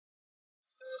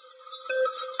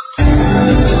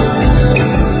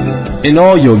In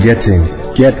all you're getting,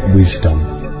 get wisdom.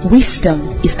 Wisdom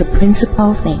is the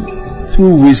principal thing.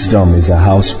 Through wisdom is a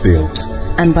house built,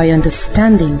 and by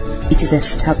understanding it is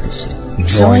established.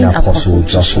 Join Apostle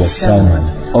Joshua Selman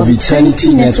of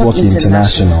Eternity Network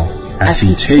International as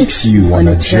he takes you on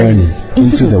a journey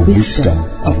into the wisdom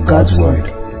of God's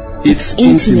Word. It's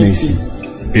intimacy,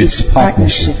 it's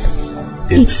partnership,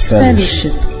 it's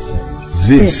fellowship.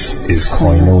 This is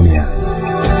Koinonia.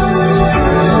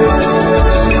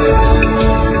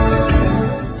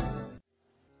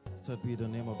 Blessed be the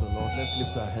name of the Lord. Let's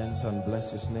lift our hands and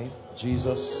bless his name.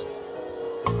 Jesus,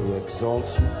 we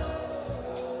exalt you.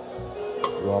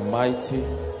 You are mighty.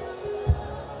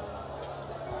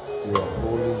 You are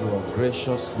holy. You are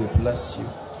gracious. We bless you.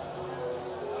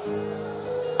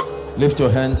 Lift your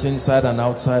hands inside and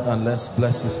outside and let's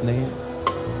bless his name.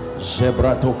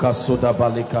 Jebratoka soda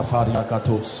balika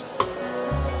fariakatos.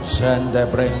 Jende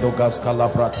brendo gaskala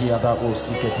pratia da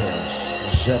osikete.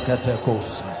 Jekete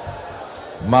kosa.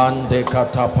 Mande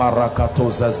kata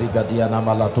parakatoza zigadiana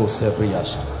malato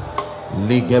sevriash.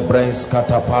 Ligebres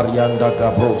kata parianda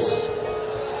gabros.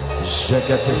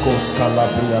 Jekete koska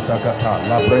labria dagata.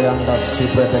 Labrianda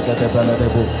sibre de bele de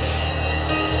bush.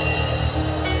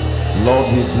 Lord,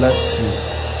 we bless you.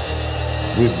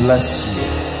 We bless you.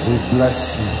 We bless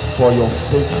you for your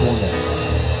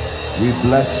faithfulness. We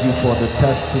bless you for the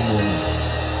testimonies.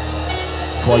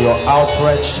 For your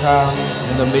outstretched hand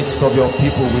in the midst of your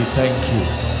people, we thank you.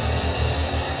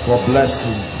 For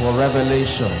blessings, for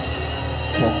revelation,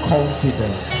 for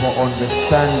confidence, for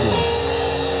understanding,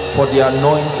 for the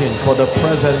anointing, for the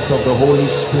presence of the Holy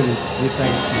Spirit, we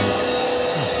thank you.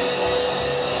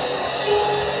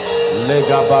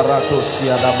 Lega barato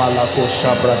siada malako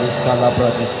shabradis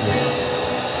calabradisle.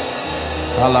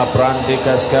 Alabrande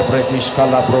cascabretish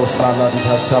calabrosa la di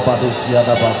hasabado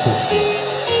siada bakusi.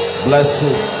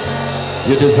 Blessed,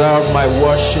 you deserve my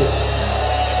worship.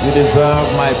 You deserve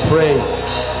my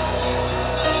praise.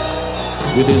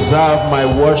 You deserve my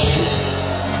worship.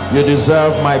 You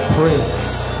deserve my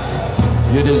praise.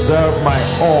 You deserve my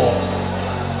all.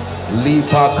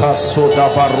 Lipaka soda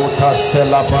baruta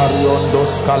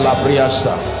celabariondos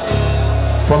calabriasha.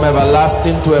 From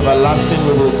everlasting to everlasting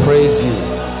we will praise you.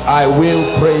 I will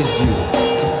praise you.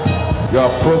 You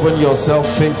have proven yourself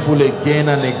faithful again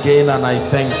and again, and I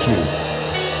thank you.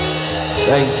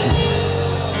 Thank you.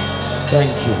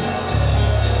 Thank you.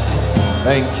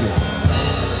 Thank you.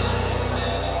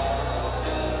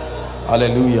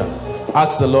 Hallelujah.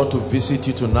 Ask the Lord to visit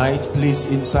you tonight. Please,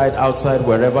 inside, outside,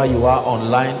 wherever you are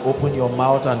online, open your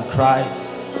mouth and cry.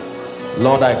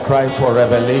 Lord, I cry for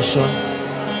revelation.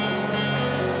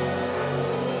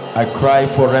 I cry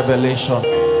for revelation.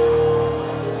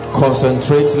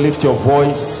 Concentrate, lift your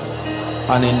voice,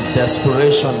 and in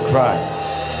desperation cry.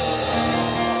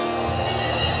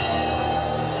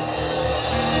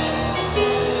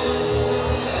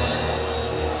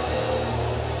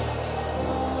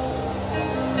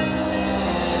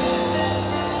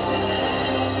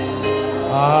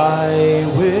 I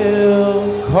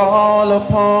will call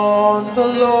upon the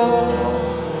Lord,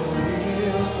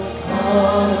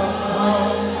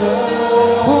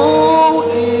 who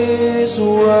is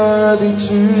worthy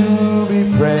to be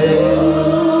praised.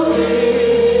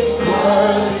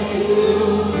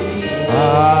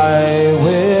 I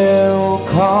will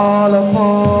call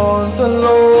upon the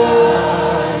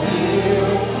Lord,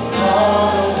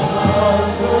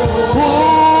 who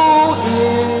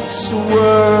is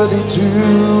worthy to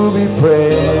be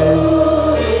praised.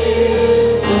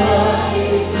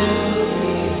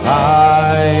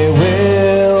 I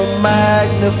will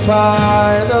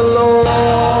magnify the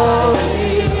Lord,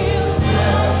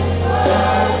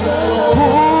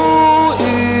 who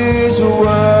is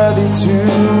worthy to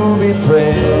be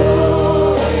praised.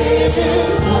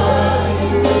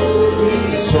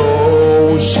 So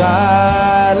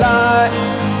shall I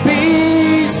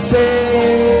be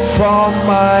saved from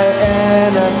my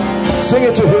enemy. Sing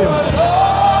it to him.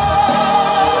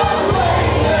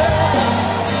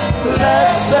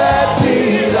 Blessed be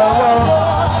the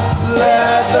one,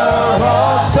 let the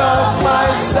rock of my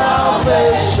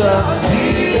salvation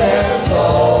be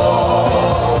exalted.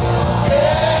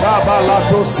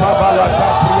 Shabalato sabalaka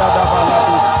priyada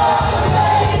baladus.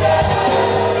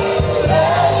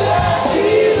 Blessed be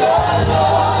the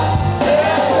Lord,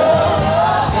 let the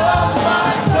rock of my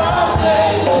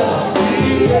salvation be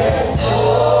exalted.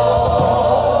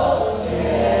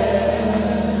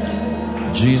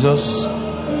 Jesus,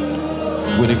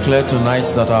 we declare tonight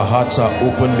that our hearts are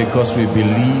open because we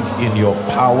believe in your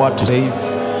power to save,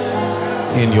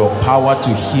 in your power to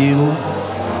heal,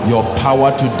 your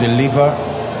power to deliver,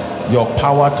 your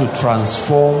power to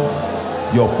transform,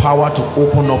 your power to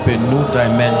open up a new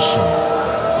dimension.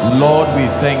 Lord, we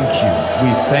thank you.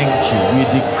 We thank you. We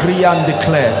decree and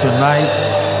declare tonight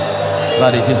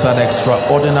that it is an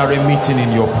extraordinary meeting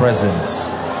in your presence.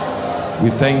 We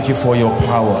thank you for your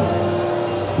power.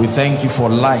 We thank you for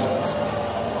light.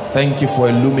 Thank you for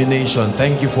illumination.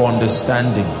 Thank you for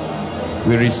understanding.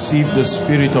 We receive the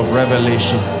spirit of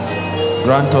revelation.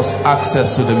 Grant us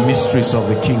access to the mysteries of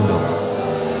the kingdom.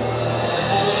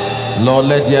 Lord,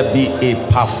 let there be a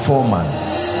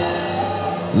performance.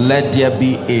 Let there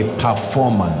be a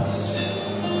performance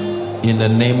in the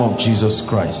name of Jesus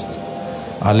Christ.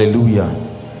 Hallelujah.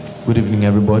 Good evening,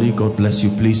 everybody. God bless you.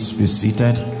 Please be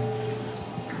seated.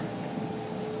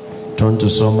 Turn to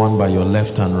someone by your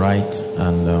left and right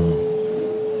and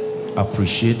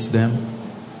appreciate them.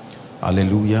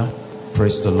 Hallelujah.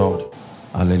 Praise the Lord.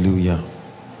 Hallelujah.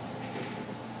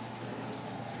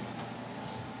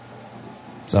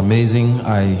 It's amazing.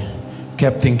 I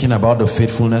kept thinking about the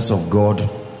faithfulness of God.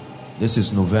 This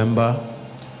is November,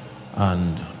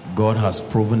 and God has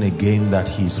proven again that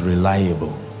He's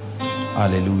reliable.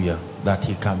 Hallelujah. That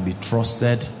He can be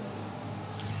trusted.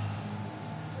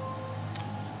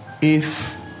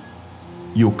 If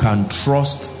you can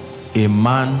trust a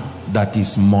man that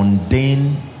is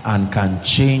mundane and can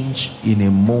change in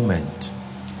a moment,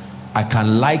 I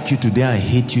can like you today and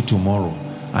hate you tomorrow.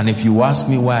 And if you ask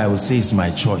me why, I will say it's my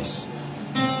choice.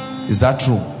 Is that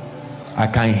true? I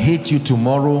can hate you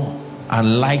tomorrow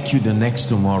and like you the next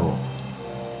tomorrow.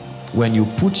 When you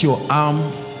put your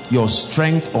arm, your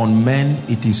strength on men,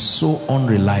 it is so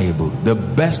unreliable. The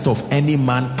best of any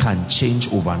man can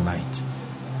change overnight.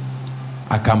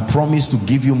 I can promise to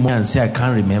give you more and say I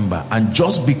can't remember, and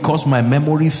just because my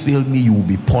memory failed me, you will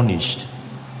be punished.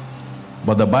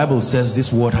 But the Bible says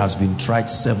this word has been tried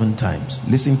 7 times.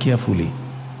 Listen carefully.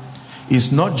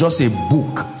 It's not just a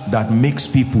book that makes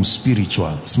people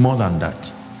spiritual. It's more than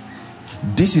that.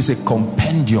 This is a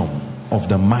compendium of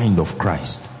the mind of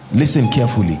Christ. Listen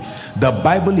carefully. The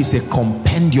Bible is a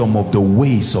compendium of the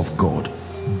ways of God.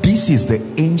 This is the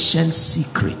ancient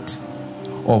secret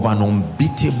of an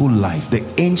unbeatable life, the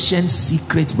ancient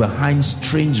secret behind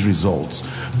strange results.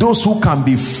 Those who can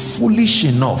be foolish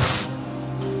enough,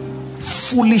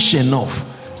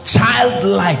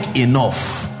 childlike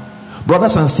enough.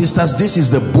 Brothers and sisters, this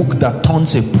is the book that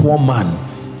turns a poor man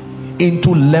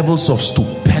into levels of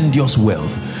stupendous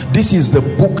wealth. This is the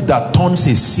book that turns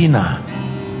a sinner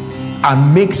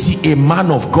and makes a man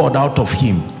of God out of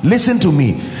him. Listen to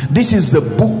me. This is the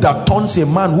book that turns a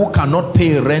man who cannot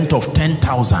pay a rent of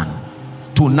 10,000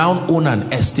 to now own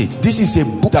an estate. This is a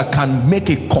book that can make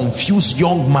a confused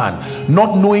young man,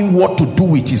 not knowing what to do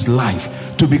with his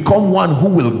life, to become one who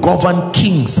will govern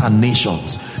kings and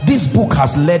nations. This book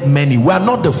has led many. We are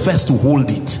not the first to hold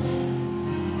it.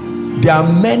 There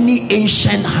are many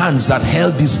ancient hands that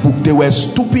held this book. They were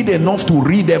stupid enough to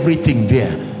read everything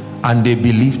there, and they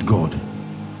believed God.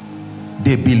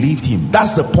 They believed him.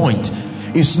 That's the point.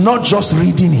 It's not just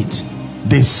reading it.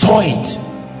 They saw it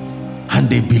and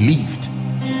they believed,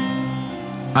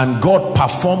 and God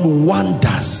performed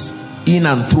wonders in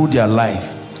and through their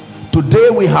life. Today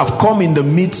we have come in the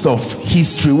midst of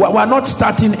history. We're not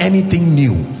starting anything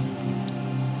new.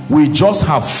 We just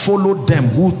have followed them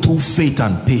who through faith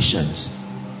and patience,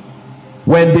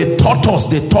 when they taught us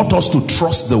to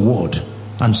trust the word,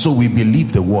 and so we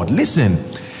believe the word. Listen,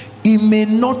 it may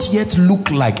not yet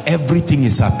look like everything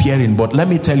is appearing, but let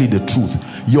me tell you the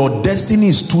truth. Your destiny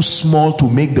is too small to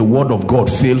make the word of God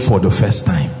fail for the first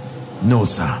time. No,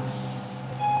 sir.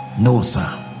 No,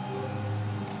 sir.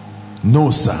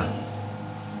 No, sir.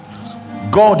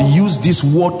 God used this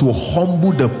word to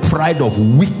humble the pride of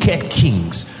wicked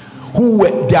kings, who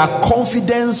were, their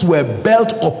confidence were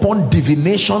built upon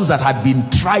divinations that had been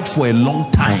tried for a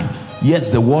long time, yet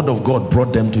the word of God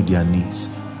brought them to their knees.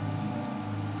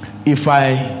 If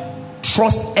I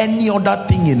trust any other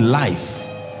thing in life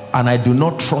and I do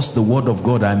not trust the word of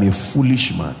God, I am a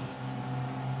foolish man.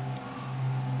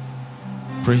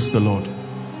 Praise the Lord.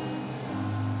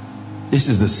 This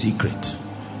is the secret.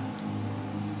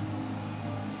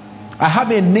 I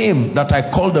have a name that I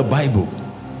call the Bible.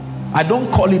 I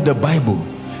don't call it the Bible.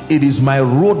 It is my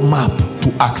roadmap to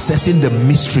accessing the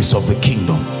mysteries of the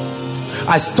kingdom.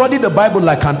 I study the Bible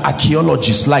like an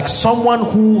archaeologist, like someone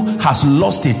who has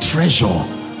lost a treasure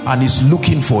and is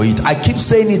looking for it. I keep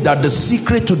saying it that the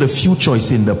secret to the future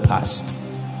is in the past.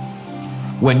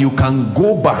 When you can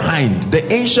go behind, the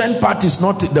ancient part is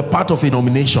not the part of a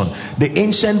nomination. The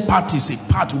ancient part is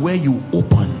a part where you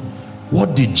open.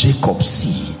 What did Jacob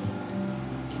see?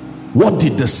 What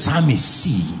did the psalmist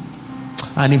see?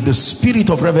 And if the spirit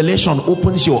of revelation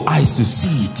opens your eyes to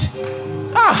see it,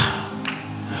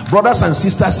 Brothers and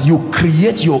sisters, you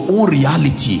create your own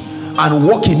reality and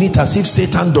walk in it as if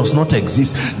Satan does not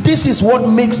exist. This is what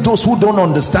makes those who don't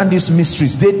understand these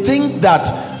mysteries, they think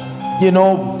that, you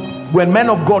know, when men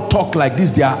of God talk like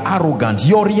this, they are arrogant.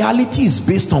 Your reality is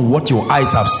based on what your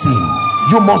eyes have seen.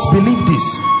 You must believe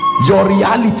this. Your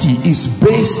reality is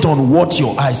based on what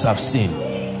your eyes have seen.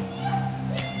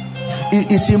 It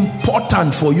is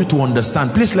important for you to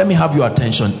understand. Please let me have your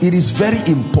attention. It is very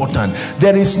important.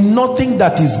 There is nothing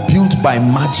that is built by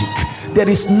magic. There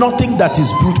is nothing that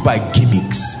is built by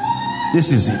gimmicks.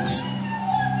 This is it.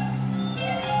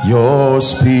 Your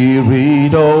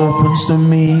spirit opens to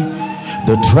me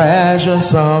the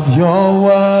treasures of your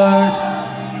word,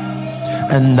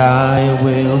 and I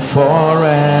will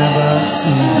forever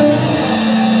sing.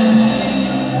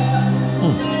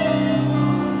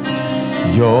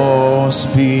 Your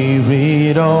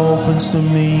spirit opens to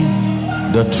me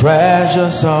the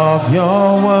treasures of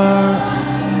your word,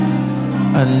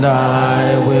 and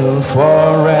I will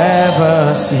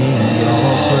forever sing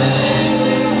your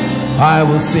praise. I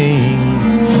will sing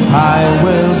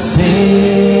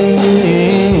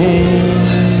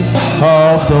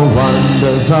of the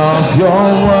wonders of your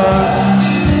word.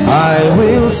 I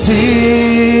will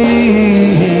sing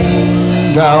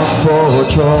out for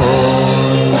joy.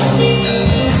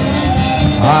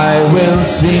 I will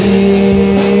sing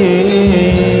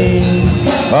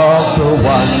of the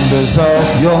wonders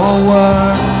of your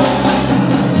word,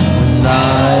 and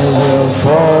I will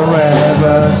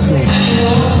forever sing.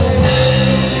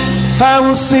 I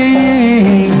will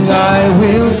sing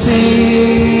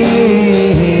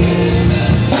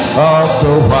of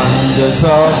the wonders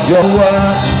of your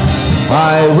word.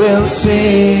 I will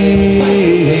sing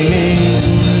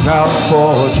out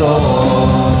for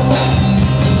joy.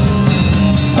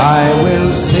 I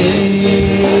will sing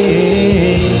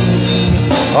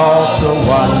of the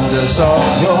wonders of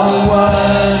your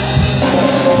word,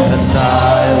 and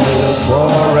I will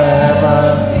forever.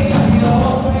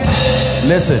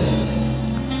 Listen,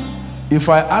 if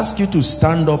I ask you to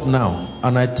stand up now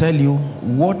and I tell you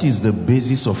what is the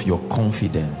basis of your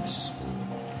confidence,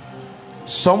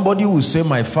 somebody will say,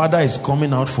 my father is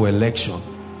coming out for election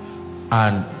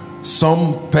and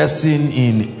some person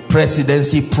in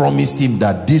presidency promised him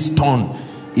that this turn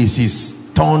is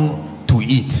his turn to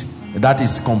eat. That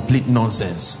is complete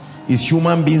nonsense. It's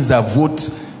human beings that vote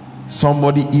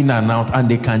somebody in and out, and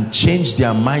they can change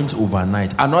their minds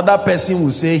overnight. Another person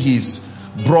will say his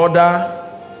brother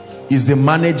is the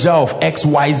manager of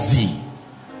XYZ,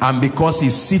 and because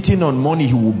he's sitting on money,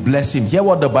 he will bless him. Hear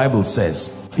what the Bible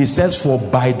says. It says, for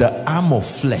by the arm of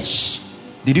flesh,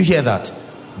 did you hear that?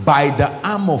 By the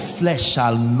arm of flesh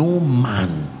shall no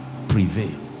man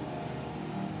prevail.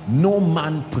 No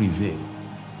man prevail.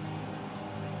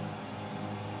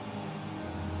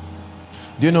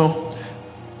 Do you know,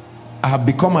 I have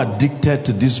become addicted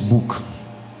to this book.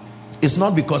 It's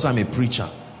not because I'm a preacher.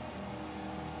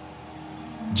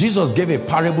 Jesus gave a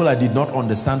parable I did not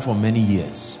understand for many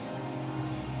years.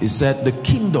 He said the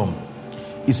kingdom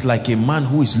is like a man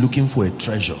who is looking for a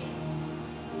treasure.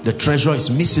 The treasure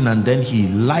is missing, and then he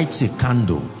lights a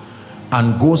candle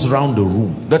and goes around the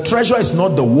room. The treasure is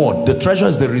not the word. The treasure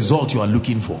is the result you are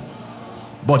looking for.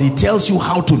 But he tells you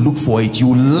how to look for it.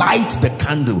 You light the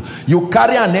candle. You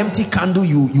carry an empty candle,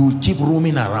 you keep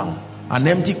roaming around. An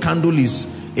empty candle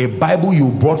is a Bible you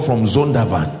brought from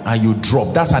Zondervan and you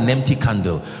drop. That's an empty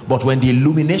candle. But when the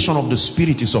illumination of the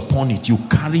Spirit is upon it, you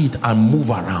carry it and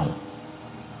move around.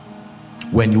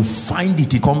 When you find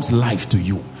it, it comes life to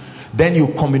you. Then you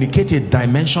communicate a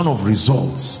dimension of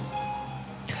results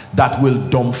that will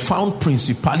dumbfound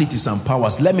principalities and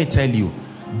powers. Let me tell you,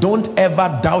 don't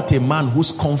ever doubt a man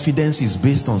whose confidence is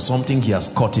based on something he has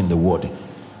caught in the word.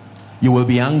 You will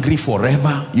be angry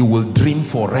forever. You will dream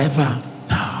forever.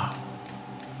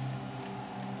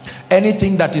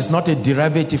 Anything that is not a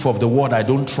derivative of the word, I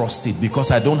don't trust it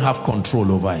because I don't have control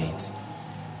over it.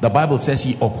 The Bible says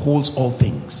he upholds all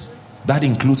things. That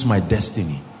includes my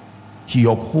destiny. He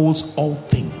upholds all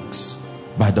things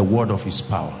by the word of his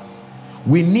power.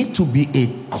 We need to be a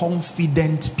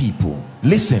confident people.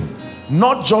 Listen,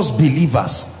 not just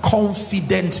believers,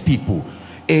 confident people.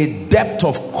 A depth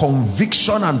of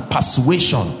conviction and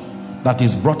persuasion that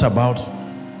is brought about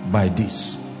by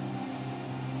this.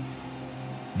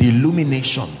 The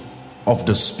illumination of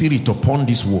the Spirit upon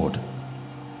this word.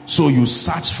 So you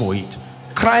search for it.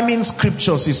 Criming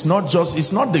scriptures is not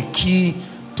the key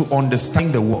to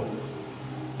understanding the word.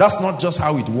 That's not just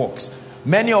how it works.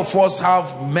 Many of us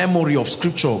have memory of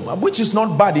scripture, which is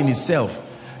not bad in itself,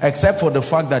 except for the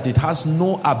fact that it has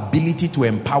no ability to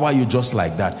empower you just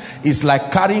like that. It's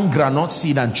like carrying granite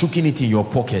seed and chucking it in your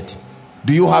pocket.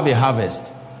 Do you have a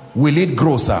harvest? Will it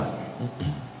grow, sir?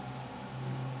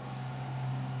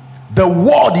 The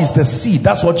word is the seed.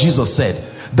 That's what Jesus said.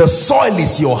 The soil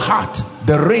is your heart.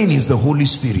 The rain is the Holy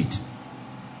Spirit.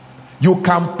 You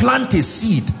can plant a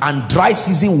seed and dry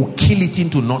season will kill it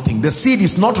into nothing. The seed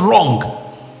is not wrong,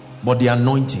 but the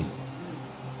anointing.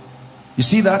 You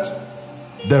see that?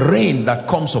 The rain that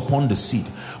comes upon the seed.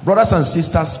 Brothers and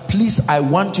sisters, please, I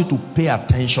want you to pay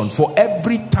attention. For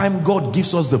every time God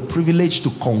gives us the privilege to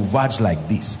converge like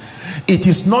this, it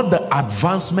is not the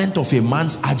advancement of a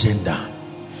man's agenda.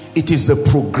 It is the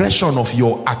progression of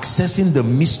your accessing the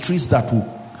mysteries that will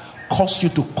cause you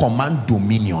to command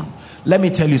dominion. Let me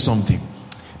tell you something.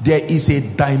 There is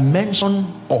a dimension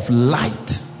of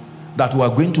light that we are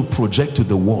going to project to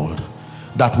the world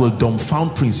that will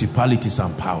dumbfound principalities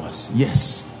and powers.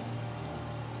 Yes,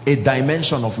 a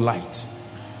dimension of light.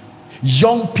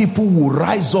 Young people will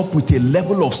rise up with a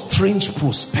level of strange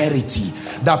prosperity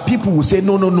that people will say,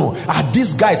 no, no, no. Are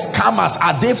these guys scammers?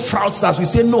 Are they fraudsters? We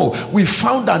say, no. We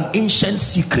found an ancient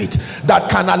secret that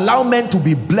can allow men to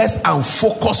be blessed and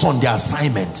focus on their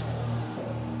assignment.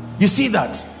 You see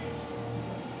that?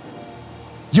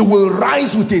 You will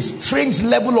rise with a strange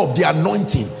level of the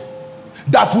anointing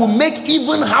that will make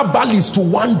even herbalists to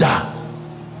wonder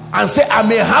and say,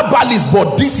 I'm a herbalist,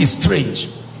 but this is strange.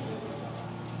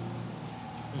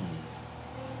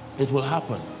 It will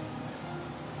happen.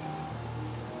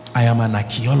 I am an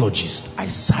archaeologist. I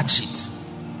search it.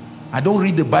 I don't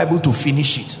read the Bible to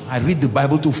finish it. I read the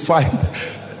Bible to find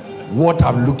what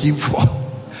I'm looking for.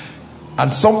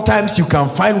 And sometimes you can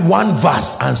find one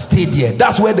verse and stay there.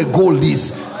 That's where the gold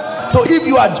is. So if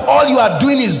you are, all you are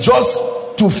doing is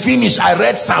just to finish, I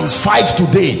read Psalms 5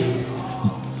 today,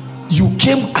 you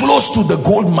came close to the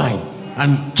gold mine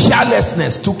and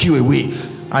carelessness took you away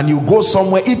and you go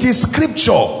somewhere. It is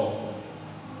scripture,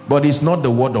 but it's not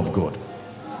the word of God.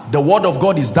 The word of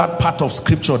God is that part of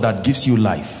scripture that gives you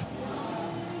life.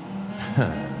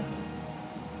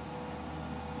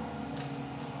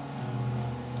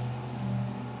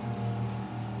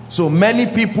 So many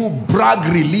people brag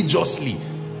religiously.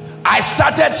 I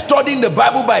started studying the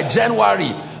Bible by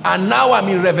January and now I'm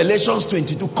in Revelations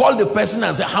 22. Call the person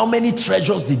and say, how many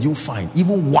treasures did you find?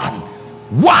 Even one.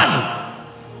 One.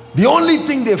 The only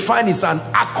thing they find is an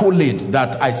accolade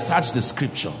that I searched the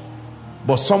scripture.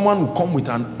 But someone will come with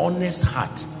an honest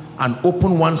heart and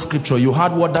open one scripture. You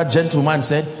heard what that gentleman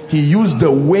said? He used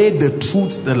the way, the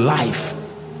truth, the life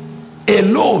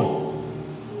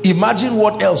alone. Imagine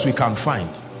what else we can find.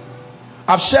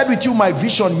 I've shared with you my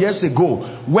vision years ago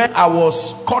when I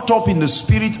was caught up in the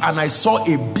spirit and I saw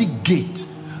a big gate,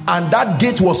 and that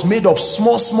gate was made of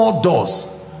small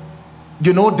doors.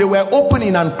 You know, they were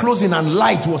opening and closing and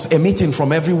light was emitting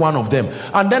from every one of them.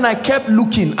 And then I kept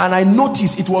looking and I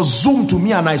noticed it was zoomed to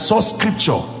me and I saw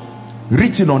scripture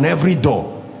written on every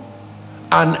door.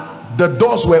 And the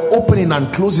doors were opening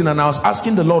and closing, and I was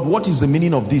asking the Lord, what is the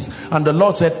meaning of this? And the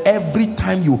Lord said, every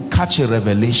time you catch a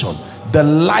revelation, the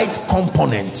light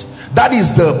component, that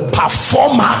is the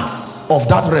performer of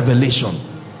that revelation.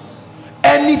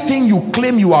 Anything you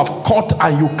claim you have caught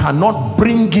and you cannot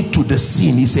bring it to the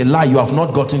scene is a lie. You have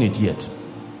not gotten it yet.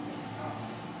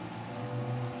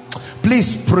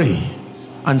 Please pray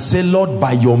and say, Lord,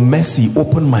 by your mercy,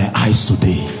 open my eyes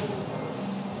today.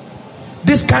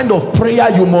 This kind of prayer,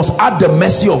 you must add the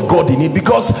mercy of God in it,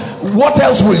 because what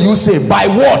else will you say? By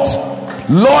what?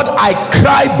 Lord, I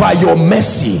cry by your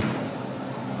mercy.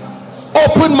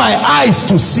 Open my eyes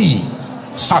to see.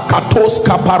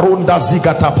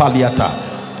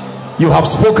 You have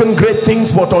spoken great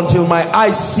things, but until my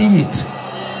eyes see it,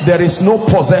 there is no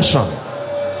possession.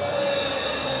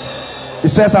 It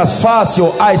says, as far as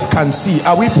your eyes can see.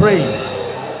 Are we praying?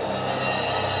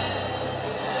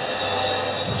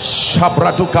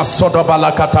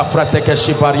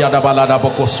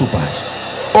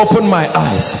 Open my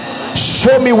eyes.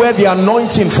 Show me where the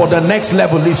anointing for the next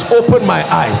level is. Open my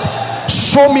eyes.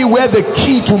 Show me where the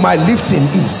key to my lifting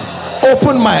is.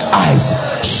 Open my eyes.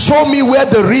 Show me where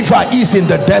the river is in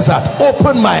the desert.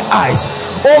 Open my eyes.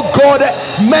 Oh God,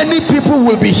 many people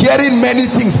will be hearing many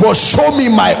things, but show me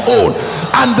my own.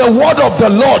 And the word of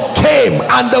the Lord came,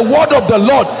 and the word of the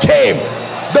Lord came.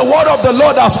 The word of the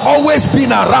Lord has always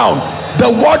been around.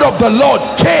 The word of the Lord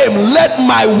came. Let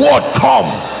my word come.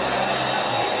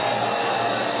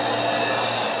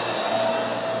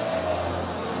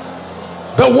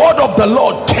 The word of the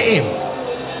Lord came.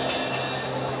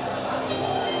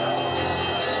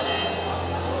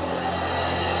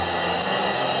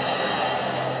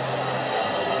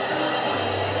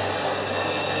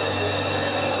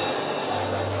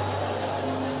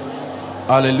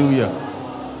 Hallelujah.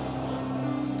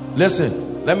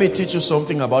 Listen, let me teach you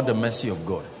something about the mercy of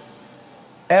God.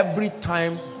 Every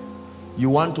time you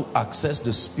want to access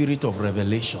the spirit of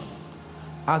revelation,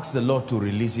 ask the Lord to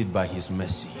release it by his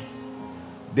mercy.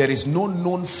 There is no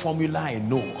known formula I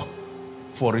know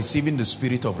for receiving the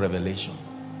spirit of revelation.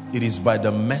 It is by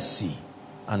the mercy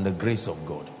and the grace of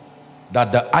God.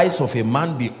 That the eyes of a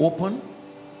man be open.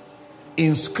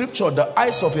 In scripture, the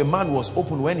eyes of a man was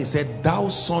open when he said, thou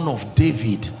son of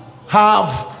David,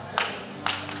 have.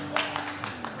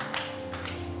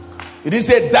 He didn't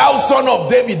say, thou son of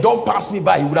David, don't pass me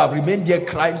by. He would have remained there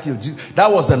crying till Jesus.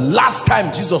 That was the last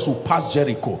time Jesus would pass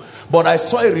Jericho. But I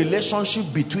saw a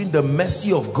relationship between the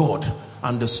mercy of God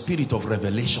and the spirit of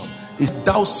revelation. Is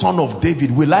thou son of David,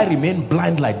 will I remain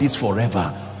blind like this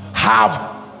forever?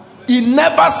 Have. He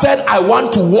never said, I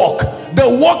want to walk.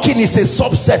 The walking is a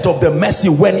subset of the mercy.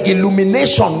 When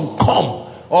illumination come,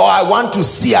 or I want to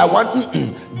see,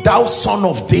 thou son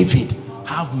of David,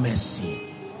 have mercy.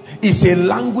 It's a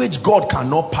language God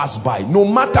cannot pass by. No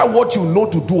matter what you know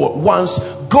to do, once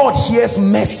God hears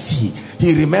mercy,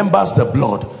 he remembers the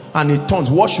blood and he turns.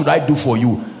 What should I do for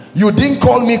you? You didn't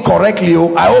call me correctly.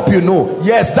 Oh, I hope you know.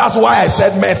 Yes, that's why I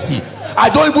said mercy. I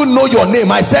don't even know your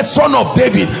name. I said son of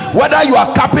David. Whether you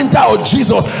are carpenter or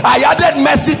Jesus, I added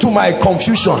mercy to my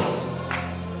confusion.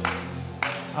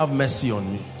 Have mercy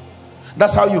on me.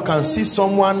 That's how you can see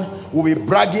someone who will be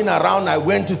bragging around, I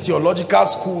went to theological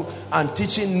school and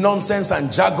teaching nonsense and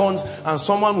jargons, and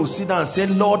someone will sit down and say,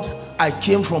 Lord, I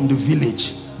came from the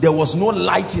village. There was no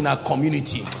light in our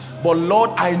community. But Lord,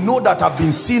 I know that I've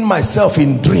been seeing myself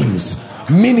in dreams,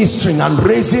 ministering and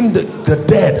raising the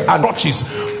dead and churches.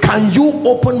 Can you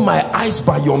open my eyes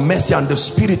by your mercy? And the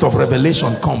spirit of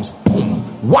revelation comes. Boom.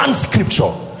 One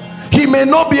scripture. He may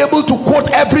not be able to quote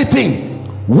everything.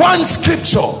 One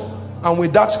scripture. And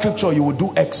with that scripture, you will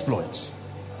do exploits.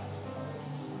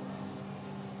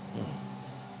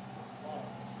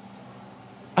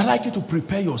 I'd like you to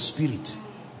prepare your spirit,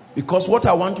 because what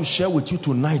I want to share with you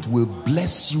tonight will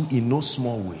bless you in no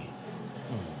small way.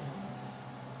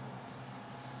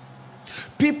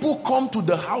 People come to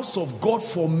the house of God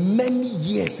for many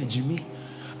years, Jimmy,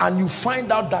 and you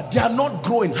find out that they are not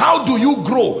growing. How do you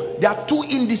grow? There are two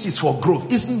indices for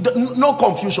growth. It's no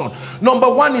confusion. Number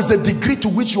one is the degree to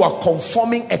which you are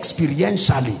conforming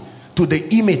experientially to the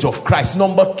image of Christ.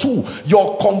 Number two,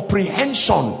 your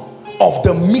comprehension of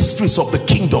the mysteries of the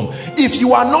kingdom. If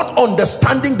you are not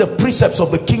understanding the precepts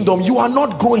of the kingdom, you are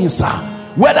not growing, sir.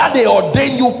 Whether they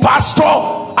ordain you pastor,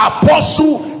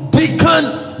 apostle,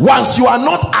 deacon, once you are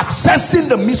not accessing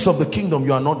the mystery of the kingdom,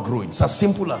 you are not growing. It's as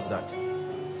simple as that.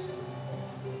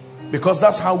 Because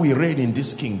that's how we reign in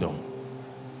this kingdom,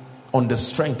 on the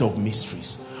strength of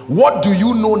mysteries. What do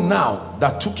you know now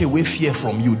that took away fear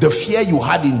from you? The fear you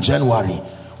had in January.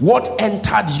 What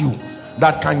entered you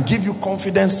that can give you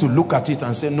confidence to look at it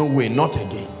and say, no way, not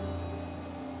again?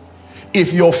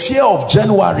 If your fear of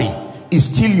January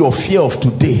is still your fear of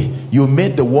today, you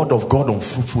made the word of God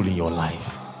unfruitful in your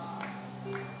life.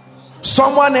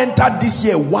 Someone entered this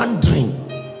year wondering,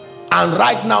 and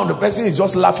right now the person is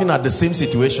just laughing at the same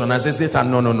situation. I say,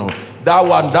 Satan, no, that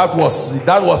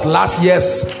was last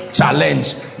year's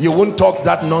challenge. You won't talk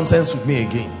that nonsense with me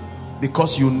again,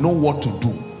 because you know what to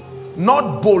do.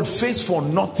 Not bold-faced for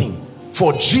nothing,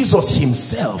 for Jesus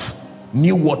himself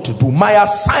knew what to do. My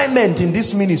assignment in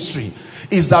this ministry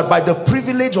is that by the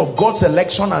privilege of God's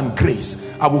election and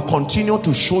grace, I will continue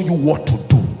to show you what to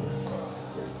do.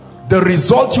 The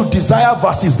result you desire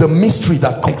versus the mystery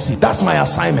that connects it. That's my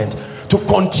assignment, to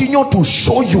continue to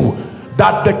show you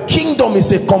that the kingdom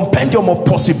is a compendium of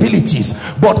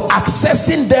possibilities, but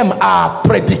accessing them are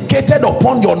predicated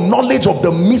upon your knowledge of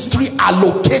the mystery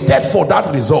allocated for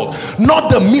that result.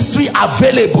 Not the mystery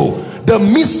available, the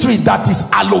mystery that is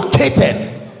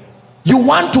allocated. You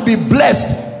want to be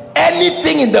blessed,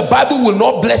 anything in the Bible will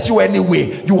not bless you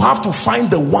anyway. You have to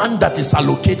find the one that is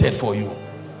allocated for you.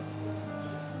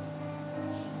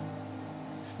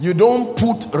 You don't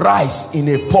put rice in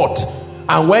a pot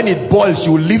and when it boils,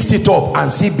 you lift it up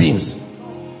and see beans.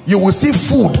 You will see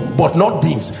food, but not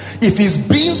beans. If it's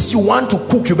beans you want to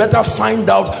cook, you better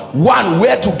find out, one,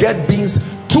 where to get beans,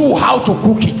 two, how to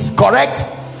cook it. Correct?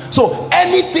 So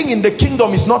anything in the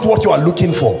kingdom is not what you are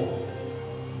looking for.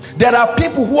 There are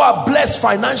people who are blessed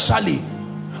financially,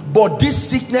 but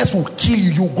this sickness will kill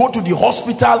you. You go to the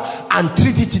hospital and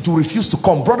treat it, it will refuse to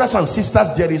come. Brothers and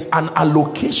sisters, there is an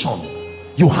allocation.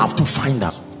 You have to find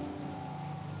out.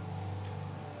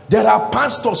 There are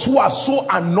pastors who are so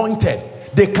anointed,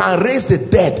 they can raise the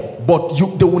dead, but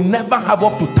they will never have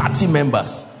up to 30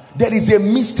 members. There is a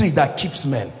mystery that keeps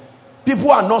men.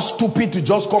 People are not stupid to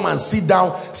just come and sit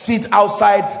down, sit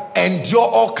outside, endure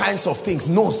all kinds of things.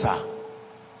 No, sir.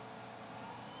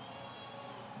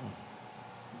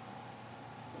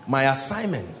 My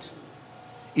assignment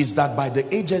is that by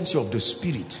the agency of the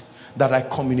Spirit, that I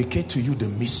communicate to you the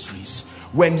mysteries.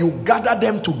 When you gather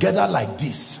them together like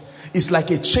this, it's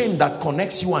like a chain that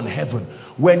connects you and heaven.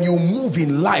 When you move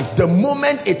in life, the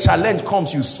moment a challenge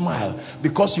comes, you smile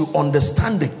because you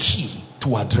understand the key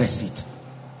to address it.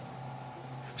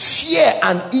 Fear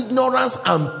and ignorance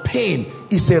and pain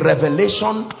is a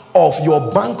revelation of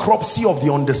your bankruptcy of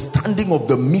the understanding of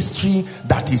the mystery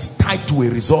that is tied to a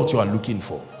result you are looking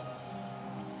for.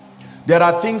 There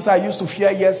are things I used to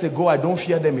fear years ago. I don't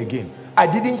fear them again. I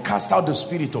didn't cast out the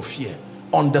spirit of fear.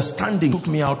 Understanding took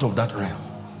me out of that realm.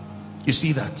 You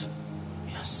see that?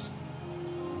 Yes.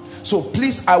 So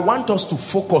please, I want us to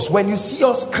focus. When you see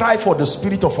us cry for the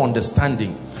spirit of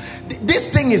understanding,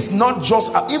 this thing is not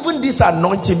just even this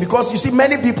anointing, because you see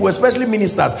many people, especially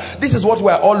ministers, this is what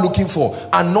we're all looking for.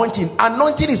 Anointing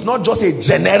is not just a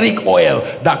generic oil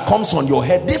that comes on your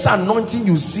head. This anointing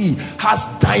you see has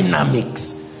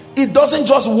dynamics. It doesn't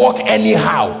just work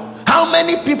anyhow. How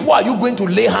many people are you going to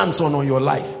lay hands on your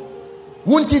life?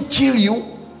 Won't it kill you?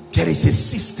 There is a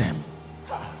system.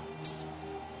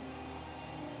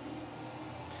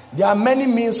 There are many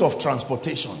means of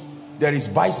transportation. There is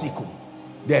bicycle.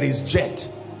 There is jet.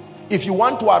 If you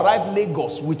want to arrive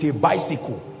Lagos with a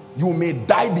bicycle, you may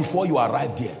die before you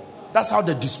arrive there. That's how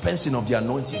the dispensing of the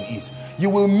anointing is. You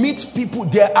will meet people.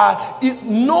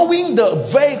 Knowing the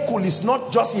vehicle is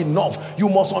not just enough. You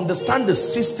must understand the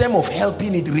system of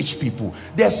helping it reach people.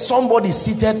 There's somebody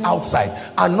seated outside,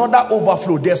 another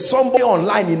overflow. There's somebody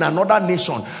online in another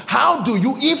nation. How do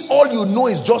you, if all you know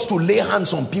is just to lay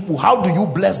hands on people, how do you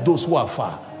bless those who are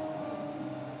far?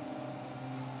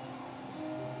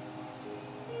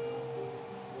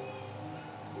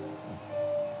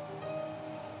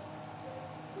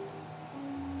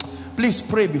 Please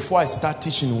pray before I start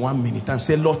teaching in 1 minute and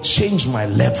say, Lord, change my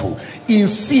level.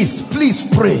 Insist, please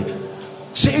pray.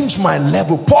 Change my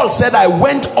level. Paul said, I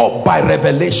went up by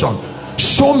revelation.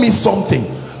 Show me something.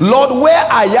 Lord, where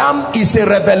I am is a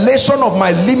revelation of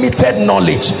my limited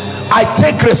knowledge. I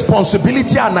take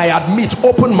responsibility and I admit,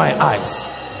 open my eyes.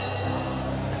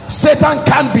 Satan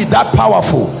can't be that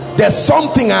powerful. There's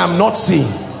something I am not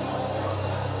seeing.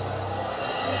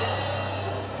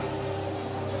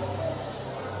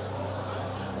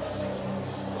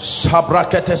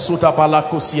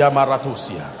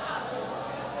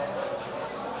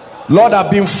 Lord, I've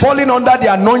been falling under the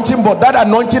anointing, but that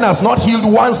anointing has not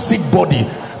healed one sick body.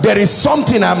 There is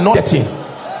something I'm not getting.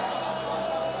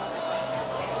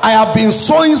 I have been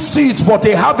sowing seeds, but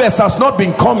a harvest has not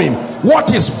been coming.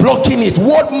 What is blocking it?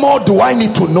 What more do I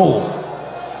need to know?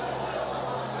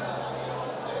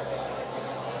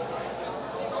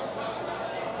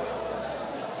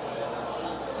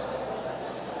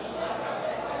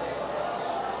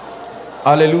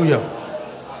 Hallelujah.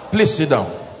 Please sit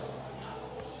down.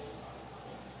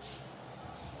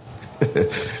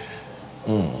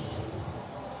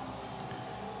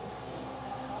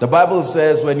 The Bible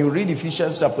says, when you read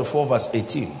Ephesians chapter 4 verse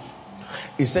 18,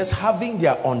 it says, having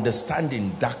their understanding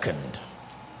darkened.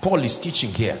 Paul is teaching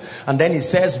here, and then he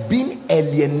says, being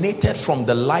alienated from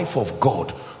the life of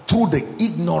God through the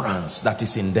ignorance that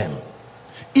is in them.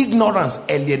 Ignorance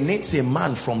alienates a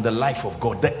man from the life of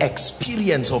God, the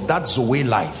experience of that Zoe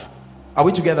life. Are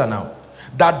we together now?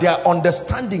 That their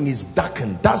understanding is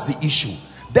darkened. That's the issue.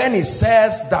 Then it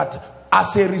says that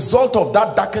as a result of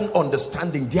that darkened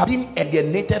understanding, they are being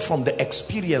alienated from the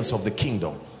experience of the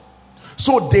kingdom.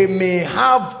 So they may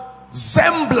have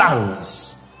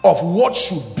semblance of what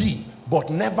should be, but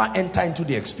never enter into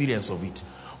the experience of it.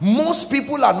 Most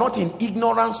people are not in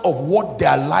ignorance of what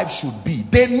their life should be.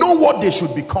 They know what they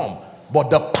should become, but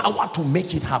the power to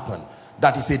make it happen,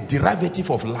 that is a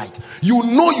derivative of light. You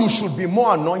know you should be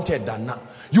more anointed than now.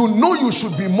 You know you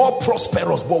should be more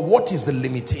prosperous, but what is the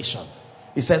limitation?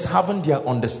 It says, having their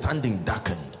understanding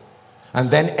darkened,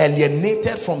 and then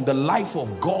alienated from the life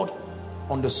of God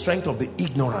on the strength of the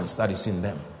ignorance that is in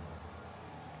them.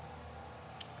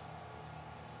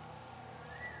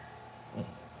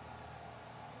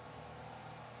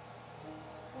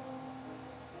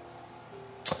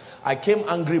 I came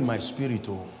angry in my spirit.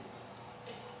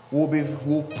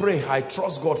 We'll pray. I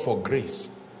trust God for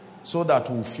grace so that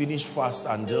we'll finish fast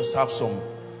and just have some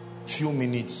few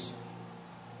minutes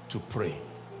to pray.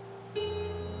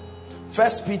 1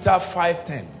 Peter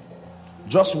 5:10.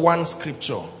 Just one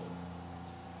scripture.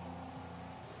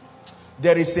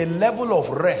 There is a level of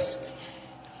rest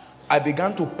I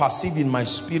began to perceive in my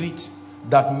spirit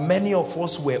that many of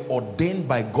us were ordained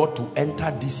by God to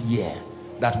enter this year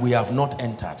that we have not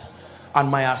entered. And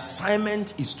my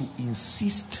assignment is to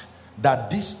insist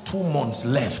that these 2 months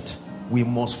left, we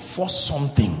must force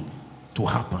something to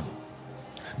happen.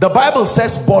 The Bible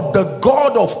says, but the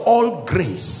God of all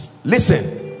grace,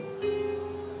 listen,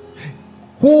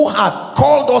 who had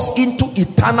called us into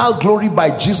eternal glory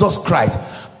by Jesus Christ,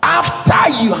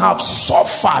 after you have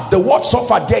suffered, the word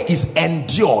suffered there is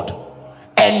endured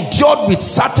with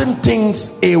certain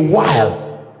things a while,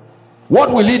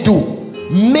 what will he do?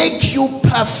 Make you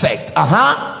perfect,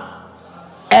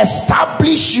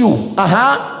 establish you,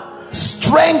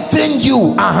 strengthen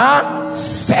you,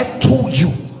 settle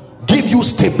you, give you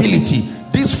stability.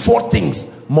 These 4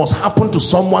 things must happen to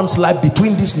someone's life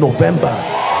between this November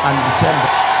and December.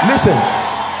 Listen,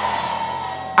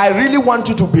 I really want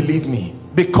you to believe me,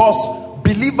 because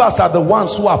believers are the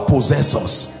ones who are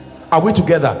possessors. Are we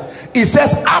together? It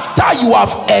says, after you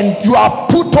have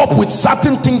put up with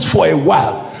certain things for a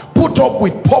while, put up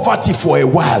with poverty for a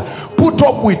while, put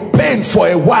up with pain for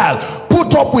a while,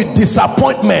 put up with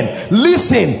disappointment.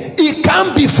 Listen, it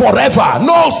can't be forever.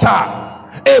 No, sir.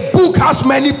 A book has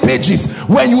many pages.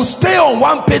 When you stay on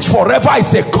one page forever,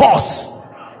 it's a curse.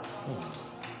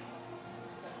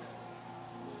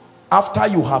 After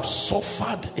you have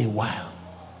suffered a while,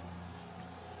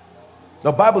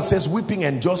 the Bible says weeping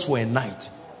endures for a night.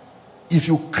 If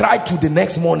you cry to the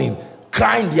next morning,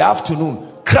 cry in the afternoon,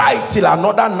 cry till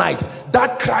another night,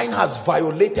 that crying has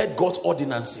violated God's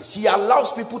ordinances. He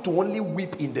allows people to only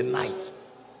weep in the night.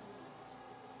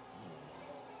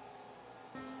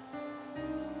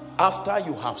 After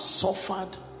you have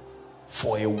suffered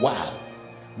for a while,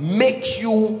 make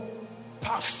you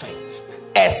perfect,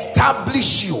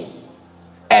 establish you.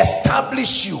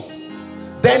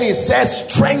 Then it says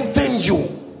strengthen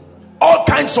you. All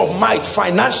kinds of might,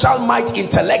 financial might,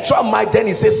 intellectual might. Then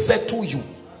it says settle you.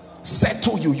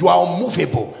 Settle you. You are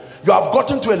unmovable. You have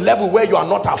gotten to a level where you are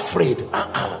not afraid.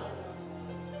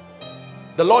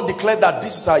 The Lord declared that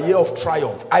this is a year of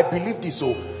triumph. I believe this.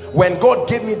 So when God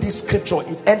gave me this scripture,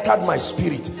 it entered my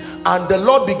spirit, and the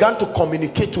Lord began to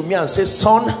communicate to me and say,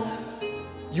 son,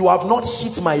 you have not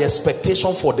hit my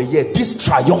expectation for the year. This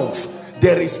triumph,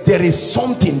 there is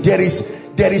something, there is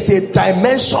a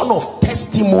dimension of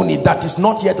testimony that is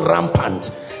not yet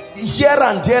rampant. Here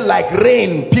and there, like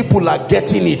rain, people are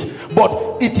getting it,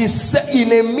 but it is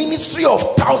in a ministry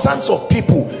of thousands of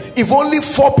people. If only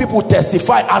 4 people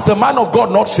testify, has the man of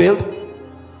God not failed?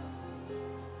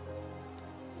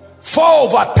 4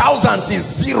 over thousands is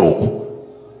 0.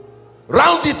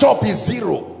 Round it up is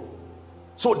 0.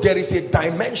 So there is a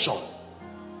dimension.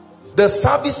 The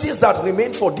services that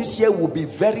remain for this year will be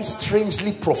very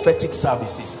strangely prophetic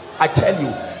services. I tell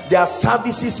you, they are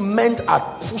services meant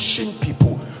at pushing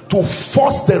people to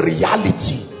force the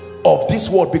reality of this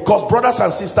world. Because brothers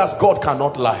and sisters, God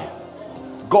cannot lie.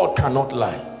 God cannot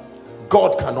lie.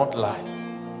 God cannot lie.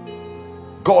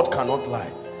 God cannot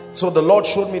lie. So the Lord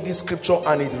showed me this scripture,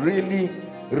 and it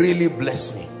really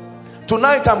blessed me.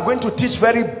 Tonight I'm going to teach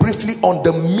very briefly on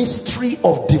the mystery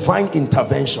of divine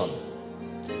intervention.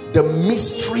 The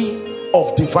mystery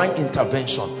of divine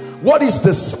intervention. What is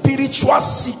the spiritual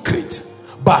secret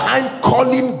behind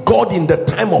calling God in the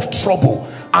time of trouble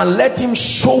and let him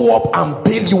show up and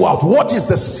bail you out? What is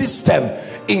the system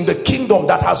in the kingdom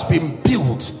that has been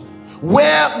built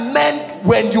where men,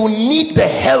 when you need the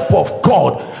help of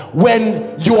God,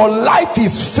 when your life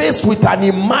is faced with an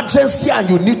emergency and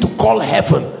you need to call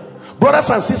heaven? Brothers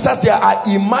and sisters, there are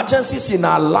emergencies in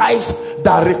our lives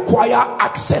that require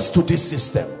access to this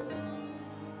system.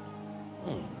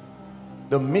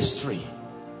 The mystery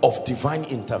of divine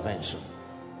intervention.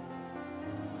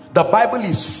 The Bible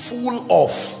is full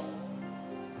of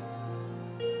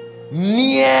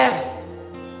near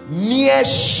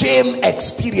shame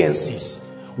experiences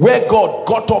where God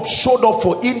got up, showed up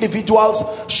for individuals,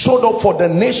 showed up for the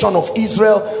nation of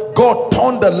Israel. God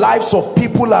turned the lives of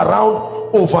people around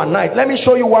overnight. Let me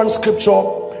show you one scripture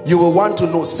you will want to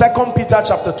know. 2 Peter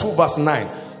chapter 2 verse 9.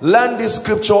 Learn this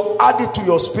scripture, add it to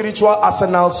your spiritual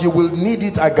arsenals. You will need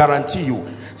it, I guarantee you.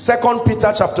 2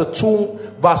 Peter chapter 2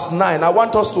 verse 9. I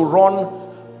want us to run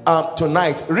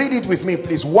tonight. Read it with me,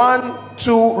 please. 1,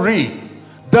 2, read.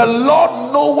 The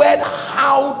Lord knoweth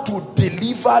how to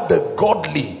deliver the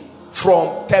godly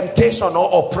from temptation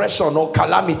or oppression or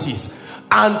calamities,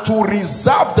 and to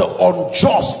reserve the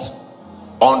unjust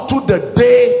unto the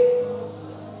day.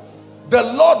 The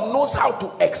Lord knows how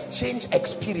to exchange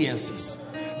experiences.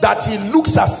 That he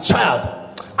looks as child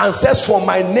and says, for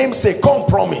my name's sake, come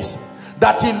promise.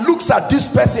 That he looks at this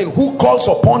person who calls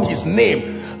upon his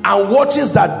name and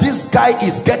watches that this guy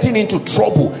is getting into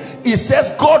trouble. It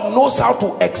says God knows how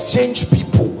to exchange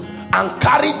people and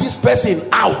carry this person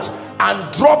out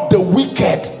and drop the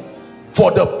wicked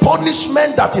for the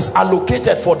punishment that is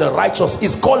allocated for the righteous.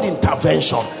 Is called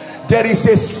intervention. There is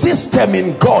a system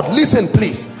in God. Listen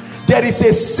please. There is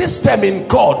a system in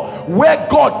God where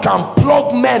God can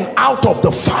plug men out of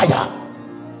the fire.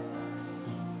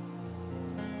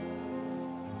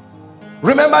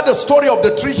 Remember the story of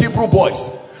the 3 Hebrew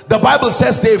boys. The Bible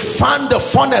says they fanned the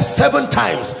furnace 7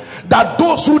 times, that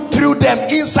those who threw them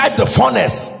inside the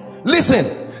furnace, listen,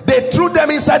 they threw them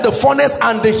inside the furnace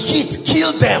and the heat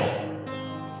killed them.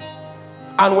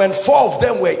 And when 4 of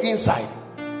them were inside,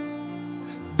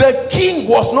 the king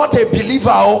was not a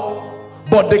believer,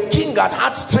 but the king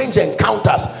had strange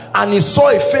encounters, and he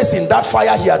saw a face in that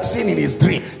fire he had seen in his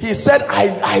dream. He said,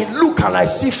 I look and I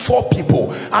see 4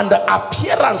 people, and the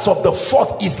appearance of the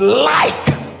 4th is like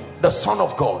the Son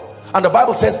of God. And the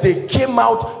Bible says they came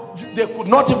out, they could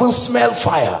not even smell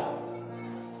fire.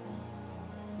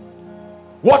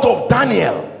 What of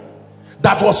Daniel,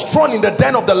 that was thrown in the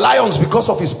den of the lions because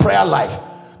of his prayer life?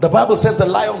 The Bible says the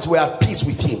lions were at peace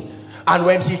with him. And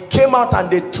when he came out and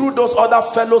they threw those other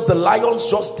fellows, the lions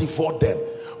just devoured them.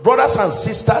 Brothers and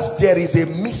sisters, there is a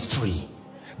mystery.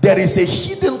 There is a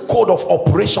hidden code of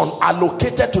operation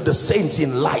allocated to the saints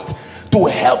in light to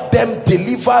help them,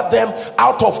 deliver them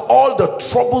out of all the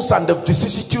troubles and the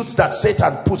vicissitudes that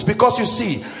Satan puts. Because you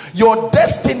see, your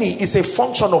destiny is a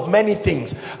function of many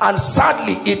things, and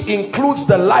sadly it includes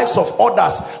the lives of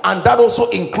others, and that also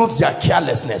includes their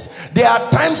carelessness. There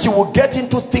are times you will get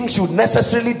into things you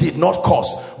necessarily did not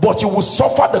cause, but you will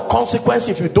suffer the consequence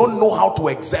if you don't know how to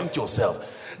exempt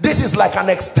yourself. This is like an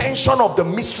extension of the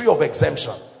mystery of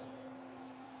exemption.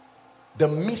 The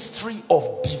mystery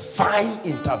of divine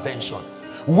intervention,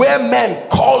 where men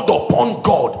called upon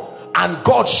God and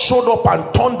God showed up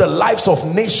and turned the lives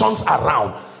of nations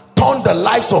around, turned the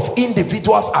lives of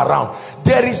individuals around.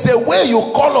 There is a way you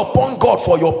call upon God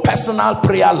for your personal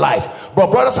prayer life, but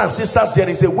brothers and sisters, there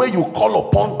is a way you call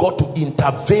upon God to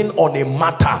intervene on a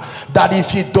matter that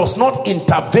if he does not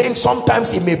intervene,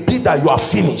 sometimes it may be that you are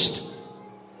finished.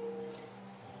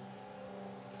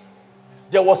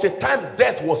 There was a time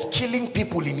death was killing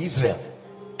people in Israel.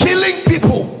 Killing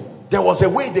people. There was a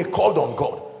way they called on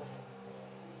God.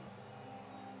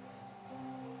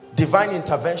 Divine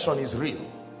intervention is real.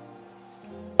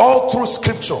 All through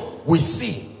scripture, we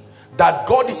see that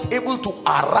God is able to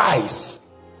arise.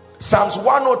 Psalms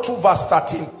 102 verse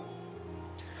 13.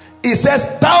 It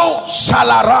says, thou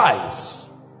shalt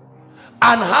arise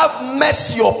and have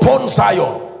mercy upon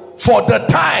Zion, for the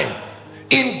time.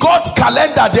 In God's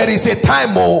calendar, there is a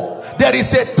time, there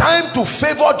is a time to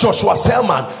favor Joshua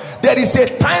Selman. There is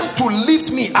a time to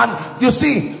lift me. And you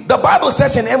see, the Bible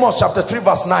says in Amos chapter 3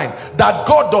 verse 9 that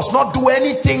God does not do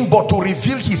anything but to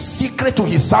reveal his secret to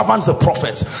his servants, the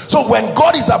prophets. So when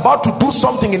God is about to do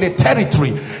something in a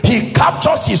territory, he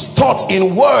captures his thoughts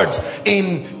in words,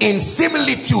 in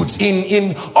similitudes,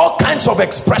 in all kinds of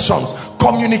expressions,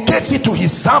 communicates it to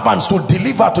his servants to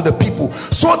deliver to the people,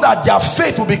 so that their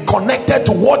faith will be connected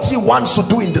to what he wants to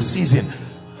do in the season.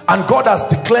 And God has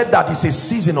declared that it's a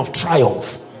season of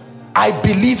triumph. I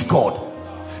believe God.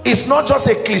 It's not just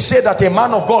a cliche that a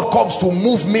man of God comes to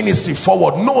move ministry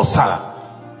forward. No, sir.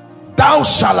 Thou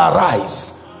shalt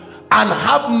arise and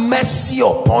have mercy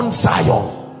upon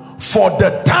Zion, for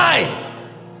the time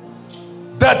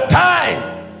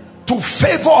to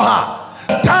favor her,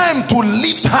 the time to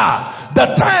lift her, the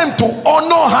time to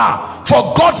honor her.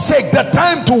 For God's sake, the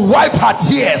time to wipe her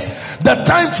tears, the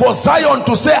time for Zion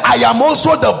to say, I am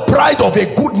also the bride of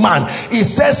a good man. He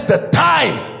says the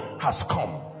time has come.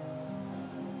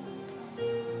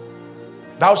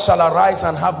 Thou shalt arise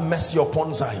and have mercy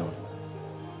upon Zion,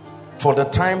 for the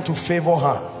time to favor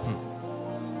her.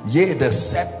 Yea, the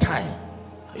set time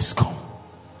is come.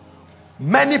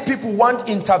 Many people want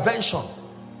intervention.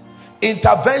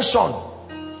 Intervention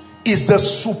is the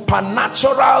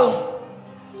supernatural,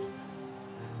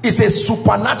 is a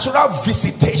supernatural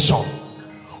visitation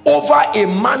over a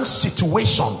man's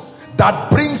situation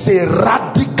that brings a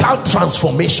radical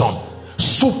transformation.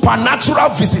 Supernatural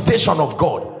visitation of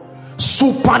God.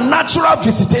 Supernatural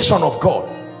visitation of God.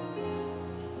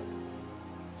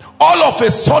 All of a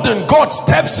sudden, God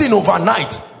steps in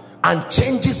overnight and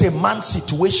changes a man's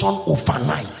situation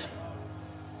overnight.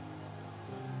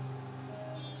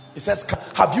 He says,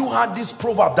 have you heard this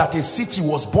proverb that a city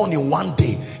was born in one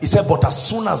day? He said, but as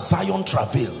soon as Zion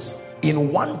travails,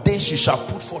 in one day she shall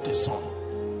put forth a son.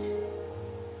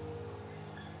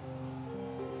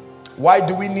 Why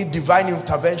do we need divine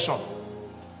intervention?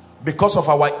 Because of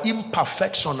our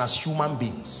imperfection as human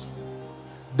beings.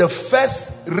 The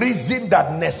first reason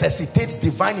that necessitates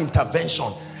divine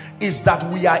intervention is that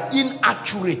we are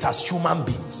inaccurate as human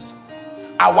beings.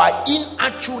 Our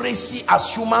inaccuracy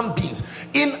as human beings,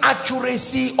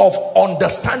 inaccuracy of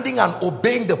understanding and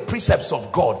obeying the precepts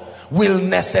of God, will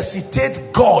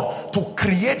necessitate God to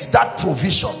create that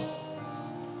provision.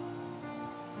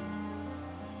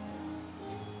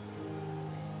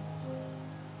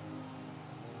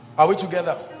 Are we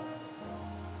together?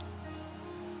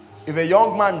 If a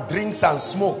young man drinks and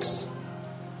smokes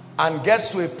and gets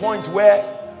to a point where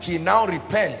he now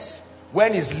repents,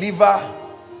 when his liver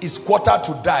is quarter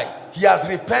to die, he has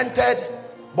repented,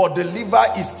 but the liver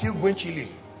is still going to kill him.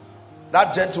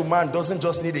 That gentleman doesn't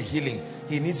just need a healing,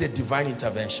 he needs a divine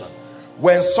intervention.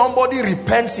 When somebody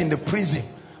repents in the prison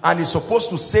and is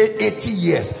supposed to say 80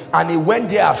 years and he went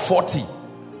there at 40,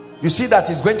 you see that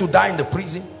he's going to die in the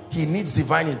prison. He needs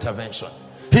divine intervention.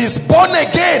 He's born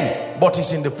again, but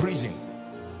he's in the prison.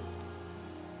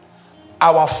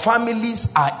 Our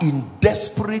families are in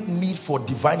desperate need for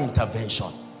divine intervention.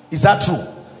 Is that true?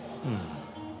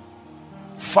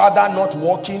 Father not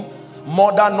working,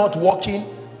 mother not working,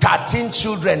 13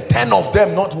 children, 10 of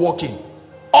them not working,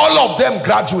 all of them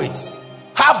graduates.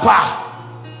 Haba!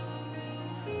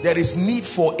 There is need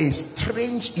for a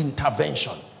strange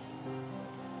intervention.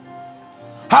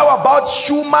 How about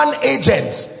human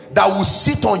agents that will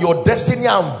sit on your destiny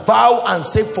and vow and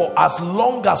say, for as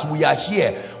long as we are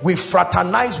here, we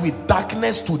fraternize with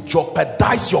darkness to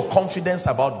jeopardize your confidence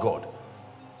about God?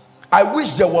 I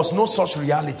wish there was no such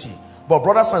reality. But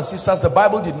brothers and sisters, the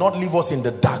Bible did not leave us in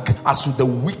the dark as to the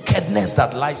wickedness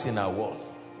that lies in our world.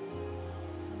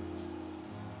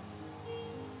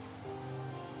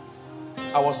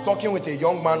 I was talking with a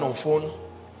young man on phone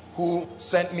who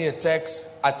sent me a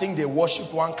text. I think they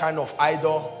worship one kind of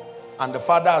idol, and the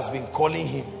father has been calling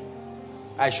him.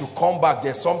 I should come back.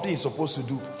 There's something he's supposed to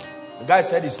do. The guy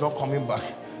said he's not coming back.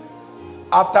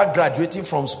 After graduating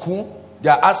from school, they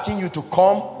are asking you to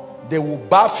come. They will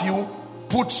bath you,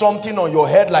 put something on your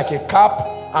head like a cap,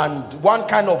 and one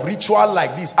kind of ritual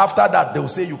like this. After that, they will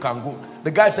say you can go.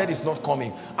 The guy said he's not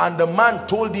coming. And the man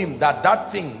told him that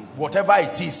that thing, whatever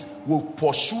it is, will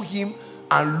pursue him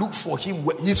and look for him.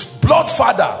 His blood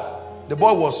father. The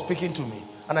boy was speaking to me.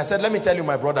 And I said, let me tell you,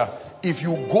 my brother, if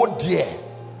you go there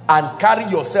and carry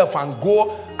yourself and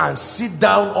go and sit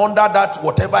down under that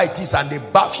whatever it is, and they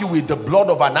bath you with the blood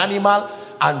of an animal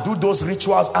and do those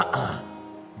rituals,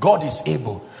 God is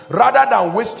able. Rather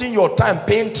than wasting your time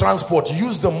paying transport,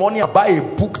 use the money and buy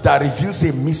a book that reveals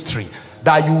a mystery,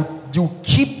 that you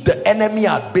keep the enemy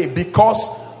at bay,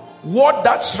 because what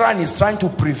that shrine is trying to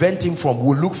prevent him from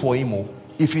will look for him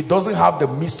if he doesn't have the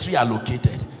mystery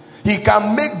allocated. He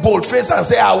can make bold face and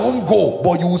say, I won't go,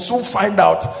 but you will soon find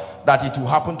out that it will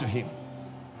happen to him.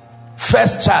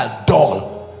 First child,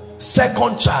 dull.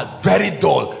 Second child, very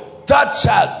dull. Third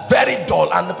child, very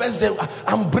dull. And the person says,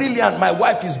 I'm brilliant, my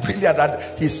wife is brilliant.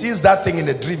 And he sees that thing in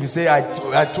a dream. He says,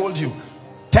 I told you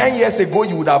 10 years ago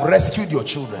you would have rescued your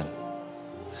children.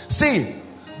 See,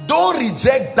 don't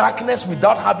reject darkness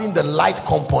without having the light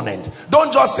component.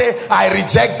 Don't just say, I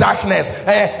reject darkness,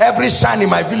 every shine in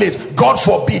my village, God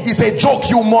forbid. It's a joke.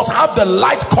 You must have the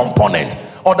light component.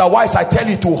 Otherwise, I tell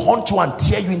you, to haunt you and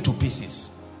tear you into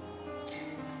pieces.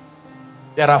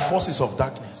 There are forces of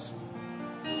darkness.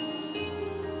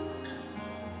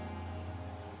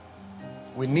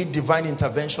 We need divine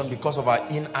intervention because of our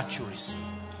inaccuracy.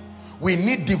 We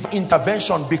need divine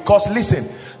intervention because, listen,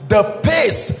 the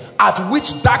pace at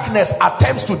which darkness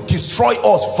attempts to destroy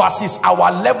us versus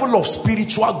our level of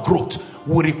spiritual growth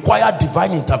will require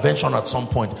divine intervention at some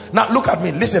point. Now look at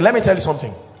me, listen, let me tell you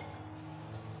something.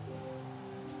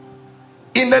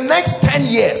 In the next 10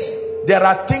 years, there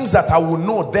are things that I will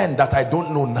know then that I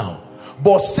don't know now.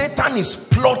 But Satan is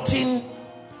plotting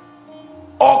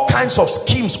all kinds of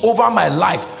schemes over my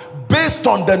life based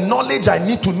on the knowledge I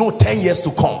need to know 10 years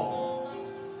to come.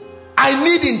 I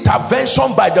need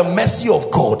intervention by the mercy of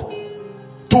God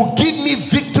to give me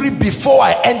victory before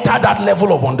I enter that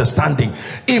level of understanding.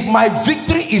 If my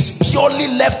victory is purely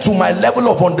left to my level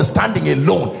of understanding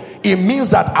alone, it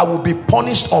means that I will be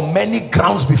punished on many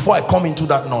grounds before I come into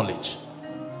that knowledge.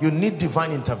 You need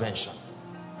divine intervention.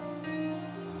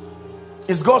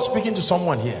 Is God speaking to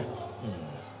someone here?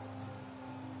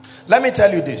 Let me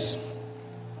tell you this.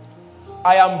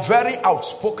 I am very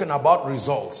outspoken about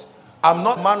results. I'm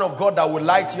not a man of God that will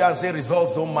lie to you and say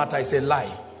results don't matter. It's a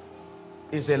lie.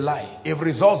 It's a lie. If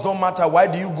results don't matter, why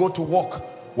do you go to work?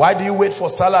 Why do you wait for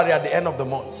salary at the end of the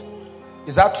month?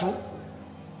 Is that true?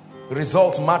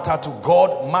 Results matter to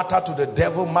God, matter to the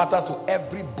devil, matters to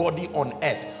everybody on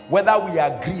earth, whether we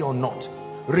agree or not.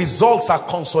 Results are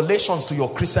consolations to your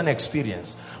Christian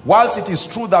experience. Whilst it is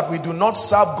true that we do not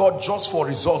serve God just for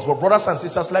results, but brothers and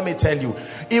sisters, let me tell you,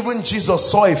 even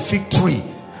Jesus saw a fig tree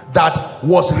that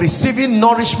was receiving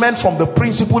nourishment from the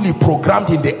principle he programmed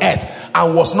in the earth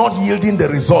and was not yielding the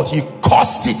result. He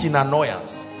cursed it in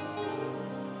annoyance.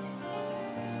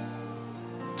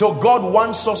 So God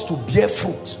wants us to bear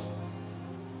fruit,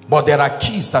 but there are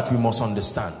keys that we must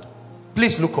understand.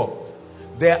 Please look up.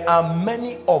 There are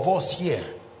many of us here,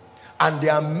 and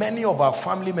there are many of our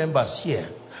family members here.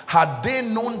 Had they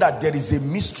known that there is a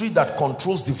mystery that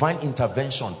controls divine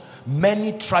intervention,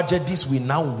 many tragedies we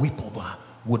now weep over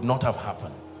would not have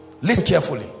happened. Listen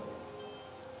carefully.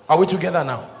 Are we together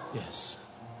now? Yes.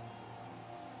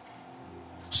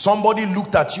 Somebody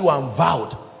looked at you and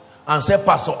vowed and said,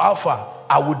 Pastor Alpha,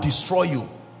 I would destroy you.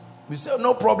 We say,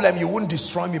 no problem, you wouldn't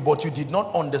destroy me, but you did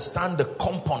not understand the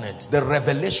component, the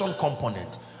revelation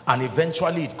component, and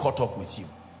eventually it caught up with you.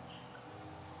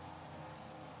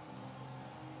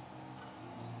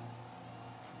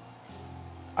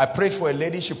 I prayed for a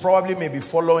lady, she probably may be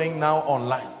following now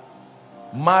online.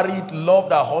 Married,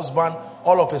 loved her husband.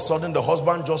 All of a sudden, the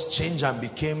husband just changed and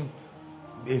became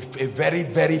a very,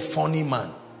 very funny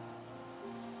man.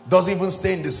 Doesn't even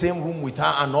stay in the same room with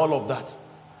her and all of that.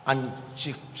 And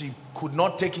she could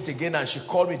not take it again, and she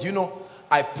called me. Do you know,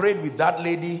 I prayed with that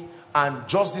lady, and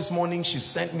just this morning she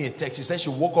sent me a text. She said she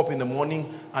woke up in the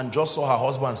morning and just saw her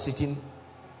husband sitting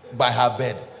by her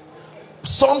bed.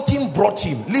 Something brought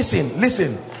him. Listen.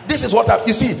 This is what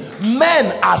you see,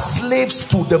 men are slaves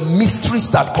to the mysteries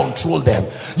that control them.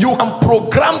 You can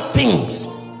program things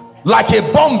like a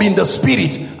bomb in the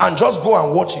spirit and just go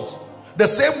and watch it. The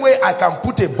same way I can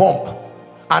put a bomb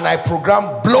and I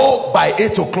program blow by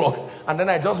 8 o'clock, and then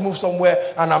I just move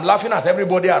somewhere and I'm laughing at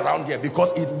everybody around here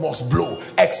because it must blow,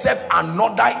 except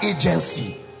another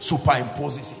agency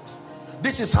superimposes it.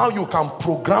 This is how you can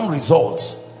program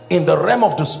results in the realm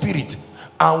of the spirit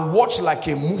and watch like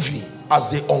a movie as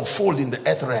they unfold in the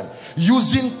earth realm,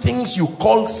 using things you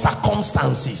call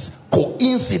circumstances,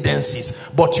 coincidences,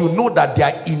 but you know that they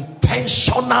are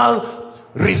intentional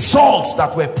results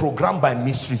that were programmed by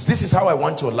mysteries. This is how I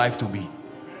want your life to be.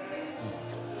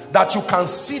 That you can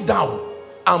sit down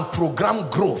and program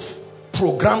growth,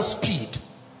 program speed,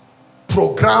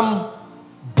 program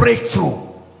breakthrough,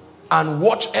 and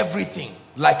watch everything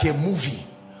like a movie,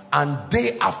 and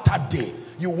day after day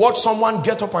you watch someone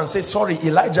get up and say, sorry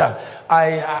Elijah,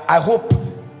 I hope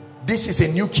this is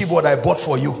a new keyboard I bought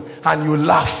for you, and you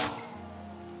laugh.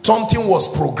 Something was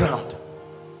programmed.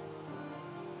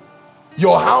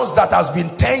 Your house that has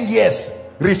been 10 years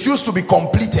refused to be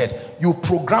completed, you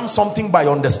program something by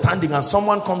understanding, and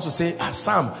someone comes to say,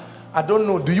 Sam, I don't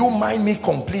know, do you mind me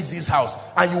complete this house?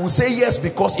 And you will say yes,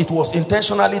 because it was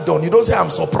intentionally done. You don't say, I'm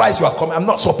surprised you are coming. I'm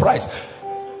not surprised.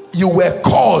 You were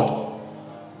called.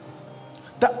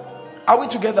 Are we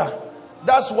together?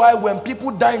 That's why when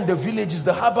people die in the villages,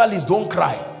 the herbalists don't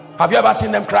cry. Have you ever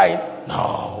seen them crying?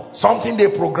 No. Something they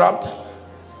programmed.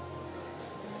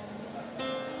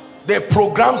 They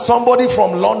program somebody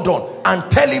from London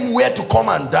and tell him where to come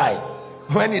and die.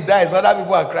 When he dies, other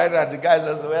people are crying, and the guy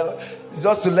says, well, it's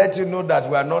just to let you know that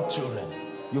we are not children.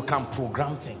 You can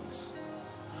program things.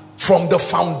 From the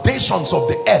foundations of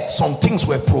the earth, some things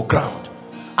were programmed.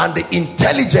 And the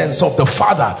intelligence of the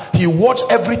Father, he watched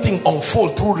everything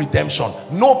unfold through redemption.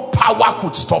 No power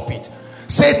could stop it.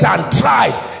 Satan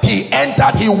tried, he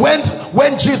entered, he went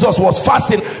when Jesus was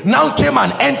fasting, now came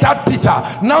and entered Peter,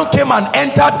 now came and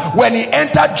entered, when he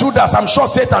entered Judas. I'm sure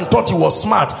Satan thought he was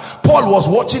smart. Paul was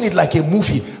watching it like a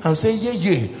movie and saying,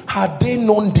 yeah, had they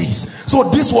known this? So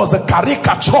this was the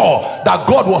caricature that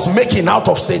God was making out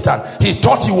of Satan. He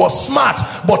thought he was smart,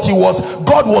 but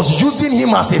God was using him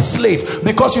as a slave.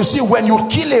 Because you see, when you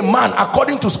kill a man,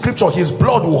 according to scripture, his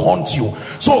blood will haunt you.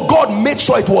 So God made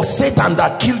sure it was Satan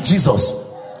that killed Jesus.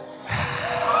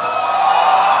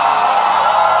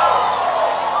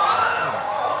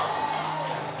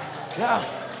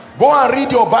 Go and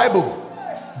read your Bible.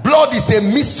 Blood is a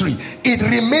mystery. It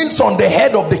remains on the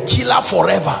head of the killer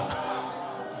forever.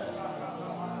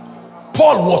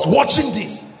 Paul was watching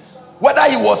this. Whether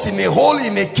he was in a hole,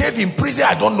 in a cave, in prison,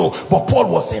 I don't know. But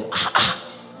Paul was saying,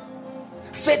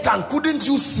 Satan, couldn't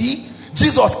you see?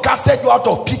 Jesus casted you out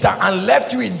of Peter and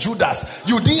left you in Judas.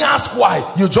 You didn't ask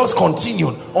why. You just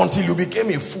continued until you became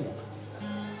a fool.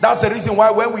 That's the reason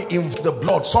why when we invoke the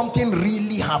blood, something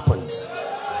really happens.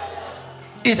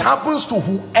 It happens to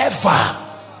whoever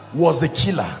was the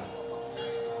killer.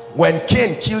 When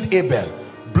Cain killed Abel,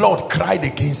 blood cried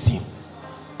against him.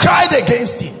 Cried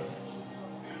against him.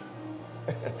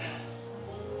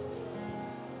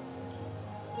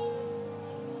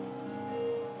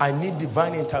 I need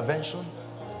divine intervention.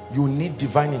 You need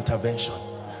divine intervention.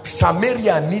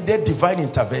 Samaria needed divine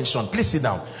intervention. Please sit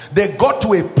down. They got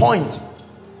to a point,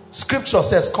 scripture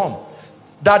says, come,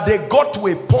 that they got to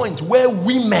a point where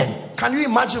women, can you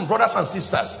imagine, brothers and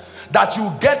sisters, that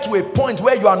you get to a point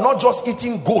where you are not just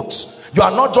eating goats, you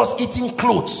are not just eating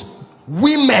clothes.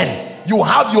 Women, you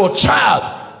have your child.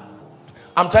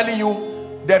 I'm telling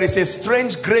you, there is a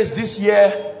strange grace this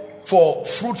year for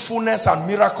fruitfulness and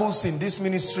miracles in this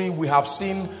ministry. We have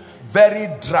seen very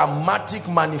dramatic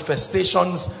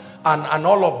manifestations and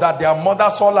all of that. There are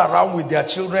mothers all around with their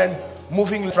children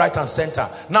moving right and center.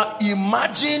 Now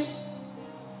imagine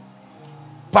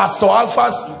Pastor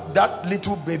Alpha's, that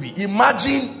little baby.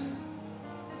 Imagine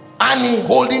Annie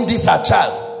holding this her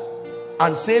child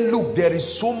and saying, look, there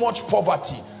is so much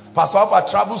poverty. Pastor Alpha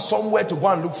travels somewhere to go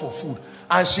and look for food,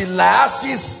 and she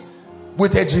liaises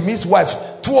with a Jimmy's wife.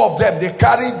 Two of them, they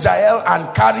carry Jael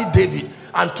and carry David,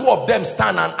 and two of them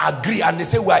stand and agree, and they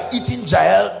say, we are eating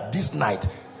Jael this night.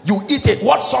 You eat it.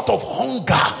 What sort of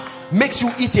hunger makes you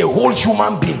eat a whole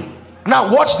human being?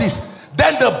 Now watch this.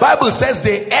 Then the Bible says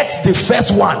they ate the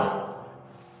first one.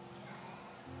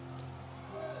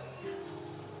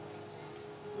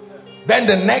 Then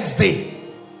the next day,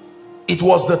 it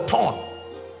was the turn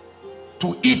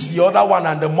to eat the other one,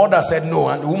 and the mother said no,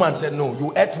 and the woman said no,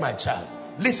 you ate my child.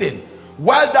 Listen,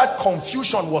 while that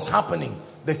confusion was happening,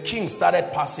 the king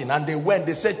started passing, and they went,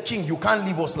 they said, king, you can't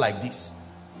leave us like this.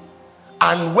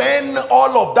 And when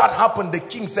all of that happened, the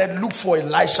king said, look for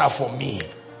Elisha for me.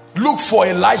 Look for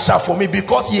Elisha for me,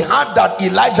 because he had that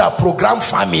Elijah program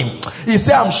famine. He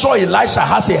said, I'm sure Elisha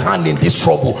has a hand in this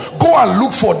trouble. Go and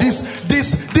look for this.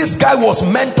 This guy was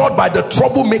mentored by the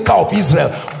troublemaker of Israel.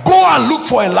 Go and look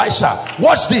for Elisha.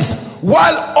 Watch this.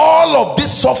 While all of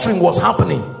this suffering was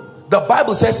happening, the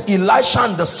Bible says Elisha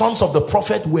and the sons of the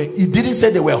prophet were, he didn't say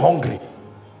they were hungry.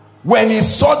 When he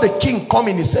saw the king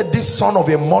coming, he said, this son of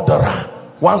a murderer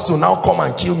wants to now come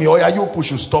and kill me. Oh yeah, you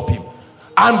push, you stop him.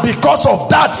 And because of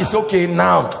that, it's okay,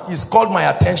 now he's called my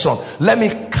attention. Let me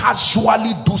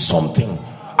casually do something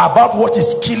about what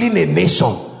is killing a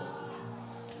nation.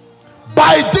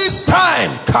 By this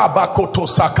time, Kabakoto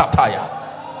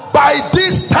Sakataya, by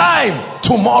this time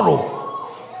tomorrow,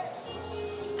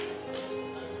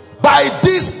 by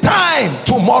this time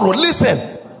tomorrow,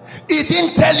 listen, he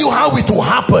didn't tell you how it will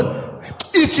happen.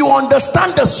 If you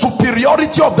understand the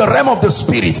superiority of the realm of the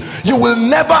spirit, you will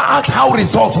never ask how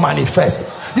results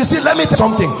manifest. You see, let me tell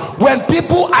you something. When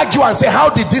people argue and say, how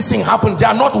did this thing happen? They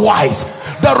are not wise.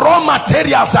 The raw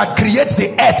materials that create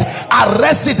the earth are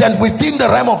resident within the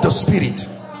realm of the spirit.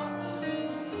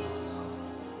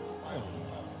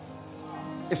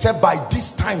 It said, by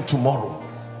this time tomorrow,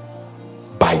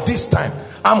 by this time.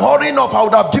 I'm hurrying up. I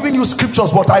would have given you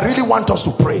scriptures, but I really want us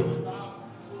to pray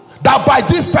that by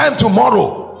this time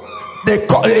tomorrow,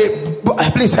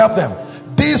 please help them,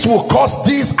 this will cause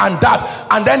this and that.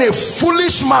 And then a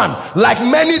foolish man, like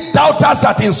many doubters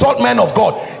that insult men of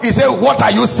God, he said, what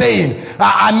are you saying?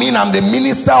 I mean, I'm the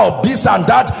minister of this and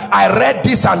that, I read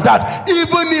this and that.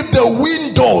 Even if the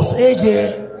windows,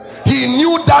 he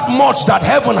knew that much, that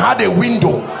heaven had a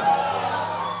window.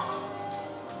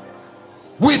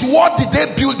 With what did they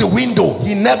build the window?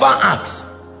 He never asked.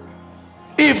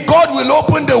 If God will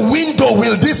open the window,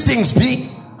 will these things be?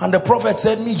 And the prophet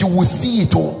said, me, you will see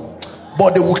it all,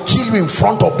 but they will kill you in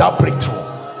front of that breakthrough.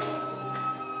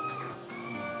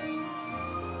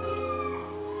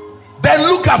 Then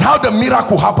look at how the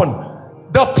miracle happened.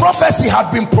 The prophecy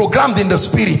had been programmed in the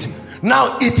spirit.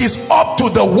 Now it is up to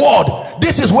the word.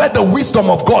 This is where the wisdom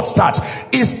of God starts.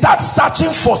 It starts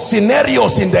searching for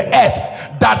scenarios in the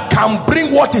earth that can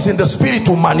bring what is in the spirit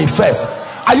to manifest.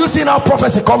 Are you seeing how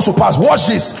prophecy comes to pass? Watch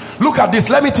this. Look at this.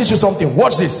 Let me teach you something.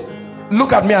 Watch this.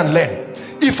 Look at me and learn.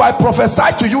 If I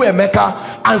prophesy to you,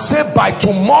 Emeka, and say by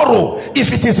tomorrow,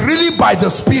 if it is really by the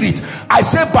spirit, I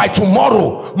say by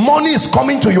tomorrow, money is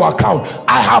coming to your account.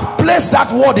 I have placed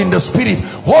that word in the spirit.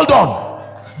 Hold on.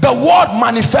 The word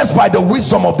manifests by the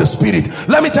wisdom of the spirit.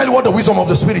 Let me tell you what the wisdom of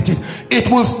the spirit is. It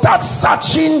will start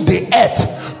searching the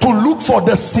earth to look for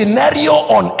the scenario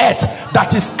on earth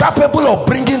that is capable of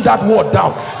bringing that word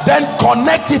down. Then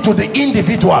connect it to the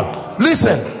individual.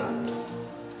 Listen,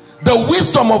 the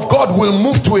wisdom of God will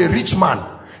move to a rich man.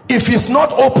 If it's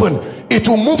not open, it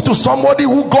will move to somebody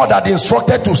who God had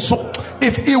instructed to sow.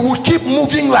 If it will keep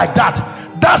moving like that,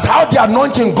 that's how the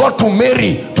anointing got to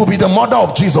Mary to be the mother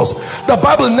of Jesus. The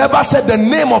Bible never said the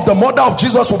name of the mother of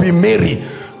Jesus will be Mary.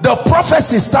 The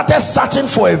prophecy started searching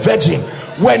for a virgin.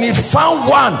 When he found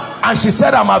one and she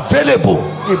said, I'm available,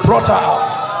 he brought her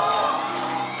out.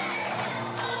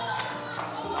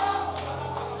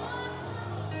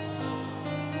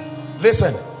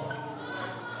 Listen,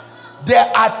 there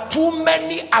are too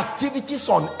many activities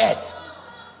on earth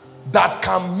that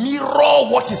can mirror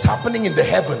what is happening in the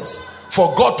heavens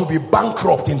for God to be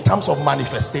bankrupt in terms of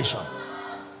manifestation.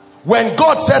 When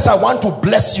God says, I want to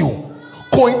bless you,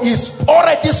 is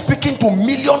already speaking to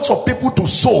millions of people to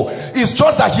sow. It's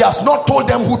just that he has not told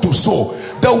them who to sow.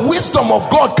 The wisdom of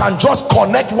God can just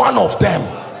connect one of them.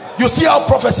 You see how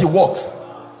prophecy works.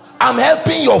 I'm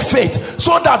helping your faith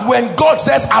so that when God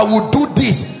says, I will do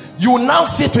this, you now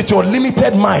sit with your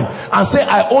limited mind and say,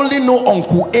 I only know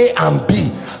Uncle A and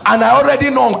B, and I already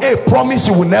know Uncle A promise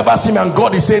you will never see me. And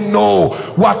God is saying, no,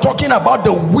 we are talking about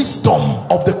the wisdom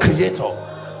of the Creator.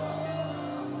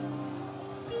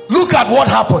 Look at what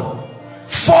happened.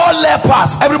 4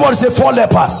 lepers, everybody say 4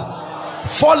 lepers.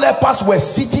 4 lepers were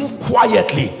sitting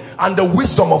quietly, and the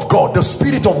wisdom of God, the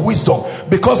spirit of wisdom,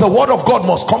 because the word of God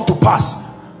must come to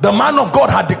pass. The man of God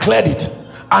had declared it,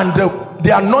 and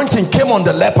the anointing came on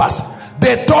the lepers.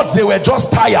 They thought they were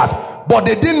just tired, but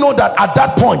they didn't know that at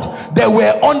that point they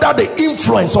were under the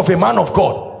influence of a man of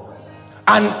God,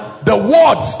 and the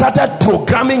word started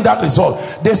programming that result.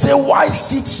 They say, why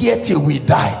sit here till we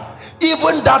die?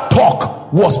 Even that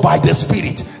talk was by the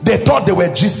spirit. They thought they were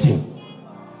gisting,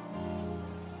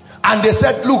 and they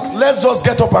said, look, let's just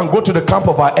get up and go to the camp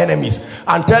of our enemies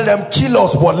and tell them, kill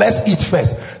us, but let's eat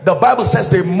first. The Bible says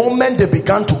the moment they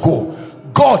began to go,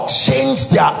 God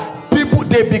changed their people.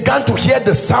 They began to hear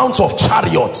the sounds of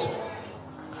chariots,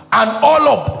 and all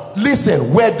of,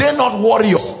 listen, were they not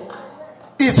warriors?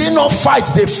 Is it not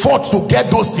fights they fought to get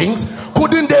those things?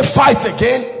 Couldn't they fight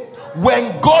again?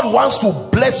 When God wants to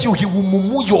bless you, he will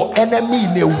move your enemy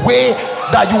in a way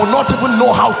that you will not even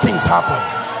know how things happen.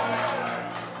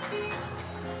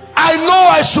 I know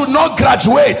I should not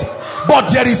graduate, but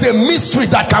there is a mystery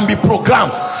that can be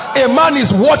programmed. A man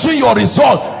is watching your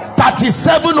result,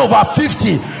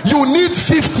 37/50. You need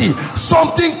 50.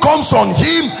 Something comes on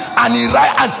him, and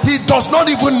he does not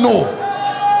even know.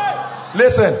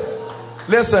 Listen.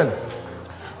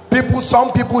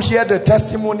 Some people hear the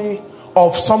testimony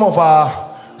of some of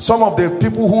the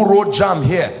people who wrote JAM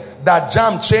here, that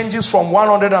JAM changes from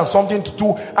 100 and something to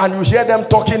 2, and you hear them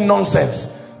talking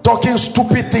nonsense, talking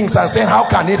stupid things, and saying, how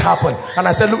can it happen? And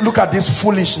I said, look at this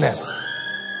foolishness.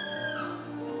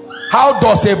 How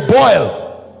does a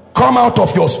boil come out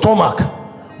of your stomach?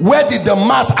 Where did the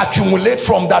mass accumulate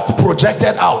from that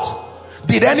projected out?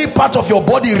 Did any part of your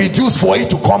body reduce for it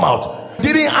to come out?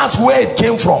 Didn't ask where it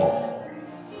came from.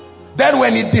 Then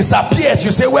when it disappears,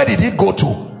 you say, where did it go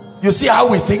to? You see how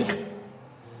we think?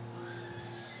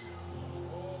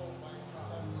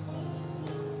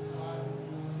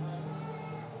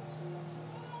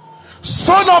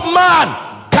 Son of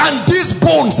man, can these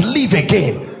bones live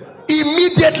again?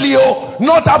 Immediately, oh,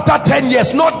 not after 10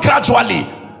 years, not gradually.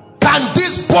 Can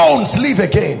these bones live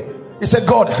again? He said,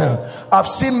 God, I've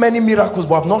seen many miracles,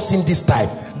 but I've not seen this type,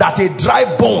 that a dry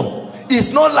bone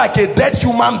is not like a dead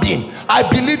human being. I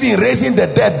believe in raising the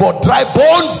dead, but dry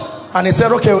bones. And he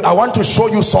said, okay, I want to show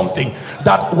you something,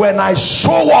 that when I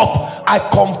show up, I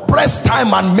compress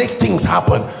time and make things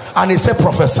happen. And he said,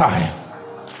 prophesy,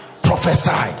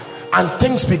 and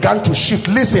things began to shift.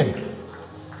 Listen,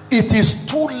 it is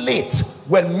too late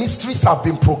when mysteries have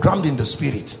been programmed in the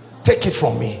spirit. Take it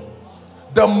from me.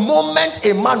 The moment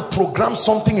a man programs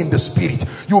something in the spirit,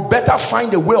 you better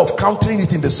find a way of countering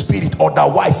it in the spirit,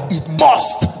 otherwise it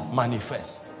must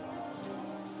manifest.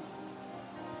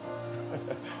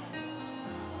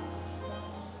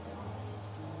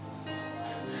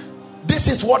 This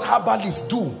is what herbalists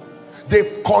do.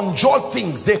 They conjure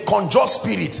things, they conjure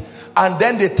spirits, and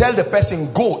then they tell the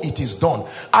person, go, it is done.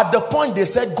 At the point they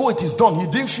said, go, it is done, he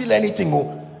didn't feel anything.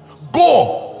 Oh,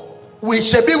 go. We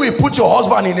put your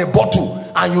husband in a bottle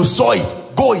and you saw it.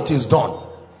 Go, it is done.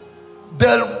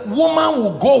 The woman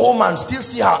will go home and still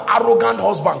see her arrogant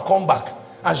husband come back,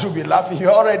 and she'll be laughing.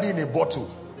 You're already in a bottle.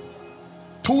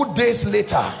 2 days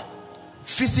later,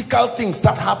 physical things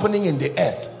start happening in the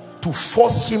earth to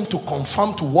force him to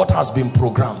conform to what has been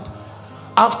programmed.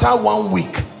 After 1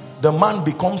 week, the man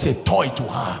becomes a toy to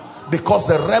her, because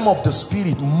the realm of the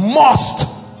spirit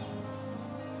must.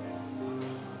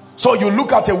 So you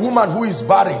look at a woman who is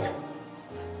barren.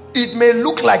 It may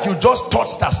look like you just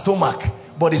touched her stomach,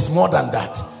 but it's more than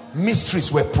that.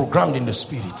 Mysteries were programmed in the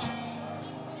spirit.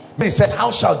 He said, how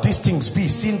shall these things be,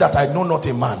 seeing that I know not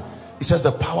a man? He says,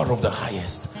 the power of the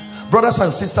highest. Brothers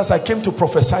and sisters, I came to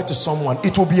prophesy to someone.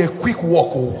 It will be a quick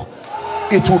walk. Oh,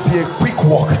 it will be a quick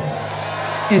walk.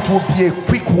 It will be a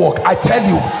quick walk, I tell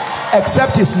you.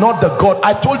 Except it's not the God.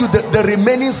 I told you that the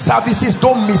remaining services,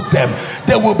 don't miss them.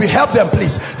 They will be, help them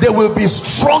please. There will be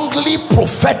strongly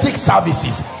prophetic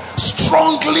services.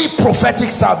 Strongly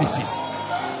prophetic services.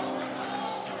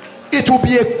 It will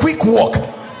be a quick walk.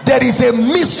 There is a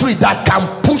mystery that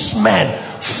can push men.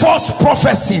 False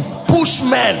prophecy, push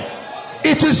men.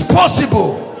 It is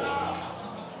possible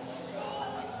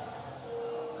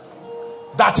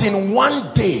that in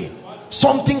one day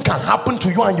something can happen to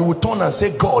you and you will turn and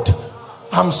say, God,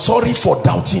 I'm sorry for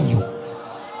doubting you.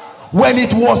 When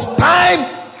it was time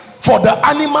for the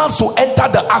animals to enter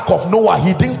the ark of Noah,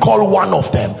 he didn't call one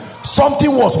of them.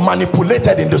 Something was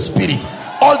manipulated in the spirit.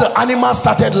 All the animals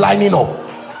started lining up.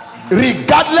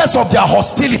 Regardless of their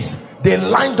hostilities, they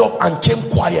lined up and came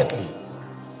quietly.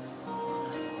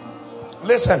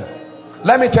 Listen,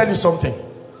 let me tell you something.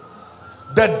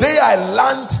 The day I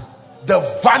learned the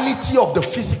vanity of the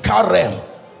physical realm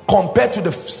compared to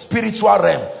the spiritual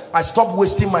realm, I stopped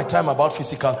wasting my time about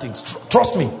physical things.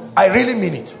 Trust me, I really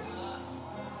mean it.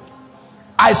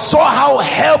 I saw how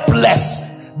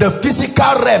helpless the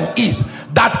physical realm is,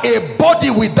 that a body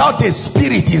without a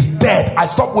spirit is dead. I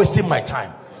stopped wasting my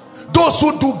time. Those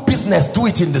who do business do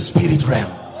it in the spirit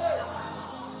realm.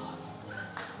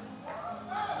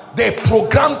 They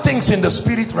program things in the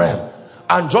spirit realm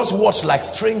and just watch like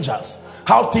strangers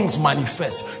how things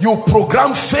manifest. You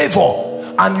program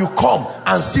favor and you come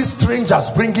and see strangers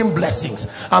bringing blessings,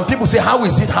 and people say, how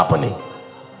is it happening?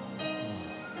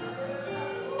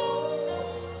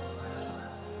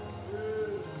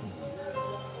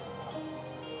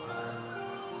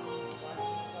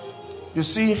 You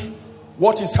see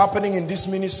what is happening in this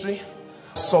ministry?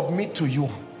 Submit to you.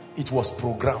 It was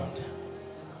programmed.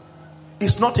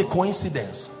 It's not a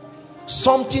coincidence.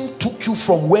 Something took you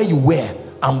from where you were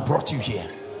and brought you here.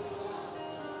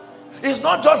 It's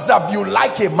not just that you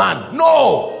like a man.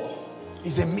 No,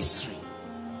 it's a mystery.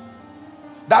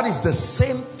 That is the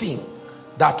same thing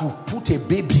that will put a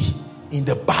baby in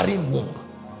the barren womb.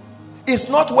 It's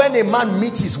not when a man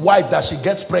meets his wife that she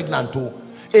gets pregnant too.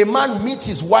 A man meets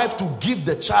his wife to give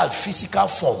the child physical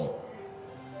form.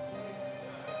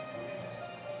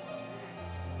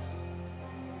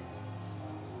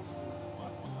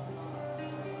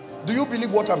 Do you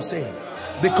believe what I'm saying?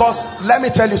 Because let me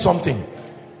tell you something.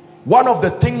 One of the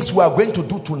things we are going to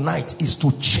do tonight is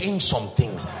to change some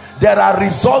things. There are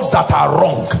results that are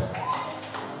wrong.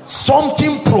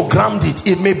 Something programmed it.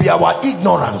 It may be our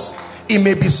ignorance. It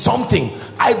may be something.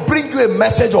 I bring you a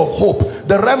message of hope.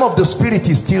 The realm of the spirit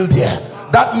is still there.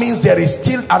 That means there is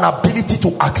still an ability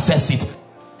to access it.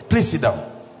 Please sit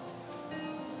down.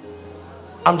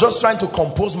 I'm just trying to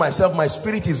compose myself. My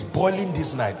spirit is boiling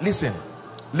this night. Listen.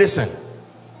 Listen.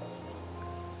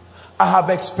 I have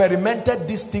experimented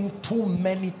this thing too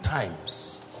many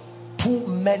times. Too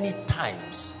many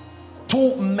times.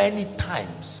 Too many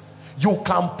times. You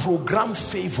can program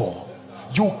favor.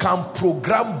 You can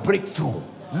program breakthrough.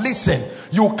 Listen,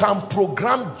 you can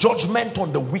program judgment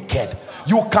on the wicked.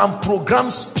 You can program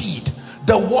speed.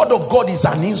 The word of God is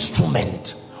an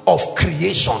instrument of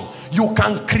creation. You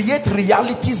can create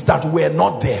realities that were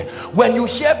not there. When you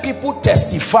hear people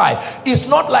testify, it's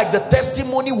not like the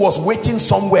testimony was waiting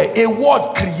somewhere. A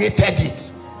word created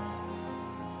it.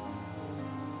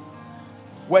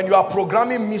 When you are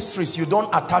programming mysteries, you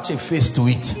don't attach a face to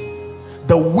it.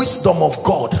 The wisdom of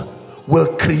God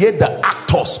will create the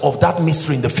actors of that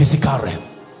mystery in the physical realm.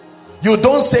 You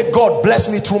don't say, God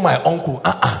bless me through my uncle.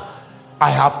 I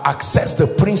have accessed the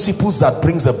principles that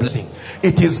brings the blessing.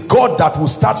 It is God that will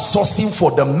start sourcing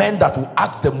for the men that will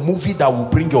act the movie that will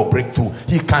bring your breakthrough.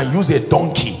 He can use a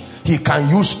donkey. He can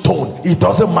use stone. It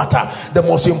doesn't matter. The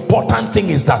most important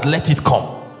thing is that let it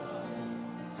come.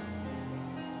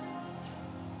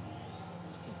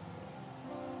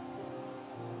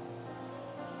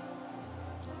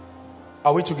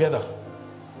 Are we together?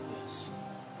 Yes.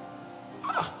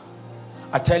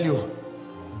 I tell you,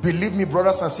 believe me,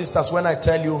 brothers and sisters, when I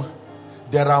tell you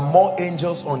there are more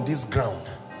angels on this ground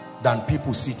than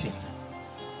people sitting.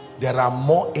 There are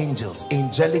more angels,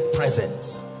 angelic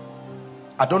presence.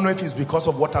 I don't know if it's because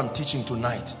of what I'm teaching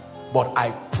tonight, but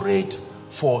I prayed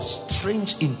for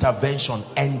strange intervention,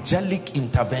 angelic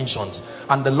interventions,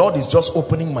 and the Lord is just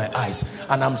opening my eyes,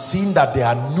 and I'm seeing that there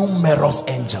are numerous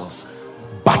angels,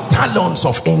 battalions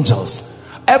of angels.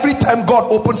 Every time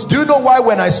God opens, do you know why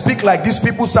when I speak like this,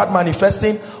 people start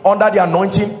manifesting under the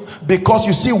anointing? Because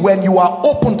you see, when you are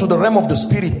open to the realm of the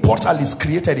spirit, portal is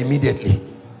created immediately.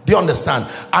 Do you understand?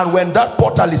 And when that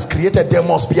portal is created, there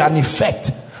must be an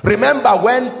effect. Remember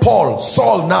when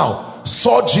Saul now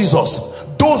saw Jesus,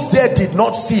 those there did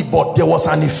not see, but there was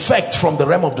an effect from the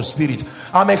realm of the spirit.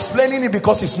 I'm explaining it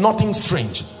because it's nothing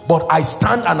strange, but I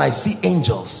stand and I see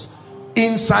angels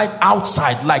inside,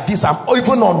 outside, like this. I'm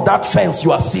even on that fence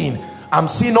you are seeing. I'm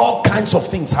seeing all kinds of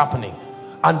things happening.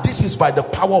 and this is by the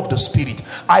power of the Spirit.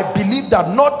 I believe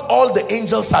that not all the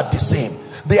angels are the same.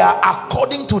 They are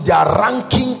according to their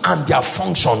ranking and their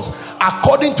functions,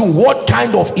 according to what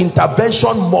kind of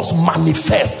intervention must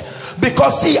manifest.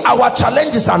 Because see, our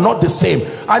challenges are not the same.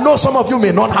 I know some of you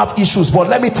may not have issues, but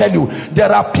let me tell you,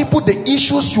 there are people, the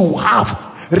issues you have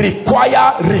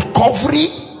require recovery,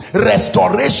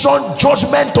 restoration,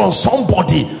 judgment on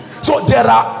somebody. So there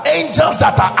are angels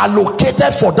that are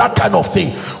allocated for that kind of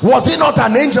thing. Was it not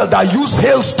an angel that used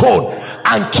hailstone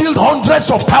and killed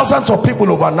hundreds of thousands of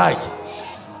people overnight?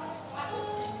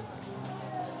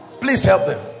 Please help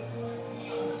them.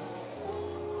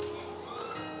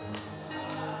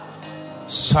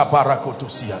 Sabarakotu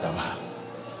siyadaba.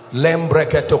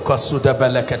 Lembreketo kasuda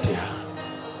beleketia.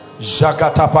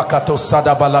 Jagatapakato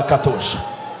sadabalakatosh.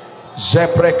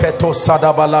 Jepreketo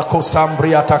sadabalako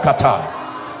sambriatakata.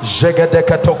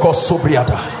 Jegedeketo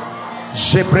kosubriata.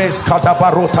 Jebres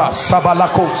kadabarota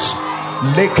sabalakos.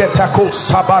 Leketako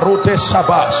sabarote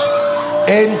sabash.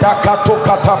 Endakato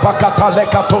katabakata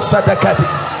lekato sadeketi.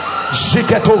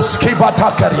 Jiketos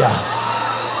kibatakaria.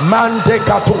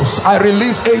 Mandekatos. I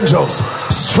release angels.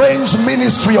 Strange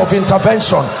ministry of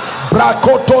intervention.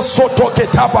 Brakoto soto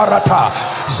ketabarata.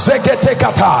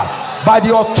 Zegetekata. By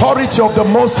the authority of the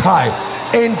Most High.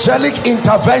 Angelic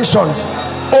interventions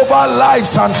over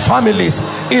lives and families.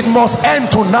 It must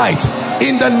end tonight.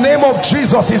 In the name of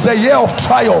Jesus is the year of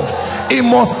triumph. It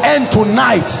must end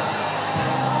tonight.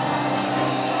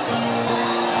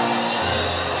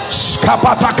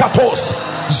 Skapatakatos.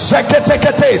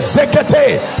 Zeketekete,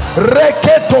 zekete,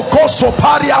 reketokoso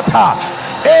pariata,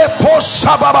 epo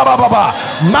shababababa,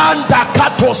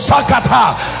 mandakato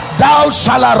sakata. Thou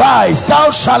shall arise,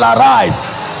 thou shall arise,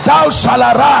 thou shall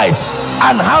arise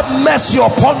and have mercy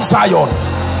upon Zion.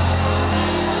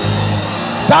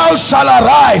 Thou shall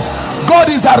arise. God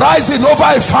is arising over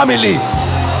a family.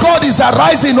 God is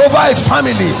arising over a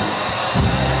family.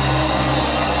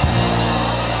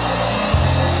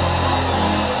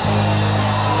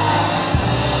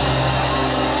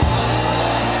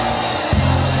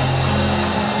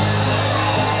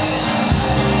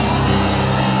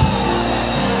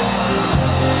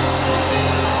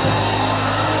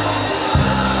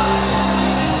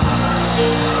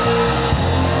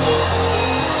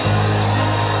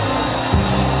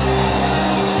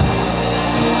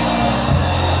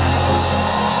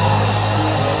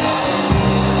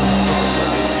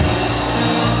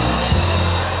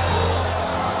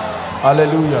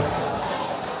 Hallelujah.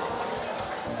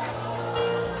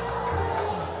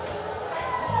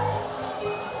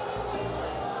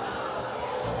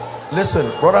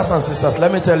 Listen, brothers and sisters,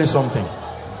 let me tell you something.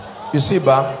 You see,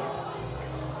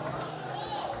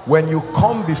 when you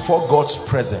come before God's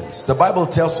presence, the Bible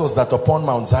tells us that upon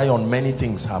Mount Zion many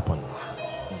things happen.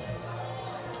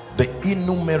 The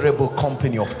innumerable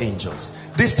company of angels.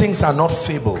 These things are not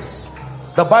fables.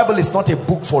 The Bible is not a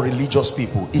book for religious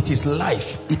people. It is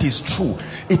life. It is true.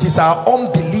 It is our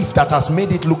unbelief that has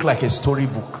made it look like a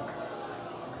storybook.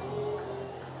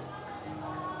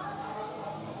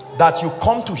 That you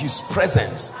come to his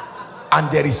presence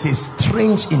and there is a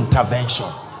strange intervention.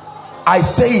 I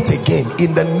say it again,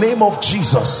 in the name of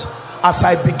Jesus, as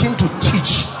I begin to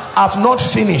teach, I've not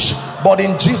finished, but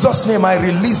in Jesus' name I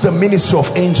release the ministry of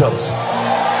angels.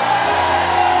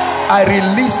 I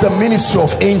release the ministry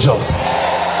of angels.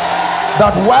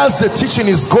 That whilst the teaching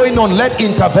is going on, let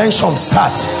intervention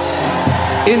start.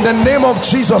 In the name of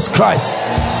Jesus Christ.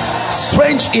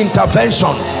 Strange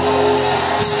interventions.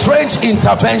 Strange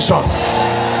interventions.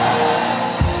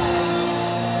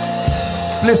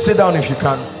 Please sit down if you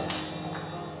can.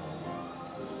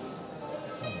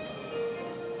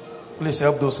 Please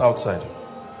help those outside.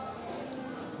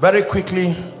 Very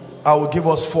quickly, I will give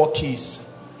us 4 keys.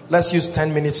 Let's use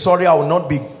 10 minutes. Sorry, I will not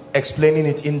be explaining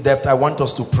it in depth. I want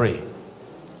us to pray.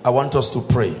 I want us to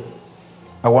pray.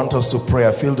 I want us to pray.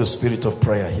 I feel the spirit of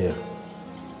prayer here.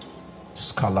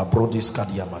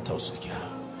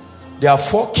 There are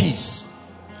 4 keys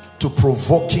to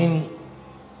provoking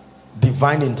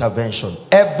divine intervention.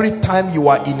 Every time you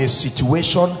are in a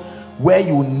situation where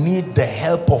you need the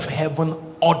help of heaven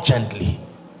urgently,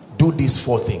 do these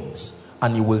 4 things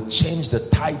and you will change the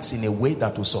tides in a way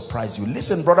that will surprise you.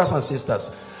 Listen, brothers and sisters,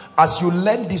 as you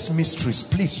learn these mysteries,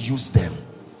 please use them.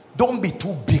 Don't be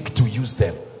too big to use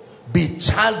them. Be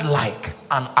childlike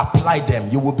and apply them.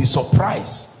 You will be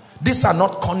surprised. These are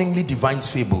not cunningly divine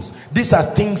fables. These are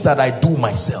things that I do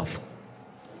myself.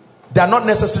 They are not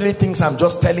necessarily things I'm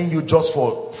just telling you just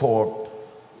for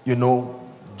you know,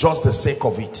 just the sake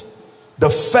of it. The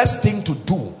first thing to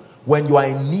do when you are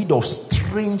in need of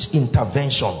strange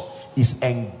intervention is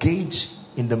engage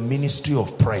in the ministry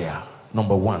of prayer.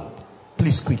 Number one.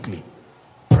 Please quickly.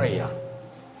 Prayer.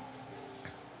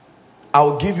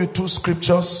 I'll give you two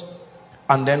scriptures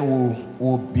and then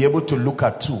we'll be able to look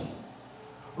at two.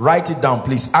 Write it down,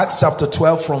 please. Acts chapter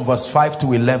 12 from verse 5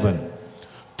 to 11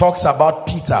 talks about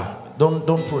Peter.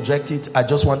 Don't project it. I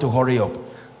just want to hurry up.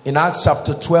 In Acts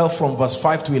chapter 12 from verse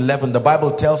 5 to 11, the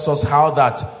Bible tells us how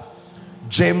that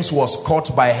James was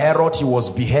caught by Herod. He was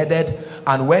beheaded,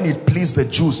 and when it pleased the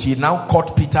Jews, he now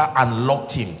caught Peter and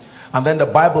locked him. And then the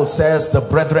Bible says the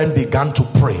brethren began to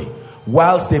pray.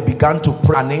 Whilst they began to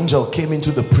pray, an angel came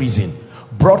into the prison,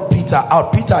 brought Peter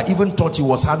out. Peter even thought he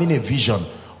was having a vision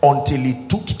until he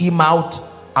took him out,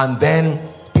 and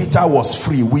then Peter was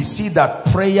free. We see that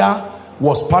prayer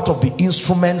was part of the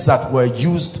instruments that was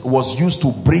used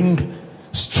to bring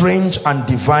strange and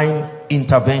divine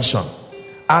intervention.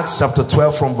 Acts chapter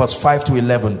 12 from verse 5 to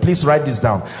 11. Please write this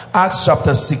down. Acts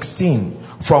chapter 16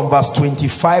 from verse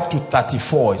 25 to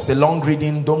 34. It's a long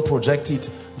reading. Don't project it.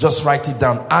 Just write it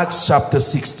down. Acts chapter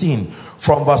 16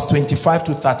 from verse 25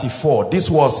 to 34.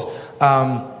 This was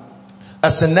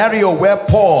a scenario where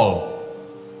Paul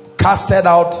casted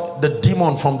out the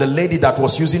demon from the lady that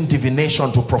was using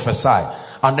divination to prophesy.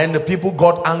 And then the people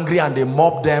got angry and they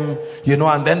mobbed them, you know,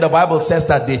 and then the Bible says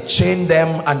that they chained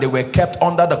them and they were kept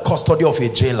under the custody of a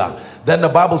jailer. Then the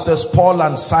Bible says Paul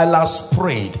and Silas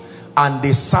prayed and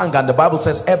they sang, and the Bible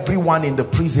says everyone in the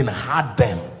prison heard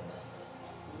them.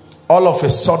 All of a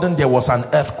sudden there was an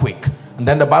earthquake. And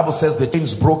then the Bible says the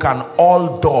chains broke and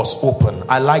all doors open.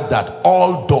 I like that.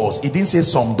 All doors. It didn't say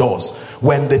some doors.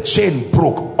 When the chain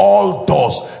broke, all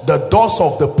doors, the doors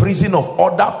of the prison of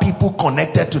other people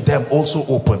connected to them also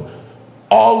open.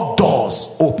 All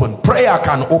doors open. Prayer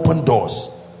can open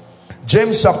doors.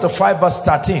 James chapter 5 verse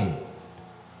 13.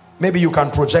 Maybe you can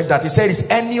project that. He said, is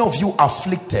any of you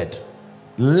afflicted?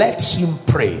 Let him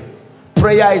pray.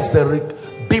 Prayer is the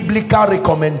biblical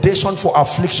recommendation for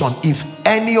affliction. If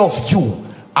any of you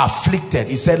afflicted,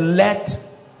 he said, let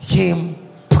him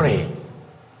pray.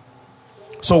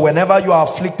 So whenever you are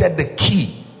afflicted, the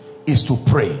key is to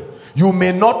pray. You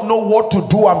may not know what to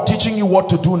do. I'm teaching you what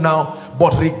to do now,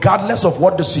 but regardless of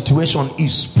what the situation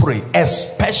is, pray.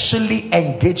 Especially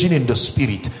engaging in the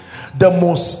spirit. The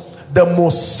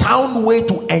most sound way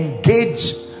to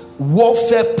engage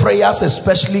warfare prayers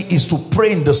especially is to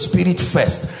pray in the spirit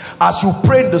first. As you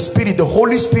pray in the spirit, the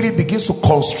Holy Spirit begins to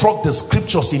construct the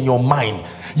scriptures in your mind.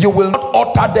 You will not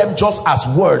utter them just as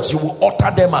words, you will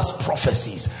utter them as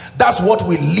prophecies. That's what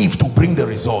we live to bring the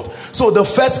result. So the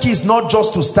first key is not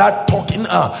just to start talking.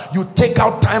 You take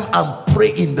out time and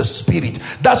pray in the spirit.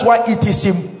 That's why it is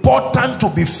important to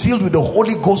be filled with the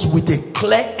Holy Ghost with a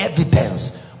clear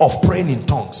evidence of praying in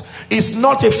tongues. It's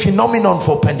not a phenomenon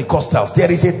for Pentecostals.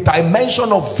 There is a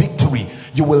dimension of victory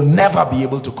you will never be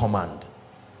able to command.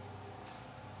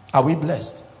 Are we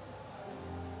blessed?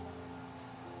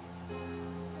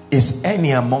 Is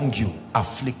any among you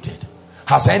afflicted?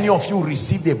 Has any of you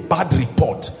received a bad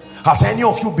report? Has any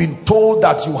of you been told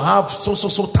that you have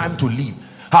so time to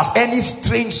live? Has any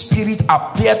strange spirit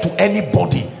appeared to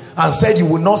anybody and said you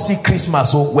will not see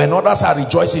Christmas, so when others are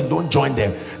rejoicing, don't join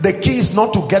them? The key is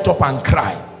not to get up and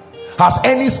cry. Has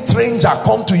any stranger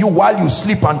come to you while you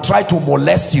sleep and try to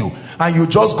molest you, and you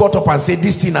just got up and said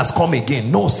this thing has come again?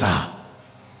 No, sir.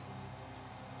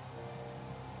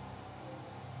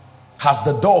 Has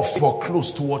the door of favor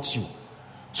closed towards you?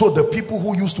 So the people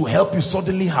who used to help you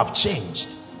suddenly have changed.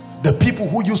 The people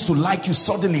who used to like you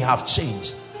suddenly have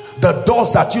changed. The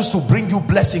doors that used to bring you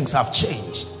blessings have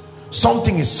changed.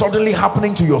 Something is suddenly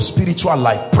happening to your spiritual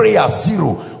life. Prayer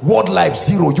zero, word life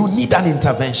zero. You need an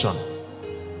intervention.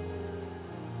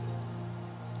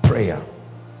 Prayer.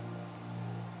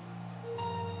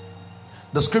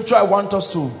 The scripture I want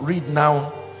us to read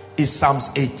now is Psalms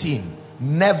 18.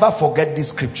 Never forget this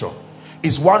scripture.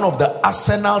 It's one of the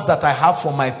arsenals that I have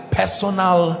for my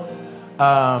personal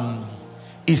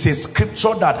it's a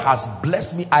scripture that has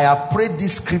blessed me. I have prayed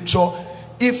this scripture.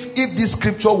 If this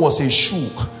scripture was a shoe,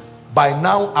 by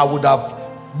now I would have,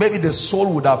 maybe the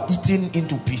soul would have eaten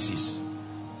into pieces.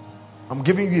 I'm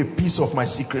giving you a piece of my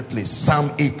secret place.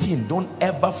 Psalm 18. Don't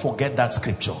ever forget that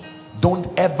scripture. Don't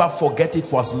ever forget it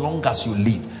for as long as you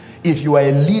live. If you are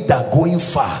a leader going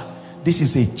far, this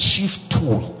is a chief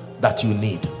tool that you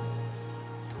need.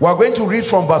 We're going to read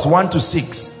from verse 1 to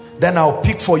 6. Then I'll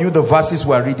pick for you the verses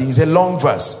we're reading. It's a long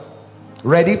verse.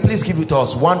 Ready? Please give it to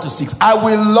us. 1 to 6. I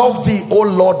will love thee, O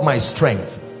Lord, my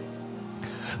strength.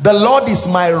 The Lord is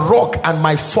my rock and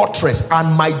my fortress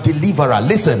and my deliverer.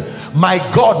 Listen, my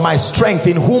God, my strength,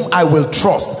 in whom I will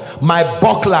trust, my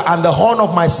buckler and the horn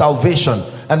of my salvation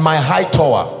and my high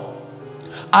tower.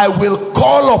 I will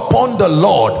call upon the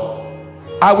Lord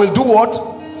I will do what?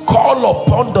 Call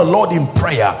upon the Lord in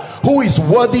prayer, who is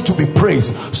worthy to be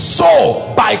praised.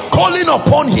 So by calling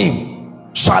upon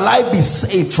him shall I be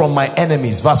saved from my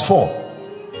enemies. Verse 4.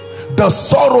 The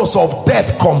sorrows of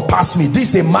death compassed me.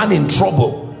 This is a man in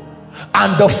trouble.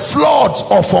 And the floods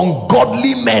of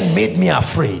ungodly men made me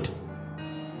afraid.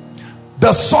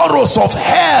 The sorrows of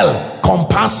hell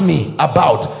compassed me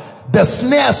about. The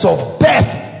snares of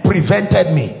death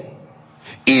prevented me.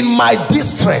 In my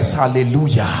distress,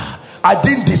 hallelujah, I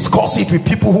didn't discuss it with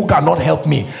people who cannot help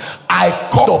me. I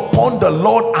called upon the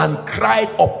Lord and cried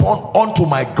unto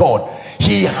my God.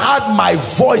 He heard my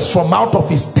voice from out of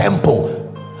his temple,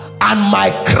 and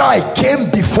my cry came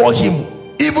before him,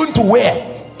 even to where?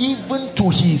 Even to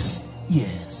his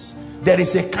ears. There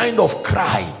is a kind of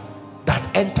cry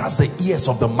that enters the ears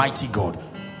of the mighty God.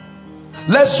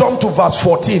 Let's jump to verse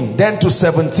 14, then to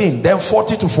 17, then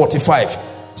 40 to 45.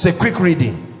 It's a quick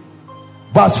reading.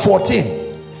 Verse 14.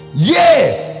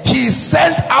 Yea, he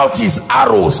sent out his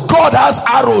arrows. God has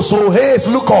arrows. So hey,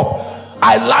 look up.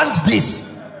 I learned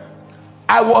this.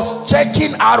 I was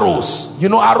checking arrows, you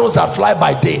know, arrows that fly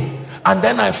by day, and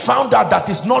then I found out that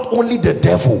it's not only the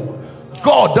devil.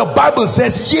 God, the Bible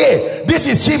says, yeah, this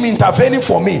is him intervening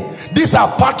for me. These are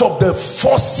part of the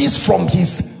forces from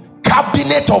his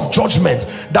cabinet of judgment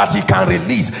that he can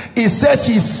release. It says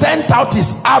he sent out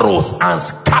his arrows and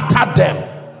scattered them,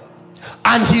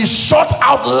 and he shot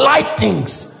out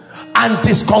lightnings and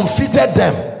discomfited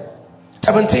them.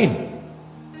 17.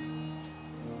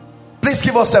 Please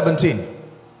give us 17.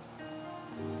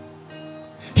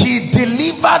 He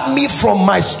delivered me from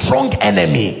my strong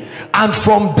enemy and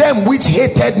from them which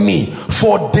hated me,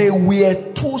 for they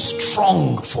were too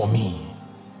strong for me.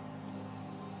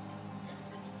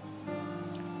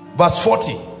 Verse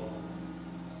 40.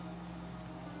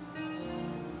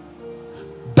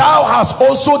 Thou hast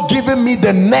also given me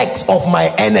the necks of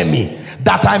my enemy,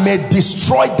 that I may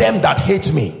destroy them that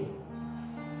hate me.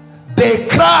 They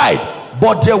cried,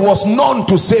 but there was none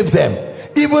to save them,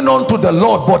 even unto the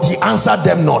Lord, but he answered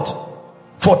them not.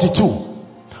 42.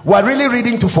 We're really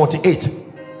reading to 48.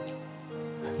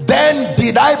 Then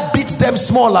did I beat them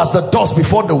small as the dust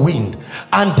before the wind,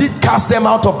 and did cast them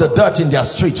out of the dirt in their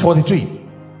streets. 43.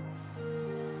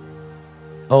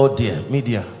 Oh dear,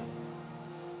 media.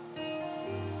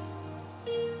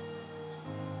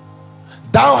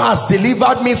 Thou hast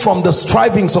delivered me from the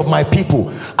strivings of my people,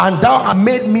 and thou hast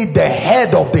made me the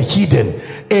head of the heathen.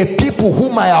 A people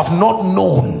whom I have not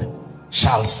known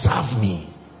shall serve me.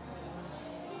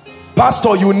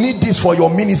 Pastor, you need this for your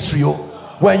ministry.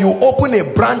 When you open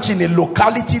a branch in a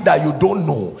locality that you don't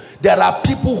know, there are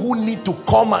people who need to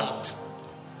come, and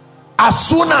as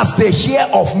soon as they hear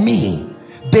of me,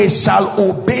 they shall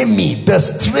obey me. The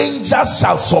strangers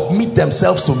shall submit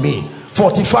themselves to me.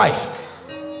 45.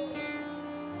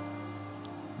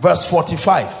 Verse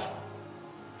 45.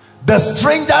 The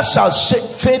strangers shall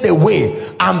fade away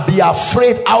and be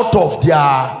afraid out of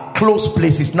their close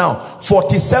places. Now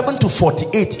 47 to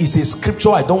 48 is a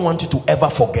scripture I don't want you to ever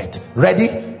forget.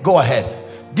 Ready? Go ahead.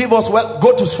 Give us, well,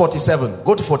 go to 47.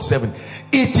 Go to 47.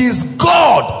 It is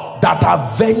God that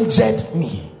avenged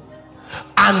me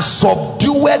and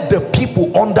subdued the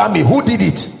people under me. Who did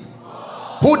it?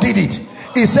 Who did it?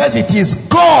 It says it is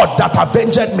God that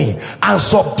avenged me and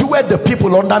subdued the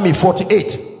people under me.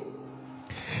 48.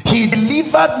 He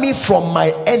delivered me from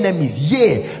my enemies.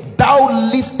 Yea, thou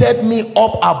lifted me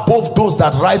up above those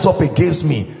that rise up against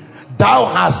me. Thou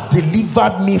hast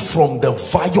delivered me from the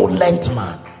violent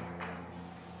man.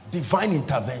 Divine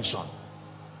intervention.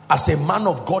 As a man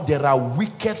of God, there are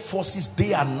wicked forces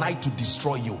day and night to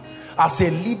destroy you. As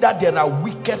a leader, there are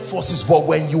wicked forces, but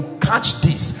when you catch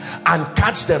this and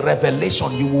catch the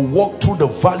revelation, you will walk through the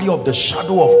valley of the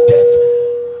shadow of death,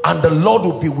 and the Lord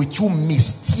will be with you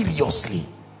mysteriously.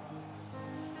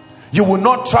 You will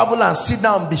not travel and sit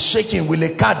down and be shaking. Will a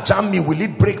car jam me? Will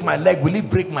it break my leg? Will it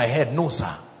break my head? No,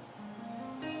 sir.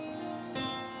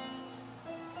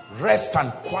 Rest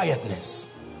and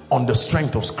quietness on the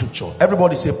strength of scripture.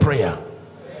 Everybody say prayer.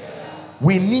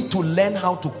 We need to learn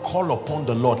how to call upon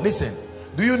the Lord. Listen,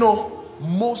 do you know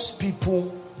most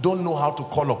people don't know how to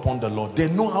call upon the Lord? They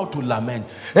know how to lament.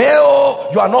 Hey, oh,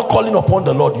 you are not calling upon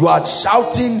the Lord. You are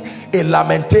shouting a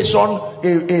lamentation,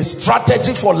 a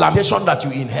strategy for lamentation that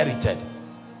you inherited.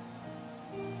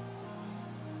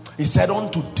 He said,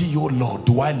 unto thee, O Lord,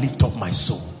 do I lift up my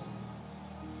soul.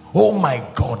 Oh my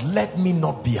God, let me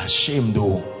not be ashamed,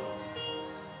 oh.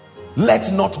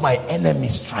 Let not my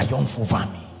enemies triumph over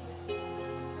me.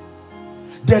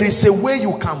 There is a way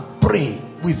you can pray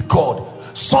with God.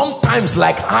 Sometimes,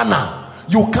 like Hannah,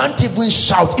 You can't even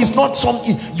shout. It's not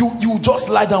something you just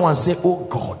lie down and say, oh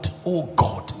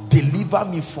God, deliver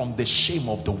me from the shame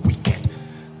of the wicked.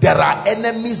 There are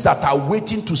enemies that are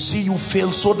waiting to see you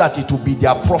fail so that it will be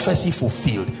their prophecy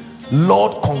fulfilled.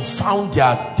 Lord, confound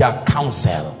their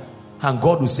counsel. And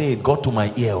God will say, it got to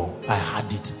my ear. I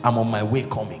had it. I'm on my way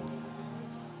coming.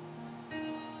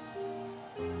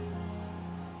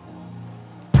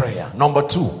 Prayer. Number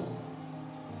 2.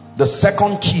 The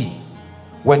second key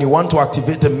when you want to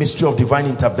activate the mystery of divine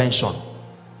intervention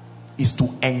is to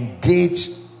engage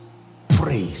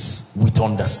praise with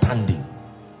understanding.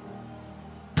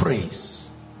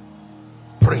 Praise.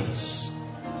 Praise.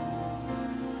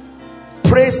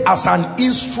 Praise as an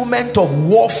instrument of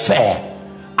warfare,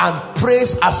 and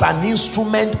praise as an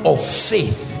instrument of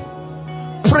faith.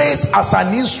 Praise as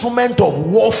an instrument of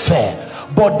warfare,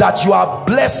 but that you are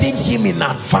blessing him in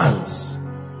advance.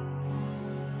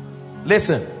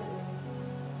 Listen,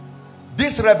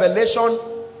 this revelation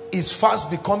is fast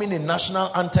becoming a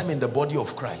national anthem in the body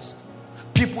of Christ.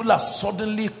 People are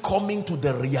suddenly coming to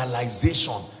the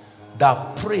realization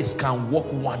that praise can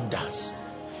work wonders.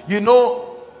 You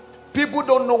know, people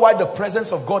don't know why the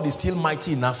presence of God is still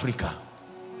mighty in Africa.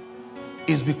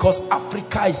 It's because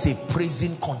Africa is a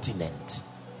praising continent.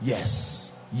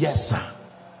 Yes, yes sir,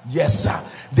 yes sir.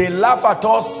 They laugh at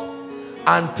us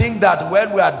and think that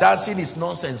when we are dancing is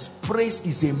nonsense. Praise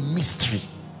is a mystery.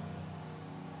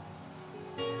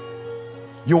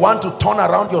 You want to turn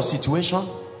around your situation?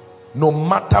 No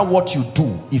matter what you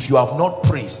do, if you have not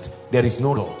praised, there is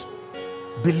no Lord.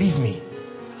 Believe me.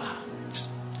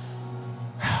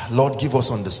 Lord, give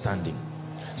us understanding.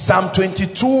 Psalm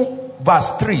 22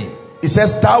 verse 3, it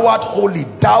says, thou art holy,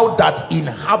 thou that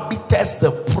inhabitest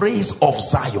the praise of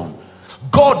Zion.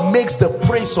 God makes the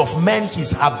praise of men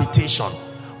his habitation.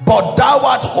 But thou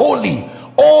art holy,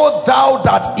 O thou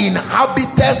that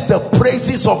inhabitest the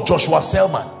praises of Joshua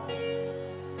Selman.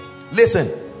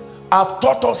 Listen, I've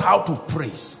taught us how to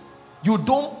praise. You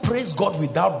don't praise God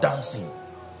without dancing.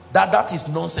 That is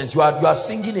nonsense. You are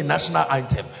singing a national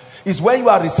anthem. It's when you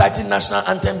are reciting national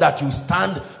anthem that you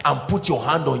stand and put your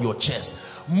hand on your chest.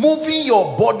 Moving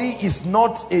your body is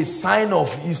not a sign of,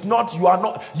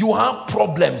 you have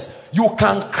problems. You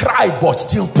can cry but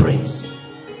still praise.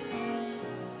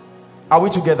 Are we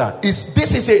together?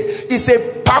 It's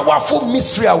a powerful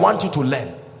mystery I want you to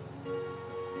learn.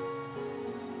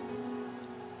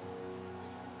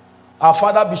 Our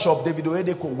father Bishop David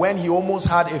Oyedepo, when he almost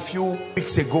had a few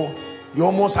weeks ago, he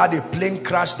almost had a plane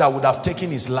crash that would have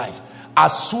taken his life.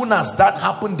 As soon as that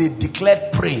happened, they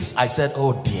declared praise. I said,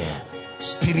 oh dear,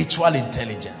 spiritual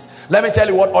intelligence. Let me tell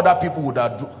you what other people would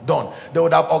have done. They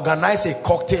would have organized a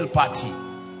cocktail party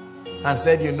and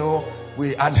said, you know,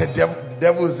 and the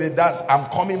devil said, I'm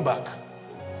coming back.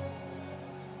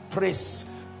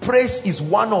 Praise is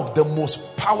one of the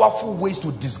most powerful ways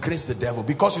to disgrace the devil.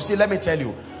 Because you see, let me tell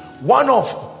you, one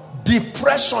of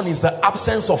depression is the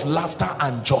absence of laughter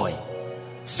and joy.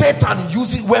 Satan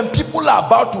uses, when people are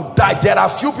about to die, there are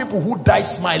few people who die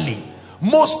smiling.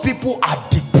 Most people are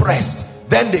depressed,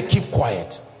 then they keep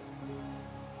quiet.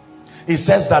 It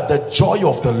says that the joy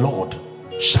of the Lord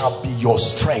shall be your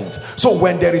strength. So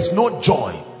when there is no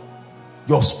joy,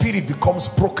 your spirit becomes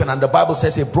broken, and the Bible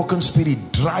says a broken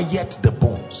spirit drieth the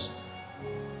bones.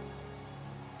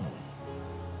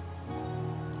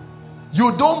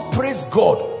 You don't praise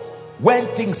God when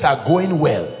things are going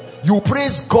well. You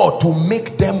praise God to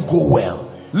make them go well.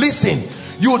 Listen,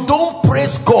 you don't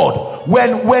praise God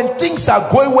when things are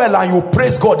going well and you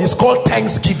praise God. It's called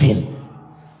thanksgiving.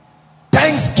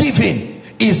 Thanksgiving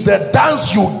is the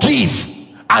dance you give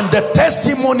and the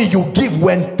testimony you give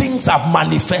when things have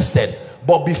manifested.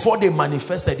 But before they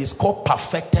manifested, it's called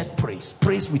perfected praise.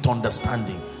 Praise with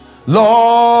understanding.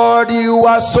 Lord, you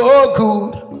are so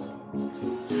good.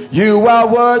 You are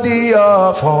worthy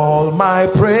of all my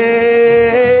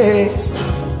praise.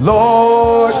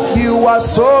 Lord, you are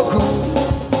so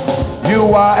good.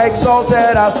 You are exalted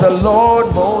as the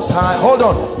Lord Most High. Hold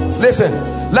on. Listen.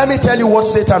 Let me tell you what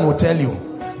Satan will tell you.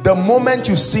 The moment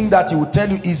you sing that, he will tell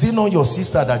you, is it not your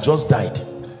sister that just died?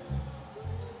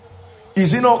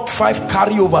 Is it not 5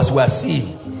 carryovers we are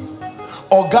seeing?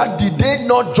 Or God, did they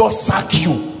not just sack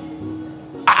you?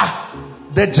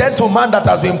 The gentleman that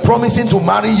has been promising to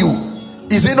marry you,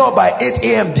 is it not by 8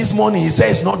 a.m. this morning he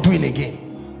says he's not doing again?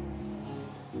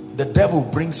 The devil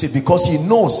brings it because he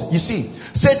knows. You see,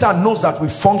 Satan knows that we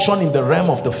function in the realm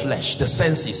of the flesh, the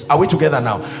senses. Are we together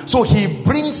now? So he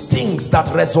brings things that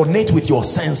resonate with your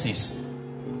senses.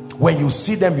 When you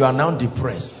see them, you are now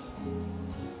depressed.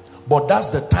 But that's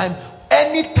the time,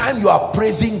 anytime you are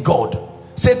praising God,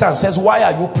 Satan says, why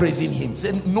are you praising him?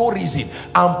 Say, no reason.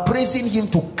 I'm praising him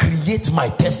to create my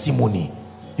testimony.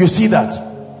 You see that?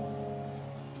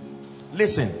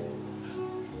 Listen,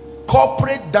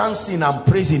 corporate dancing and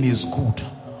praising is good,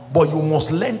 but you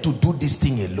must learn to do this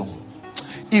thing alone.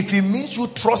 If it means you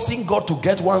trusting God to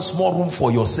get one small room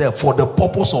for yourself for the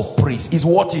purpose of praise, is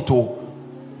worth it.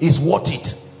 Is worth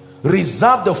it.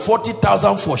 Reserve the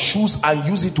 40,000 for shoes and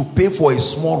use it to pay for a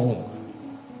small room.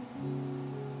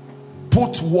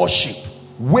 Put worship.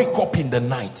 Wake up in the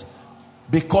night,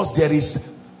 because there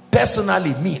is,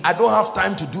 personally me, I don't have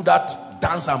time to do that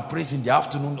dance and praise in the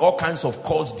afternoon. All kinds of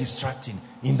calls distracting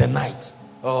in the night.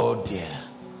 Oh dear.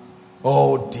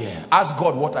 Oh dear. Ask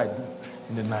God what I do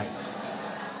in the night.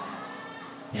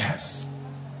 Yes.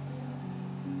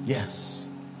 Yes.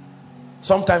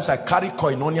 Sometimes I carry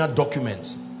Koinonia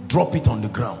documents, drop it on the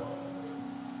ground,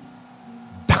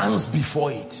 dance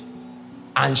before it,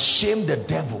 and shame the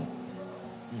devil.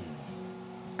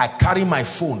 I carry my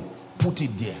phone, put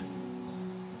it there.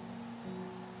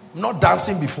 I'm not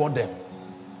dancing before them.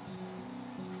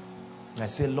 I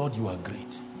say, Lord, you are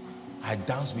great. I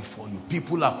dance before you.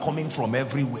 People are coming from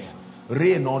everywhere,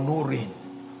 rain or no rain,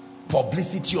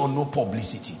 publicity or no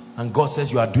publicity, and God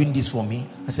says, you are doing this for me.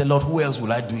 I say, Lord, who else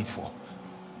will I do it for?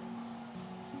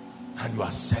 And you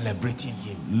are celebrating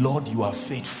him. Lord, you are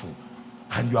faithful,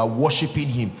 and you are worshiping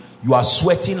him. You are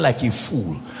sweating like a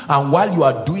fool, and while you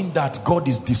are doing that, God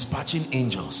is dispatching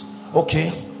angels.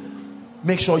 Okay,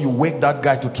 make sure you wake that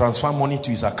guy to transfer money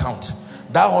to his account.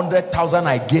 That 100,000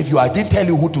 I gave you, I didn't tell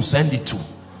you who to send it to.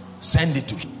 Send it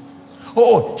to him.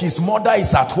 Oh, his mother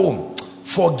is at home.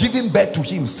 For giving birth to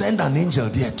him, send an angel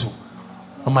there too.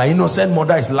 And my innocent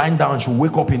mother is lying down. She'll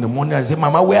wake up in the morning and say,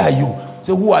 Mama, where are you?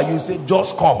 Say, who are you? Say,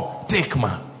 just come. Take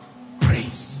man.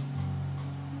 Praise.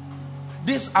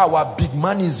 This our big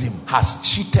manism has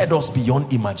cheated us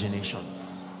beyond imagination.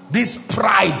 This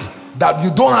pride that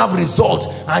you don't have result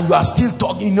and you are still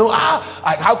talking, you know,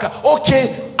 how can,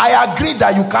 okay, I agree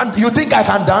that you can't. You think I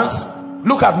can dance?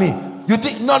 Look at me. You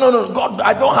think, no, God,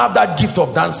 I don't have that gift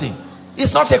of dancing.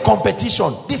 It's not a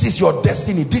competition. This is your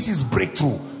destiny. This is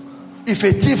breakthrough. If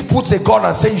a thief puts a gun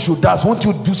and says you should dance, won't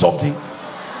you do something?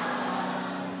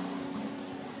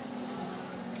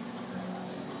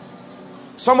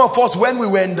 Some of us, when we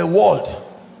were in the world,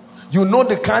 you know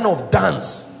the kind of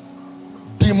dance,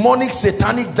 demonic,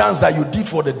 satanic dance that you did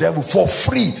for the devil for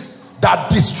free, that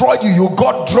destroyed you. You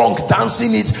got drunk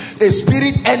dancing it. A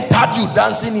spirit entered you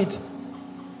dancing it.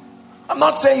 I'm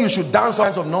not saying you should dance all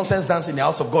kinds of nonsense dance in the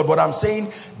house of God, but I'm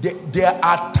saying there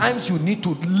are times you need to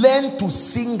learn to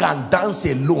sing and dance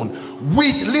alone.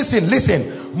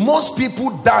 Listen, most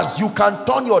people dance. You can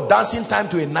turn your dancing time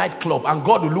to a nightclub and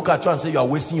God will look at you and say you are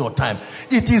wasting your time.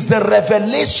 It is the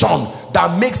revelation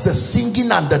that makes the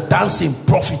singing and the dancing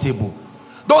profitable.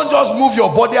 Don't just move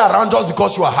your body around just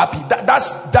because you are happy.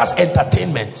 That's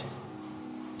entertainment.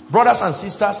 Brothers and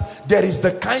sisters, there is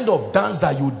the kind of dance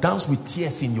that you dance with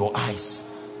tears in your eyes,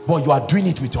 but you are doing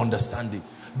it with understanding.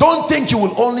 Don't think you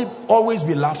will always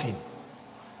be laughing.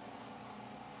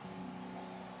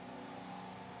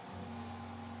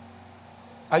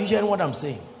 Are you hearing what I'm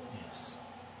saying? Yes.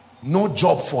 No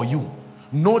job for you.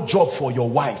 No job for your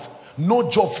wife. No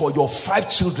job for your 5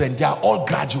 children. They are all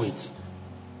graduates.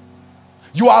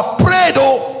 You have prayed,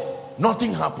 oh,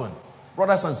 nothing happened.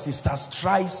 Brothers and sisters,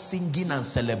 try singing and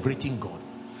celebrating God.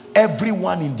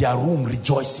 Everyone in their room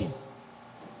rejoicing.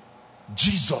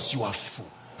 Jesus, you are full.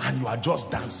 And you are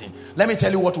just dancing. Let me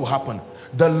tell you what will happen.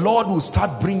 The Lord will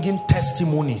start bringing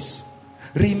testimonies.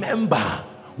 Remember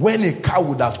when a car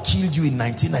would have killed you in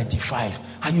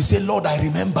 1995 and you say, Lord, I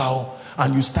remember,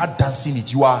 and you start dancing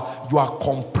it. You are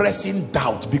compressing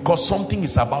doubt because something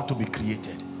is about to be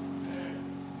created.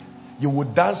 You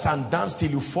would dance and dance till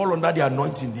you fall under the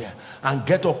anointing there and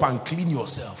get up and clean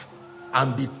yourself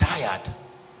and be tired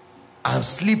and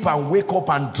sleep and wake up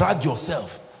and drag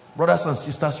yourself. Brothers and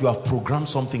sisters, you have programmed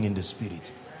something in the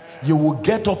spirit. You will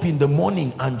get up in the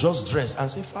morning and just dress and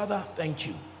say, Father, thank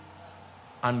you.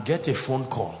 And get a phone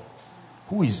call.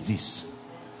 Who is this?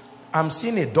 I'm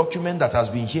seeing a document that has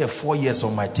been here 4 years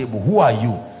on my table. Who are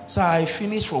you? So I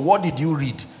finished for what did you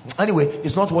read? Anyway,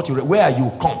 it's not what you read. Where are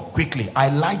you? Come quickly. I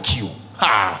like you.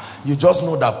 Ha! You just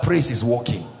know that praise is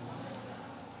working.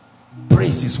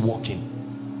 Praise is working.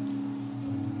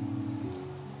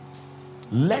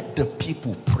 Let the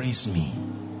people praise me.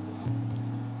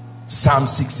 Psalm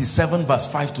 67 verse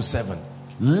 5 to 7.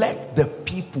 Let the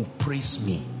people praise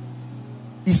me.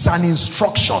 It's an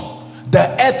instruction.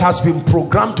 The earth has been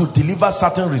programmed to deliver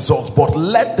certain results, but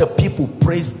let the people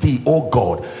praise thee, O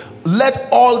God. Let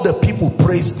all the people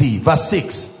praise thee. Verse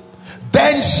 6.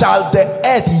 Then shall the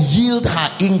earth yield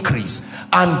her increase,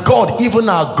 and God, even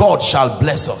our God, shall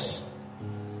bless us.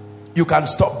 You can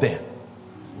stop there.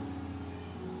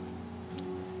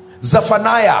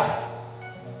 Zephaniah.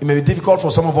 It may be difficult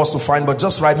for some of us to find, but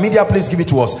just write. Media, please give it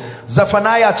to us.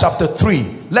 Zephaniah chapter 3.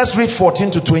 Let's read 14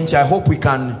 to 20. I hope we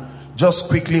can just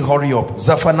quickly hurry up.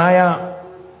 Zephaniah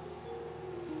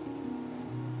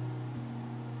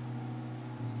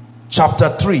chapter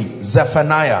 3.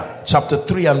 Zephaniah chapter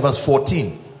 3 and verse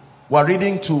 14. We're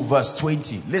reading to verse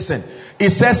 20. Listen.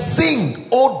 It says, sing,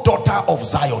 O daughter of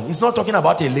Zion. It's not talking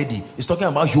about a lady. It's talking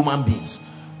about human beings.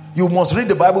 You must read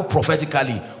the Bible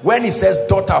prophetically. When it says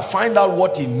daughter, find out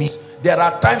what it means. There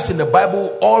are times in the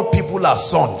Bible all people are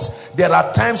sons. There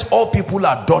are times all people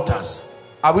are daughters.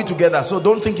 Are we together? So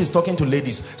don't think he's talking to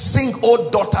ladies. Sing, O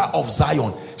daughter of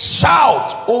Zion.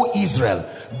 Shout, O Israel.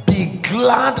 Be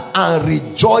glad and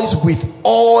rejoice with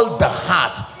all the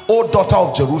heart, O daughter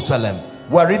of Jerusalem.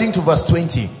 We're reading to verse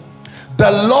 20.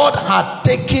 The Lord hath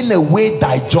taken away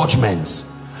thy judgments,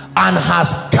 and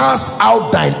has cast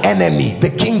out thine enemy, the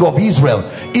King of Israel.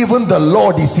 Even the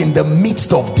Lord is in the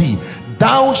midst of thee.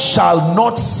 Thou shalt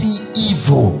not see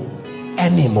evil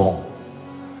anymore.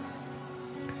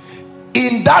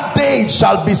 In that day it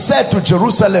shall be said to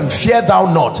Jerusalem, fear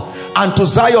thou not, and to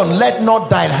Zion, let not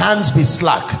thine hands be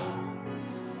slack.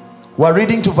 We're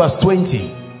reading to verse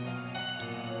 20.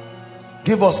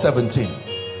 Give us 17.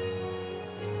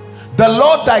 The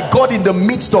Lord thy God in the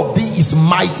midst of thee is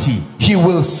mighty. He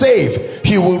will save.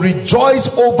 He will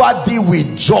rejoice over thee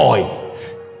with joy.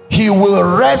 He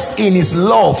will rest in his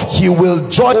love. He will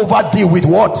joy over thee with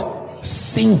what?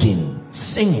 Singing.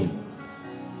 Singing.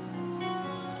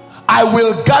 I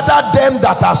will gather them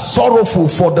that are sorrowful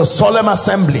for the solemn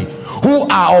assembly, who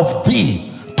are of thee,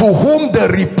 to whom the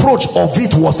reproach of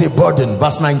it was a burden.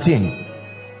 Verse 19.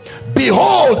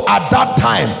 Behold, at that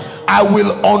time I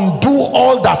will undo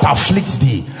all that afflict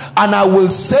thee, and I will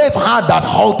save her that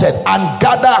halted, and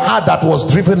gather her that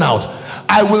was driven out.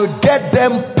 I will get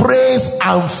them praise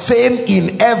and fame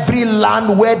in every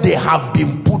land where they have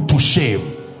been put to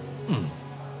shame.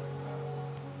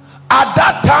 At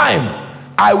that time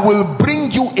I will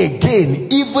bring you again,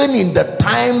 even in the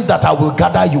time that I will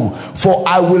gather you, for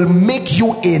I will make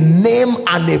you a name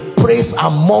and a praise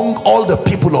among all the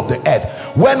people of the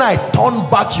earth. When I turn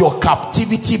back your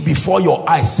captivity before your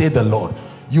eyes, say the Lord.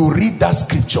 You read that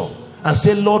scripture and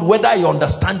say, Lord, whether I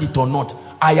understand it or not,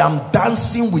 I am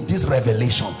dancing with this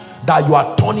revelation that you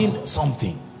are turning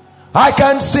something. I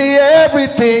can see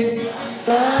everything.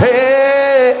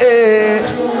 Hey, hey.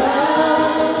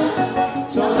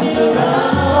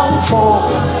 For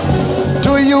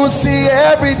do you see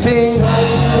everything?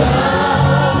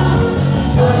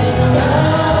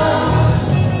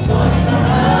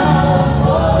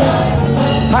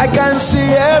 I can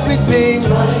see everything.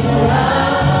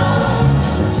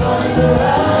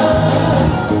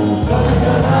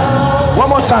 One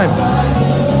more time.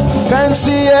 Can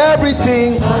see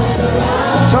everything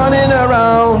turning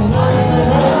around.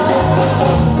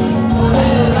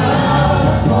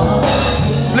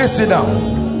 Please sit down.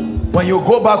 When you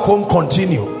go back home,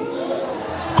 continue.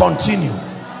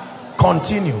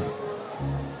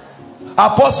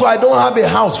 Apostle, I don't have a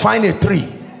house. Find a tree.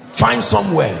 Find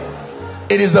somewhere.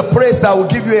 It is a praise that will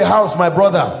give you a house, my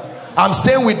brother. I'm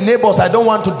staying with neighbors. I don't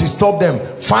want to disturb them.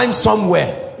 Find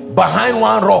somewhere behind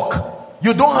one rock.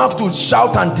 You don't have to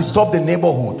shout and disturb the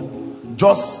neighborhood.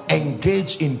 Just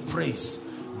engage in praise.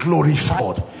 Glorify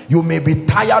God. You may be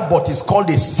tired, but it's called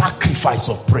a sacrifice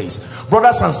of praise.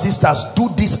 Brothers and sisters, do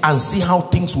this and see how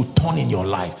things will turn in your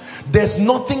life. There's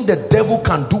nothing the devil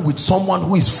can do with someone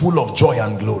who is full of joy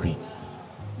and glory.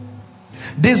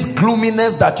 This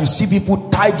gloominess that you see people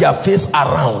tie their face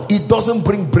around, it doesn't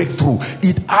bring breakthrough.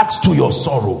 It adds to your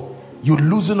sorrow. You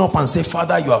loosen up and say,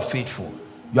 Father, you are faithful.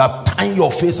 You are tying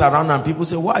your face around, and people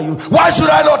say, why should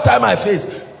I not tie my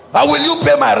face? Will you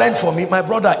pay my rent for me? My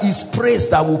brother, it's praise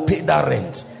that will pay that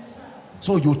rent.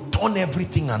 So you turn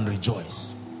everything and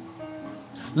rejoice.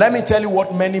 Let me tell you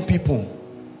what many people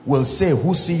will say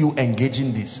who see you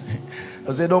engaging this.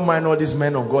 They say, don't mind all these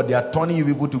men of God. They are turning you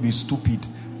people to be stupid.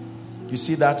 You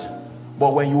see that?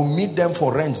 But when you meet them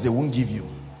for rent, they won't give you.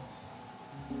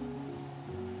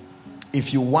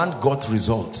 If you want God's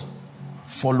result,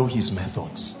 follow his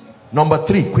methods. Number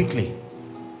 3, quickly.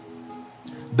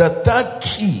 The third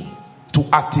key to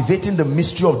activating the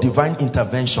mystery of divine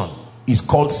intervention is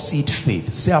called seed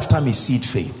faith. Say after me, seed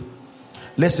faith.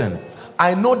 Listen,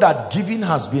 I know that giving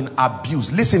has been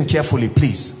abused. Listen carefully,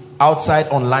 please. Outside,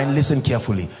 online, listen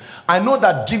carefully. I know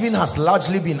that giving has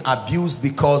largely been abused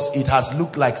because it has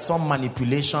looked like some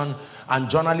manipulation, and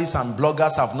journalists and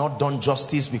bloggers have not done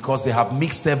justice because they have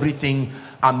mixed everything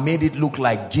and made it look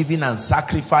like giving and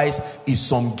sacrifice is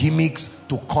some gimmicks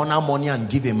to corner money and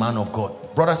give a man of God.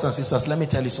 Brothers and sisters, let me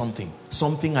tell you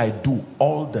something I do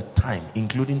all the time,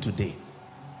 including today.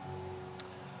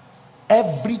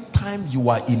 Every time you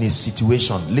are in a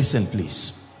situation, listen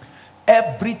please,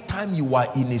 every time you are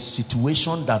in a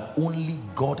situation that only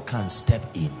God can step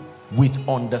in with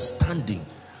understanding,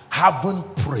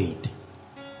 haven't prayed,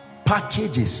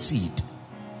 package a seed,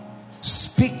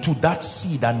 speak to that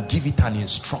seed and give it an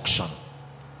instruction,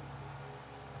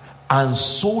 and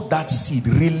sow that seed.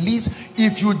 Release.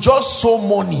 If you just sow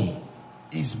money,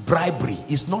 it's bribery.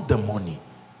 It's not the money.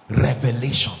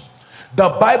 Revelation. The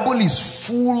Bible is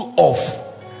full of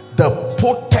the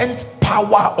potent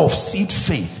power of seed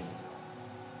faith,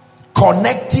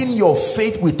 connecting your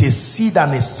faith with a seed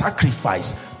and a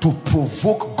sacrifice to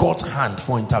provoke God's hand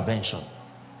for intervention.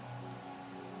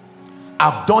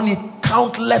 I've done it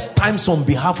countless times on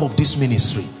behalf of this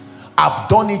ministry. I've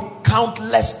done it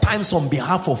countless times on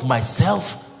behalf of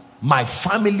myself, my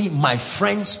family, my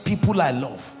friends, people I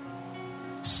love.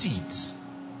 Seeds.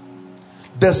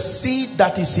 The seed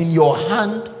that is in your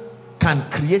hand can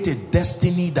create a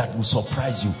destiny that will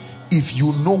surprise you if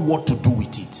you know what to do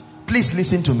with it. Please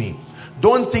listen to me.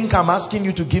 Don't think I'm asking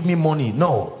you to give me money.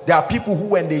 No. There are people who,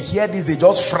 when they hear this, they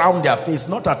just frown their face.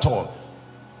 Not at all.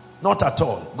 Not at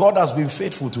all. God has been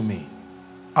faithful to me.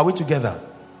 Are we together?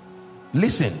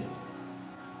 Listen.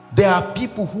 There are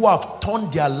people who have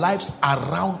turned their lives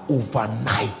around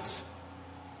overnight.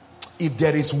 If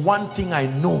there is one thing I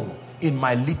know in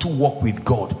my little walk with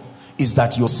God, is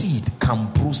that your seed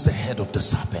can bruise the head of the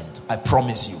serpent. I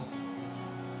promise you.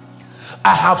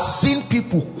 I have seen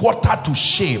people quartered to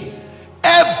shame.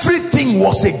 Everything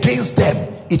was against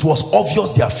them. It was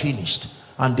obvious they are finished,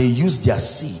 and they used their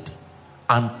seed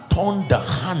and turned the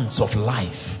hands of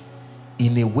life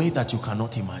in a way that you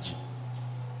cannot imagine.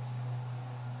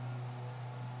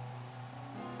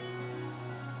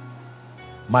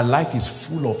 My life is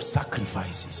full of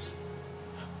sacrifices.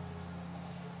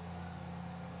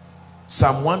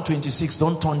 Psalm 126,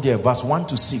 don't turn there, verse 1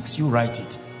 to 6, you write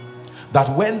it. That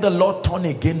when the Lord turned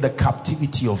again the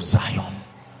captivity of Zion,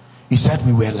 he said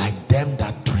we were like them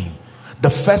that dream. The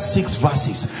first 6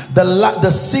 verses,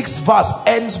 the sixth verse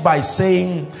ends by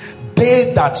saying,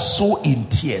 they that sow in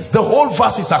tears. The whole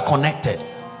verses are connected.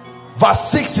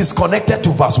 Verse 6 is connected to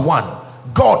verse 1.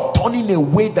 God turning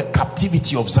away the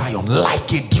captivity of Zion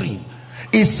like a dream.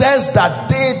 It says that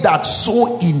they that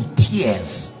sow in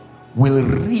tears will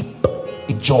reap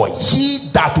in joy. He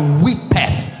that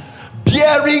weepeth,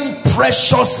 bearing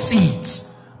precious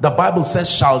seeds, the Bible says,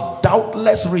 shall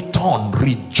doubtless return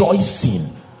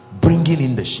rejoicing, bringing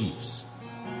in the sheaves.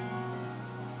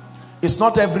 It's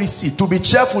not every seed. To be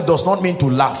cheerful does not mean to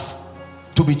laugh.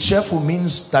 To be cheerful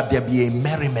means that there be a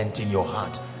merriment in your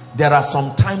heart. There are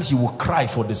some times you will cry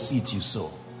for the seeds you sow.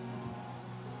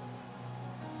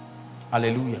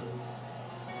 Hallelujah.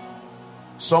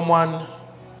 Someone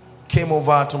came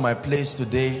over to my place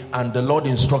today, and the Lord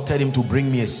instructed him to bring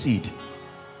me a seed,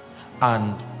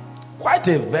 and quite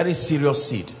a very serious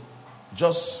seed.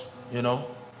 Just, you know,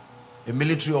 a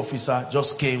military officer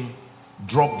just came,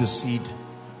 dropped the seed,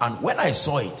 and when I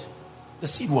saw it, the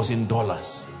seed was in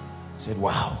dollars. I said,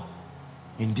 wow,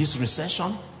 in this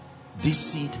recession, this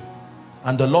seed.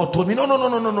 And the Lord told me,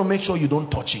 no, make sure you don't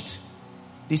touch it.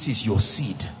 This is your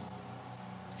seed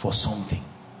for something.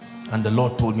 And the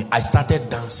Lord told me, I started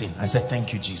dancing. I said,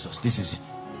 thank you, Jesus. This is it.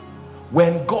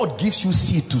 When God gives you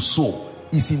seed to sow,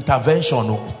 it's intervention.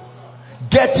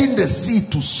 Getting the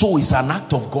seed to sow is an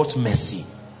act of God's mercy.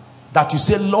 That you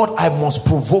say, Lord, I must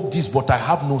provoke this, but I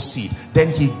have no seed. Then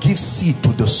he gives seed to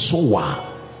the sower.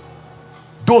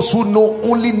 Those who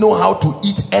only know how to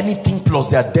eat anything plus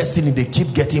their destiny, they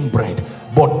keep getting bread.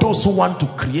 But those who want to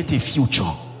create a future,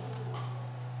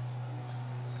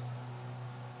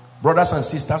 brothers and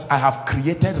sisters, I have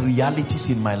created realities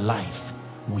in my life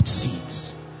with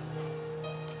seeds.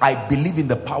 I believe in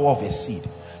the power of a seed.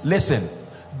 Listen,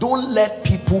 don't let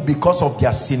people, because of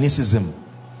their cynicism,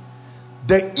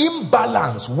 the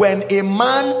imbalance, when a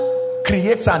man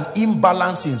creates an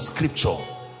imbalance in scripture,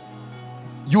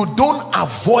 you don't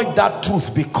avoid that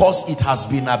truth because it has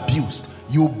been abused.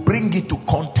 You bring it to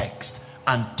context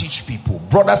and teach people.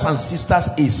 Brothers and sisters,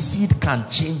 a seed can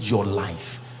change your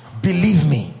life. Believe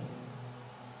me.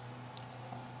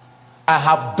 I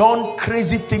have done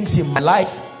crazy things in my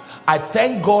life. I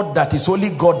thank God that it's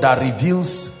only God that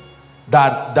reveals,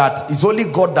 that is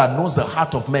only God that knows the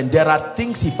heart of men. There are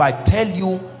things, if I tell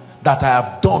you, that I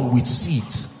have done with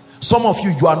seeds. Some of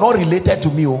you, you are not related to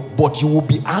me, but you will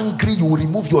be angry. You will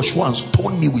remove your shoe and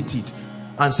stone me with it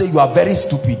and say you are very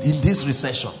stupid in this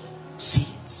recession.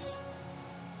 Seeds.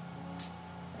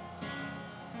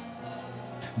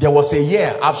 There was a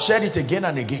year, I've shared it again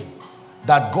and again,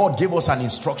 that God gave us an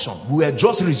instruction. We were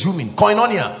just resuming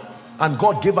Koinonia, and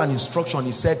God gave an instruction.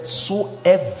 He said, sow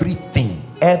everything,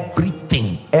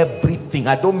 everything, everything.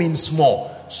 I don't mean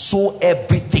small. Sow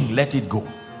everything, let it go.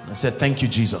 I said, thank you,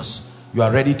 Jesus. You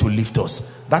are ready to lift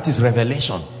us. That is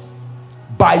revelation.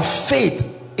 By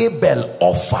faith, Abel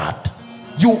offered.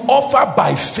 You offer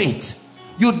by faith.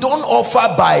 You don't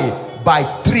offer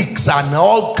by tricks and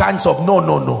all kinds of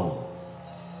no.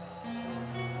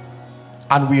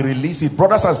 And we release it.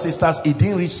 Brothers and sisters, it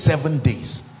didn't reach 7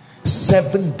 days.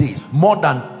 7 days. More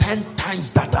than 10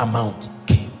 times that amount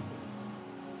came.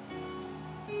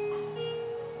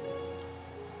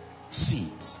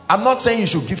 Seeds. I'm not saying you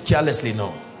should give carelessly,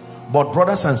 no. But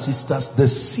brothers and sisters, the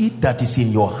seed that is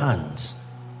in your hands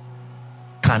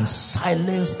can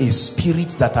silence a spirit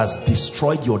that has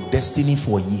destroyed your destiny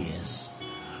for years.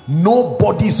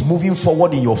 Nobody is moving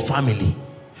forward in your family.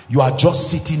 You are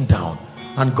just sitting down.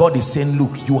 And God is saying,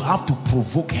 look, you have to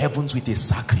provoke heavens with a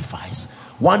sacrifice.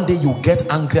 One day you get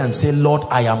angry and say, Lord,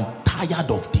 I am tired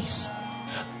of this.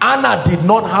 Anna did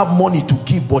not have money to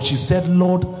give, but she said,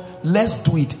 Lord, let's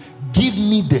do it. Give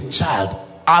me the child.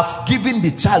 I've given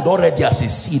the child already as a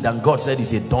seed. And God said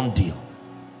it's a done deal.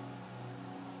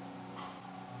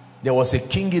 There was a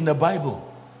king in the Bible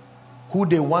who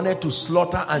they wanted to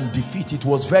slaughter and defeat. It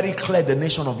was very clear the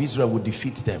nation of Israel would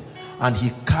defeat them. And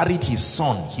he carried his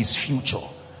son, his future,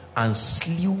 and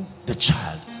slew the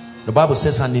child. The Bible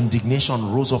says an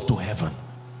indignation rose up to heaven.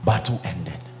 Battle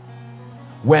ended.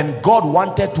 When God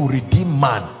wanted to redeem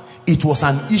man, it was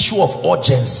an issue of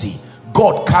urgency.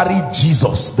 God carried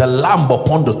Jesus, the lamb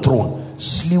upon the throne,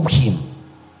 slew him.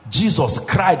 Jesus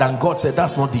cried and God said,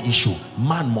 that's not the issue.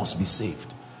 Man must be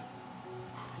saved.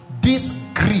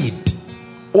 This greed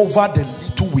over the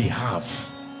little we have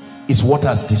is what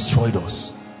has destroyed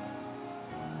us.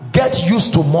 Get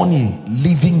used to money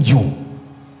leaving you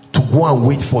to go and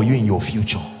wait for you in your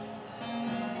future.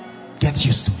 Get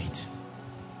used to it.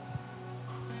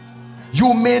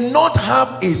 You may not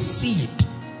have a seed,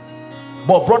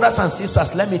 but brothers and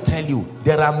sisters, let me tell you,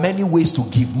 there are many ways to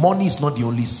give. Money is not the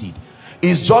only seed.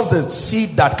 It's just the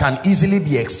seed that can easily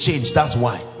be exchanged. That's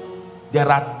why. There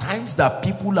are times that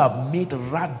people have made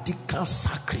radical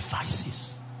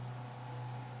sacrifices.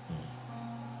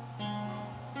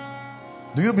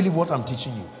 Do you believe what I'm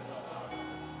teaching you?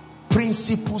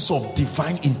 Principles of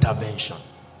divine intervention.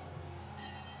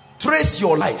 Trace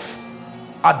your life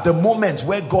at the moment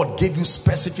where God gave you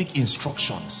specific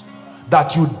instructions,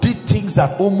 that you did things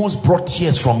that almost brought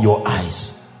tears from your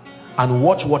eyes, and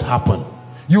watch what happened.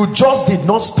 You just did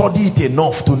not study it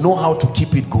enough to know how to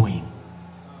keep it going.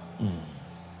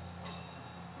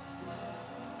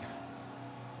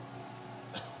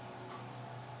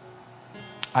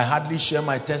 I hardly share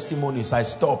my testimonies. I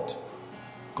stopped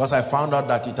because I found out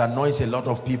that it annoys a lot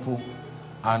of people,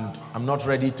 and I'm not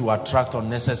ready to attract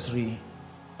unnecessary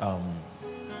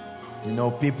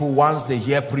people. Once they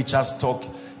hear preachers talk,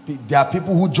 there are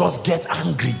people who just get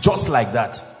angry just like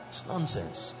that. It's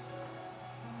nonsense.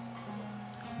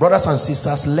 Brothers and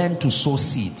sisters, learn to sow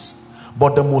seeds.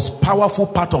 But the most powerful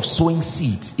part of sowing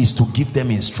seeds is to give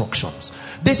them instructions.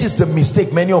 This is the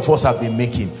mistake many of us have been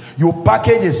making. You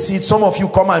package a seed. Some of you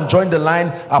come and join the line.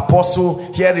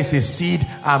 Apostle, here is a seed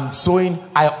I'm sowing.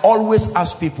 I always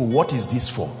ask people, what is this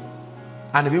for?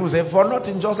 And the people say, for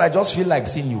nothing, I just feel like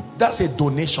seeing you. That's a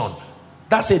donation.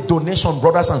 That's a donation,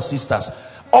 brothers and sisters.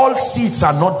 All seeds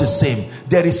are not the same.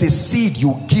 There is a seed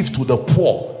you give to the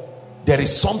poor. There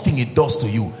is something it does to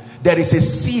you. There is a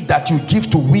seed that you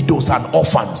give to widows and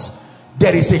orphans.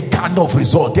 There is a kind of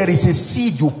result. There is a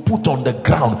seed you put on the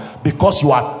ground because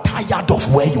you are tired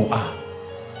of where you are.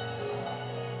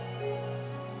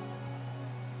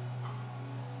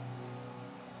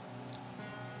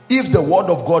 If the word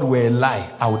of God were a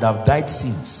lie, I would have died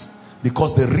since,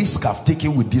 because the risk I've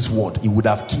taken with this word, it would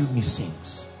have killed me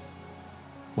since.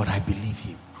 But I believe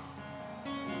him.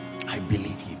 I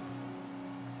believe him.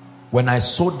 When I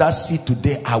sowed that seed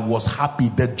today, I was happy.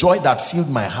 The joy that filled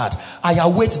my heart. I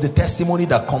await the testimony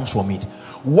that comes from it.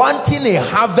 Wanting a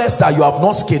harvest that you have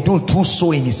not scheduled through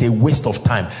sowing is a waste of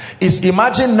time.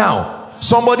 Imagine now,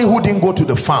 somebody who didn't go to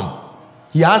the farm.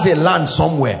 He has a land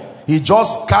somewhere. He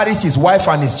just carries his wife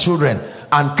and his children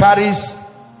and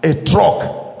carries a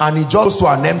truck, and he just goes to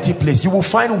an empty place. You will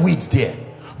find weed there.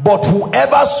 But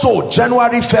whoever sowed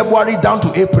January, February down to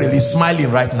April is smiling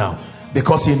right now,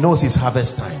 because he knows it's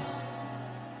harvest time.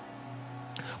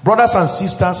 Brothers and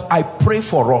sisters, I pray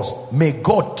for us. May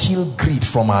God kill greed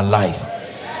from our life.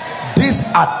 This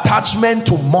attachment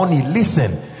to money,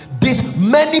 listen, this,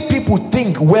 many people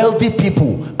think wealthy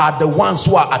people are the ones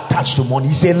who are attached to money.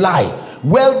 It's a lie.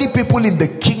 Wealthy people in the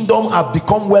kingdom have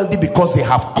become wealthy because they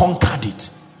have conquered it.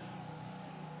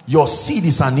 Your seed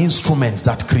is an instrument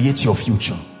that creates your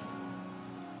future.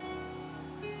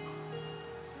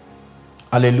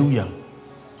 Hallelujah.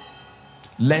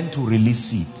 Learn to release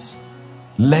seeds.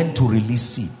 Learn to release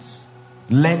seeds.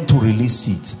 Learn to release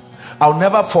seeds. I'll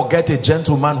never forget a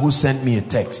gentleman who sent me a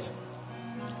text.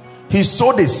 He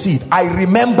sowed a seed. I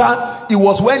remember it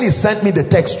was when he sent me the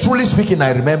text. Truly speaking,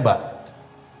 I remember.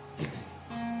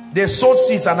 They sowed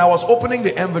seeds and I was opening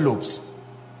the envelopes.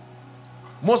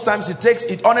 Most times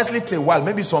it honestly takes a while,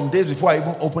 maybe some days before I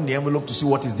even open the envelope to see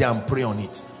what is there and pray on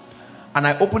it. And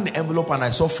I opened the envelope and I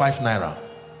saw 5 naira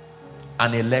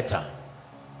and a letter.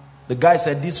 The guy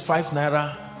said this 5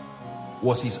 naira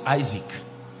was his Isaac.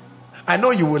 I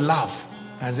know you will laugh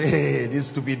and say, hey, this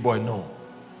stupid boy. No.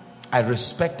 I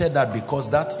respected that because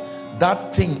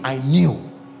that thing I knew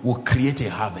would create a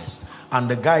harvest. And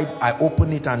the guy, I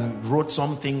opened it and wrote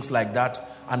some things like that.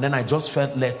 And then I just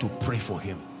felt led to pray for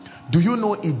him. Do you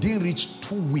know it didn't reach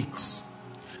 2 weeks?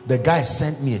 The guy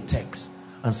sent me a text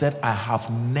and said, I have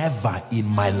never in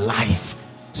my life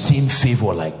seen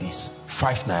favor like this.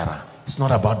 5 naira. It's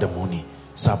not about the money.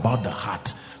 It's about the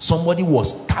heart. Somebody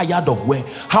was tired of where.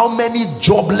 How many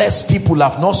jobless people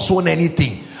have not sown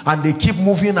anything and they keep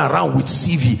moving around with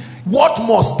CV? What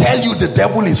must tell you the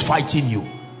devil is fighting you?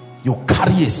 You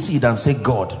carry a seed and say,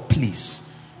 God,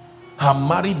 please. I'm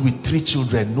married with 3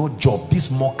 children, no job.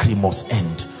 This mockery must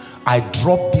end. I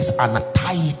drop this and I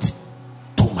tie it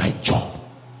to my job.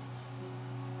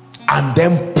 And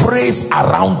then praise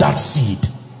around that seed.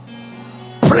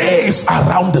 Praise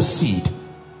around the seed.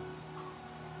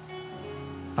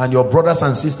 And your brothers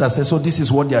and sisters say, so this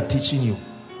is what they are teaching you.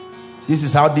 This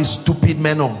is how these stupid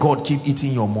men of God keep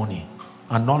eating your money.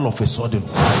 And all of a sudden,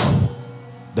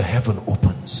 the heaven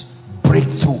opens.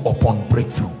 Breakthrough upon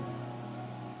breakthrough.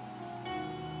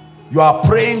 You are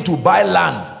praying to buy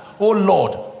land. Oh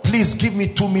Lord, please give me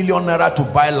 2 million naira to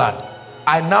buy land.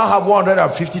 I now have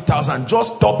 150,000.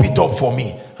 Just top it up for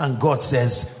me. And God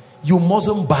says, you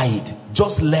mustn't buy it.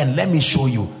 Just learn. Let me show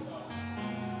you.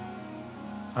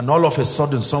 And all of a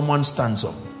sudden, someone stands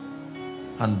up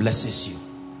and blesses you.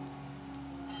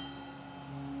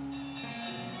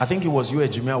 I think it was you,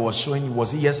 Ejimi, I was showing,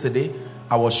 was it yesterday?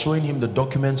 I was showing him the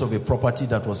documents of a property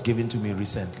that was given to me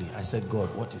recently. I said,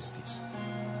 God, what is this?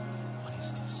 What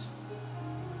is this?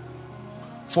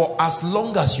 For as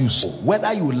long as you sow,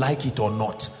 whether you like it or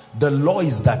not, the law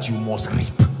is that you must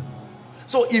reap.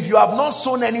 So if you have not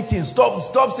sown anything, stop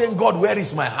saying, God, where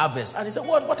is my harvest? And he said,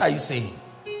 what are you saying?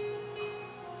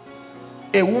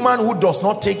 A woman who does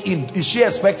not take in, is she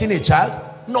expecting a child?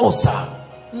 No, sir.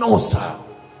 No, sir.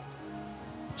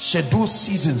 Schedule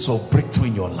seasons of breakthrough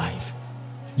in your life.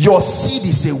 Your seed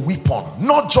is a weapon,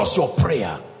 not just your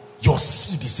prayer. Your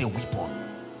seed is a weapon.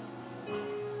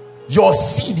 Your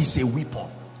seed is a weapon.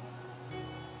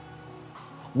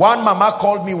 One mama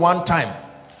called me one time.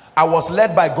 I was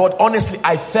led by God. Honestly,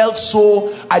 I felt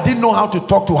so, I didn't know how to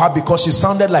talk to her because she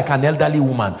sounded like an elderly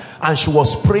woman and she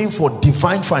was praying for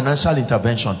divine financial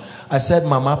intervention. I said,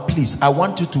 Mama, please, I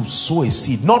want you to sow a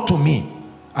seed. Not to me.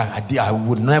 I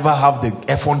would never have the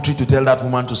effrontery to tell that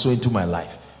woman to sow into my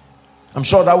life. I'm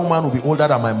sure that woman will be older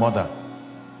than my mother.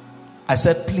 I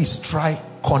said, please try,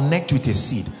 connect with a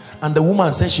seed. And the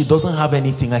woman said she doesn't have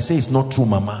anything. I say, it's not true,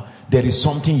 Mama. There is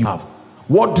something you have.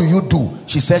 What do you do?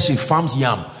 She says she farms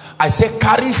yam. I say,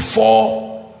 carry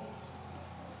 4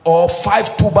 or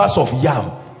 5 tubers of yam.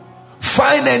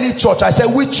 Find any church. I said,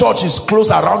 which church is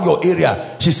close around your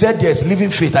area? She said, there's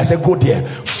Living Faith. I said, go there.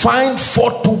 Find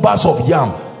 4 tubers of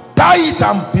yam. Tie it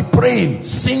and be praying,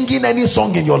 singing any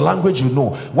song in your language you know,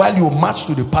 while you march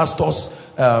to the pastor's,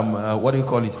 what do you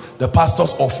call it? The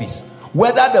pastor's office.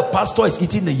 Whether the pastor is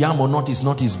eating the yam or not is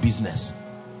not his business.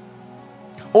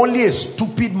 Only a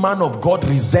stupid man of God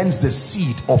resents the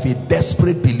seed of a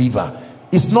desperate believer.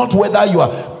 It's not whether you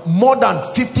are, more than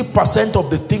 50% of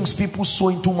the things people sow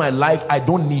into my life, I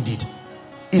don't need it.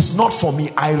 It's not for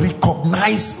me. I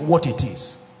recognize what it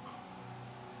is.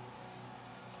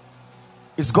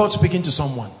 Is God speaking to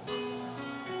someone?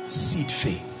 Seed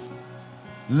faith.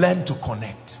 Learn to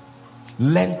connect.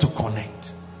 Learn to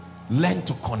connect. Learn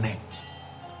to connect.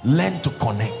 Learn to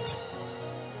connect.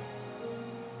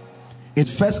 In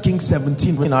 1 Kings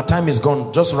 17, when our time is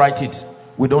gone, just write it.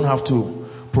 We don't have to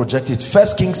project it. 1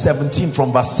 Kings 17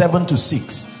 from verse 7 to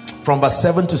 6. From verse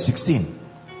 7 to 16.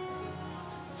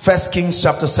 1 Kings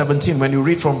chapter 17, when you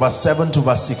read from verse 7 to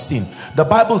verse 16, the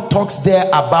Bible talks there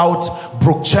about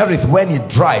Brook Cherith when it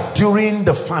dried during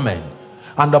the famine.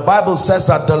 And the Bible says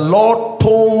that the Lord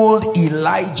told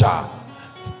Elijah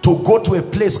to go to a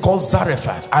place called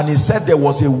Zarephath, and he said there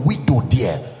was a widow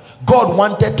there. God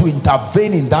wanted to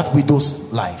intervene in that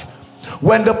widow's life.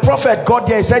 When the prophet got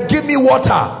there, he said, give me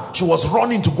water. She was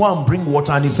running to go and bring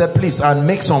water, and he said, please, and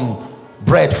make some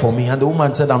bread for me. And the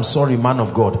woman said, I'm sorry, man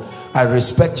of God, I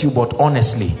respect you, but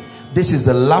honestly, this is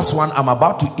the last one I'm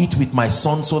about to eat with my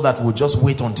son, so that we'll just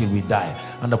wait until we die.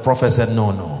 And the prophet said,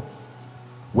 no.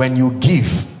 When you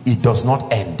give, it does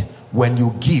not end. When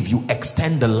you give, you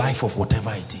extend the life of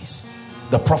whatever it is.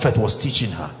 The prophet was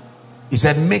teaching her. He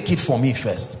said, make it for me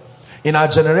first. In our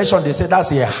generation, they say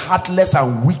that's a heartless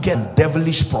and wicked,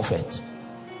 devilish prophet.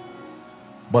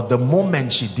 But the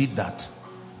moment she did that,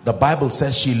 the Bible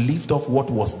says she lived off what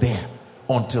was there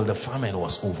until the famine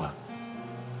was over.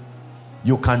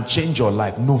 You can change your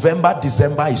life. November,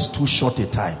 December is too short a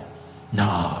time.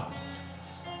 No.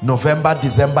 November,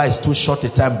 December is too short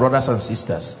a time, brothers and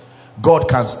sisters. God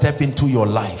can step into your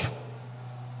life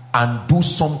and do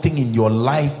something in your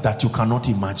life that you cannot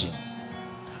imagine.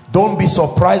 Don't be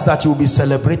surprised that you'll be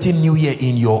celebrating New Year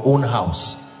in your own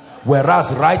house,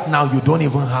 whereas right now you don't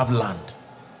even have land.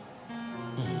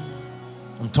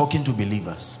 I'm talking to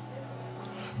believers.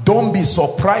 Don't be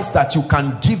surprised that you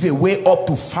can give away up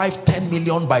to 5-10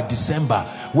 million by December,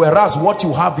 whereas what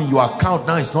you have in your account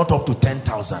now is not up to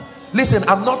 10,000. Listen,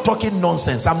 I'm not talking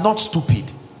nonsense. I'm not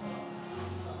stupid.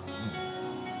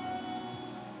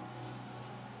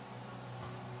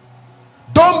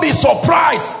 Don't be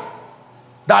surprised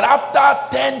that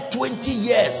after 10-20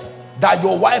 years that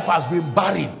your wife has been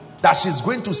barren, that she's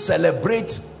going to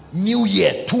celebrate New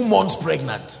Year 2 months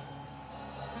pregnant.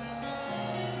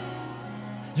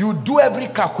 You do every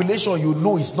calculation, you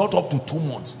know it's not up to 2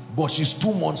 months, but she's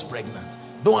 2 months pregnant.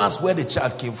 Don't ask where the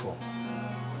child came from.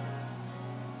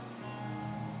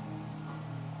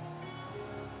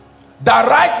 That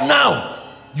right now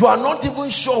you are not even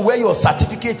sure where your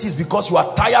certificate is because you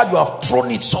are tired, you have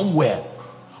thrown it somewhere.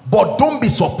 But don't be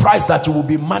surprised that you will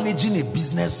be managing a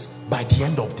business by the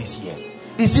end of this year.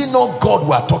 Is it not God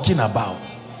we are talking about?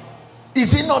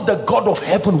 Is it not the God of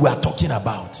heaven we are talking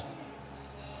about?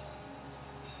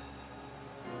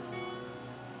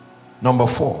 Number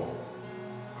 4.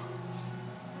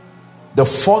 The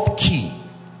fourth key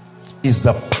is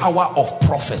the power of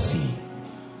prophecy.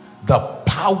 The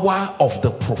power of the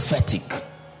prophetic.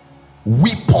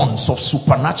 Weapons of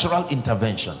supernatural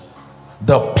intervention.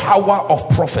 The power of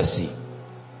prophecy.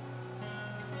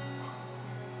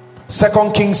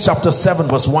 2 Kings chapter 7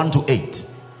 verse 1 to 8.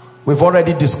 We've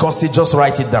already discussed it, just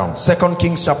write it down. 2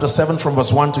 Kings chapter 7 from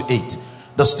verse 1 to 8.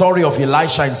 The story of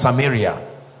Elisha in Samaria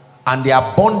and the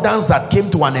abundance that came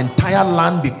to an entire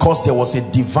land because there was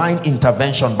a divine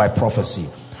intervention by prophecy.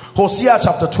 Hosea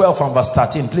chapter 12 and verse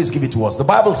 13, please give it to us. The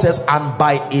Bible says, and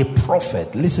by a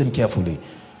prophet, listen carefully,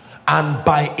 and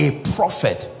by a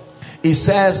prophet, it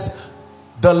says,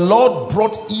 the Lord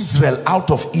brought Israel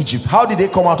out of Egypt. How did they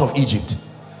come out of Egypt?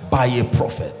 By a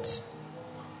prophet,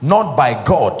 not by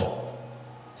God.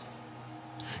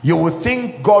 You will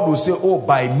think God will say, oh,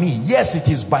 by me. Yes,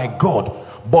 it is by God,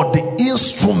 but the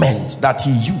instrument that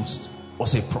he used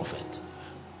was a prophet.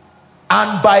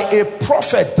 And by a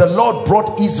prophet the Lord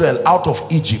brought Israel out of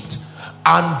Egypt,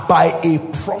 and by a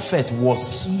prophet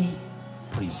was he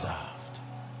preserved.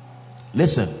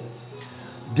 Listen,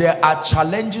 there are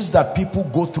challenges that people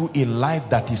go through in life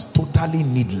that is totally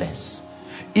needless.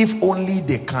 If only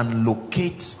they can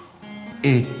locate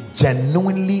a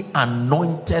genuinely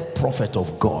anointed prophet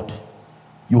of God,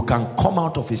 you can come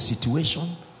out of a situation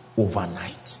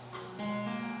overnight.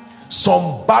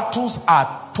 Some battles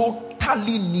are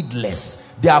totally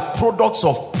needless. They are products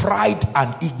of pride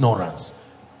and ignorance.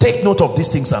 Take note of these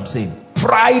things I'm saying.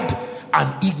 Pride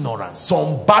and ignorance.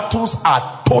 Some battles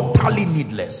are totally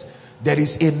needless. There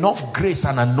is enough grace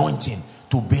and anointing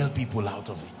to bail people out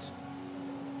of it.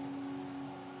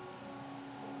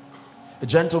 A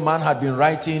gentleman had been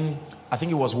writing, I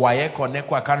think it was WAEC or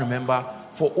NECO, I can't remember,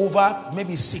 for over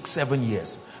maybe 6-7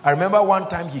 years. I remember one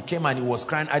time he came and he was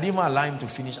crying. I didn't even allow him to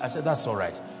finish. I said, that's all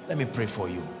right. Let me pray for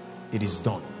you. It is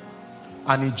done.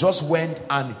 And he just went,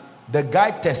 and the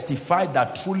guy testified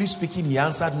that truly speaking, he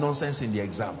answered nonsense in the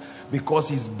exam because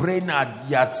his brain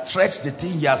he had stretched the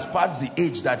thing. He has passed the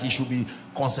age that he should be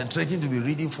concentrating to be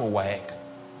reading for WAEC.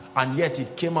 And yet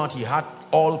it came out, he had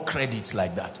all credits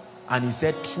like that. And he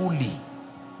said, truly,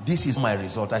 this is my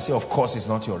result. I say, of course it's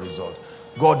not your result.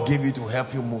 God gave you to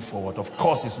help you move forward. Of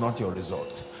course it's not your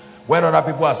result. When other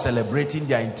people are celebrating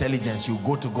their intelligence, you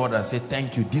go to God and say,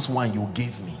 thank you, this one you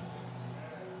gave me.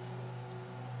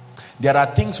 There are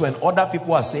things when other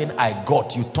people are saying, I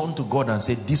got, you turn to God and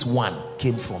say, this one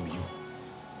came from you.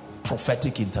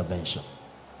 Prophetic intervention.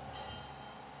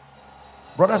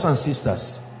 Brothers and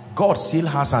sisters, God still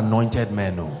has anointed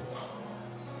men. Oh.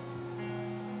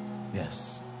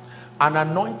 Yes. An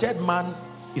anointed man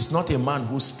is not a man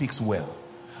who speaks well.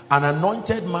 An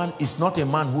anointed man is not a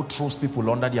man who throws people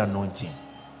under the anointing.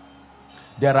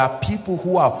 There are people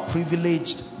who are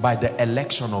privileged by the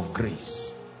election of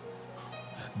grace,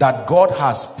 that God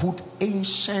has put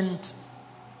ancient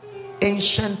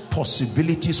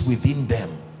possibilities within them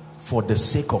for the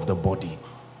sake of the body.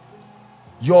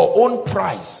 Your own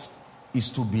price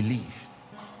is to believe.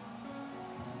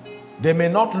 They may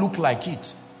not look like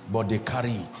it, but they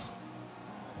carry it.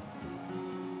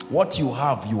 What you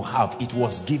have, you have. It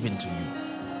was given to you.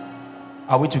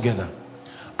 Are we together?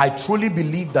 I truly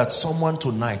believe that someone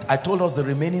tonight, I told us the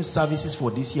remaining services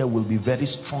for this year will be very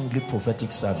strongly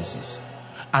prophetic services.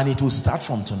 And it will start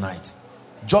from tonight.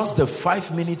 Just the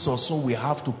 5 minutes or so we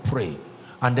have to pray.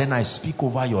 And then I speak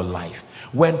over your life.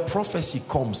 When prophecy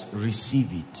comes,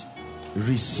 receive it.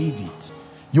 Receive it.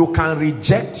 You can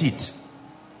reject it,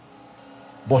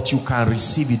 but you can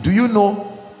receive it. Do you know,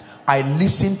 I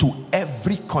listen to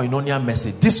every Koinonia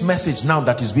message. This message now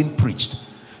that is being preached,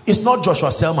 it's not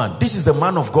Joshua Selman. This is the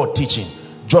man of God teaching.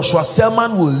 Joshua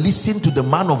Selman will listen to the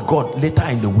man of God later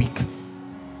in the week.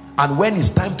 And when it's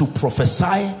time to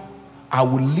prophesy, I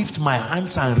will lift my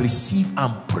hands and receive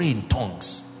and pray in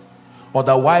tongues.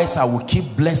 Otherwise, I will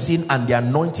keep blessing, and the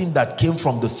anointing that came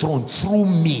from the throne through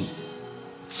me,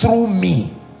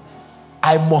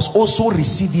 I must also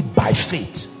receive it by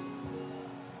faith.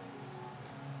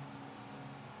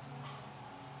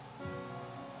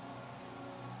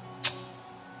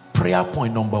 Prayer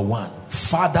point number 1.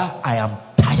 Father, I am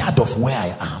tired of where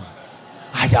I am.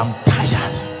 I am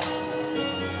tired.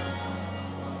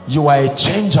 You are a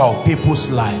changer of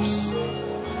people's lives.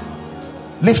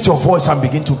 Lift your voice and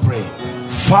begin to pray.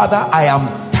 Father, I am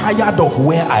tired of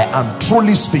where I am.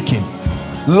 Truly speaking,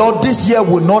 Lord, this year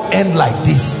will not end like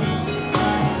this.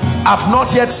 I've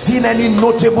not yet seen any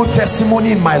notable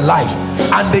testimony in my life,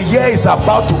 and the year is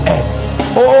about to end.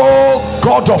 Oh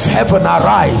God of heaven,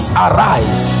 arise,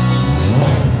 arise.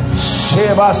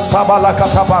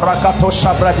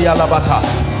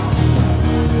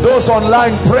 Those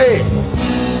online, pray.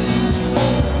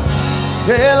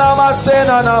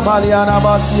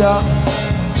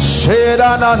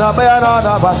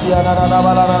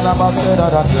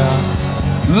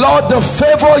 Lord, the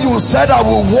favor you said I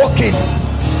will walk in,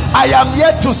 I am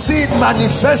yet to see it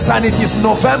manifest, and it is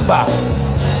November.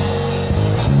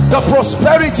 The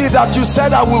prosperity that you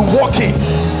said I will walk in,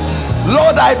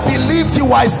 Lord, I believed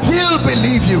you, I still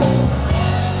believe you.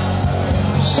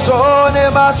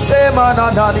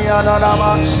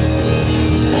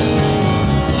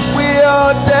 We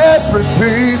are desperate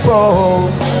people.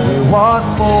 We want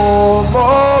more,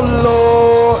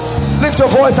 Lord. Lift your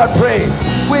voice and pray.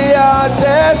 We are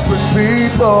desperate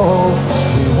people.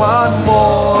 We want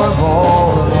more,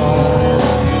 Lord.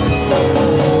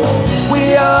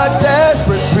 We are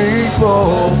desperate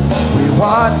people. We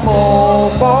want more,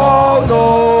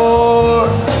 Lord.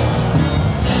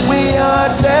 We are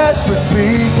desperate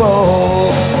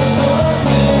people.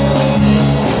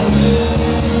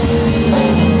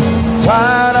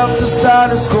 Tired of the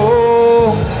status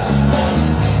quo.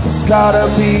 It's gotta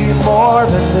be more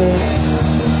than this.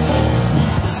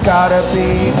 It's gotta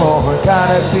be more,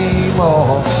 gotta be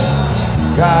more,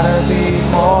 gotta be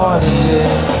more than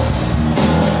this.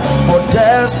 For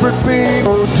desperate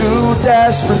people do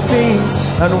desperate things,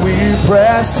 and we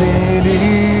press it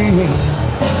in.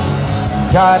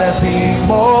 Gotta be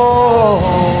more.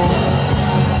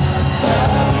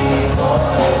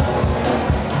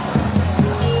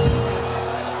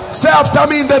 Say after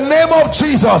me, in the name of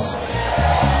Jesus.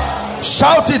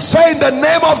 Shout it, say, in the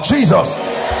name of Jesus,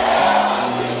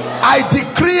 I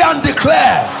decree and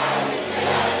declare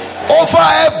over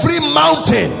every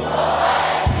mountain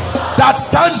that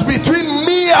stands between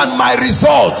me and my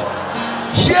result,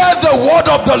 hear the word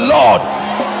of the Lord,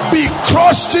 be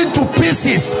crushed into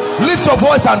pieces. Lift your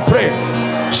voice and pray.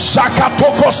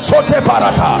 Shakatoko sote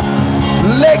barata.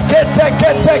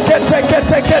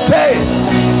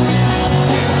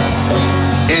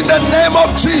 In the name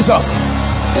of Jesus,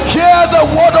 hear the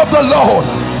word of the Lord.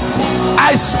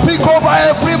 I speak over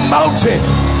every mountain,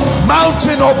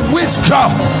 mountain of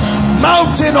witchcraft,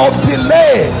 mountain of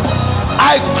delay.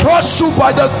 I crush you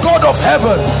by the God of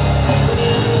heaven.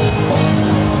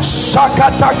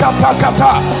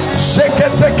 Shakatakatakata.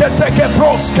 Sheketeketeke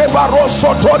broske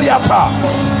baroso toriata.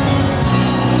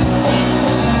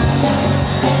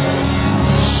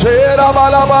 Shera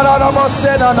bala bala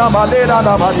ramasena na malena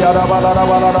na maliara bala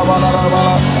bala bala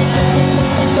bala.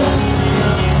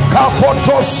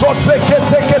 Kapoto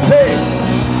soteketekete.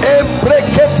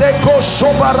 Embrekete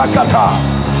kosho barakata.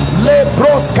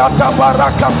 Lebros kata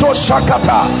barakato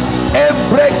shakata.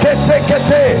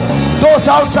 Embrekete. Those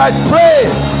outside, pray.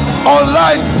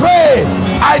 Online, pray.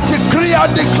 I decree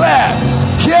and declare,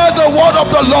 hear the word of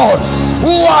the Lord.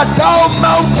 Who are thou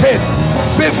mountain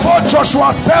before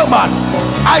Joshua Selman?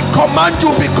 I command you,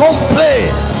 become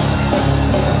plain.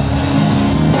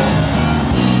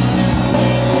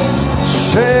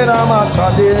 Shena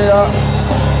masadia,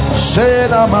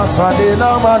 shena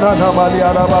masadina manana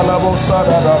maliara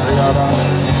balabosada da.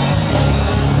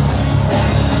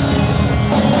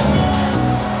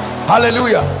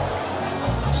 Hallelujah.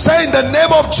 Say, in the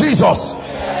name of Jesus,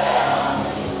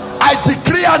 I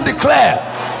decree and declare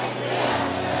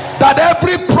that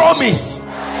every promise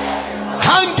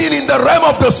hanging in the realm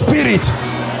of the spirit,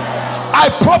 I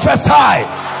prophesy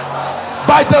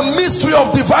by the mystery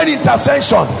of divine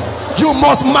intervention, you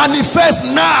must manifest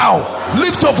now.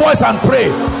 Lift your voice and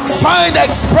pray. Find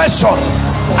expression.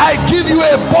 I give you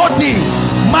a body.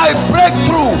 My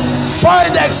breakthrough,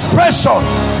 find expression.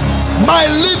 My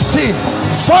lifting,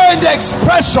 find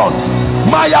expression.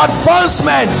 My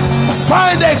advancement,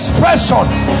 find expression.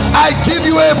 I give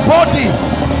you a body.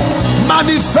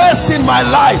 Manifest in my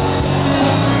life.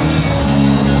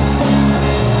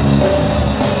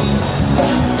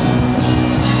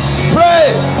 Pray.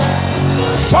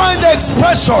 Find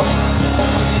expression.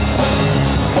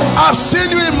 I've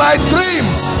seen you in my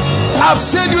dreams. I've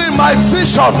seen you in my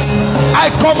visions.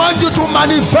 I command you to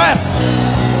manifest.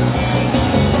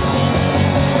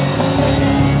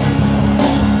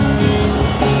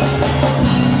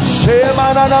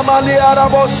 Shemanana maliara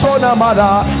bosona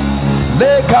mara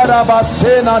le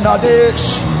karabasena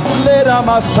nadesh le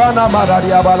ramasana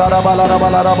mararia balara balara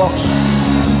balara bosh.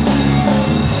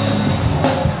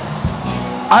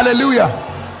 Hallelujah.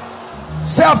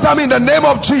 Say after me, in the name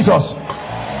of Jesus,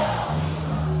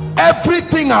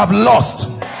 everything I've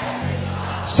lost.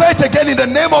 Say it again, in the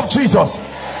name of Jesus.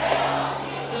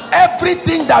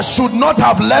 Everything that should not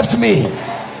have left me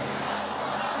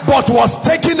but was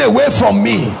taken away from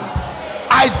me,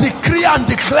 I decree and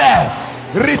declare,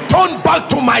 return back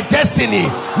to my destiny.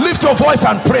 Lift your voice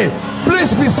and pray.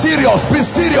 Please be serious. Be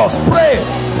serious. Pray.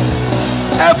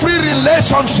 Every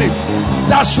relationship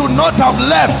that should not have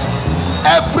left,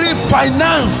 every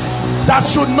finance that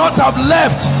should not have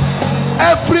left,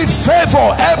 every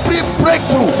favor, every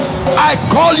breakthrough, I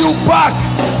call you back.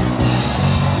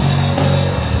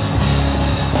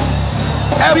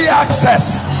 Every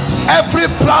access, every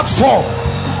platform,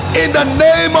 in the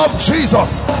name of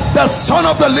Jesus, the Son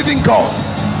of the living God.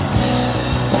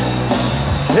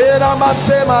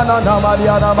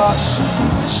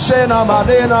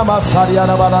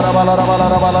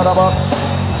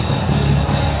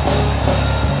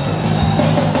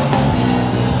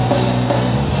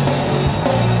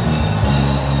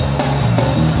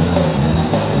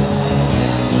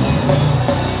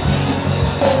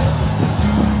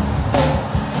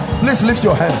 Please lift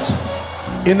your hands.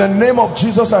 In the name of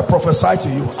Jesus, I prophesy to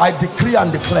you. I decree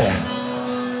and declare,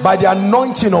 by the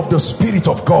anointing of the Spirit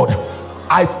of God,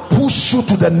 I push you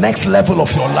to the next level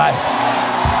of your life.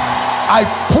 I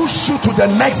push you to the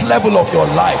next level of your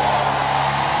life.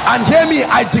 And hear me,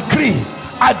 I decree,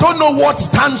 I don't know what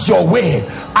stands your way.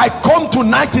 I come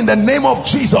tonight in the name of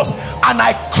Jesus and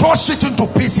I crush it into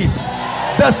pieces.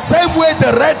 The same way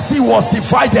the Red Sea was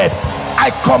divided, I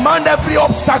command every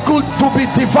obstacle to be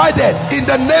divided in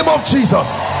the name of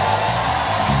Jesus.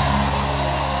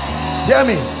 Hear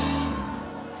me.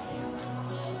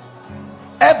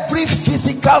 Every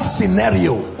physical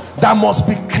scenario that must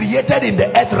be created in the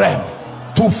earth realm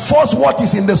to force what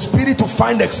is in the spirit to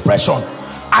find expression,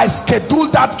 I schedule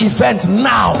that event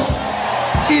now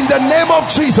in the name of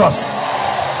Jesus.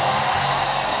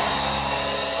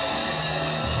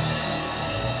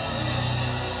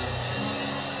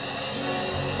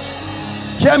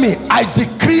 Hear me, I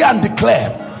decree and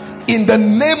declare in the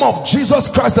name of Jesus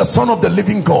Christ, the Son of the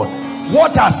living God,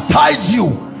 what has tied you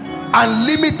and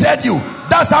limited you,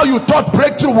 that's how you thought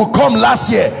breakthrough would come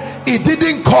last year, it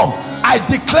didn't come. I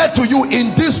declare to you,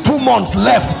 in these 2 months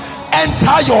left,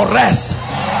 enter your rest.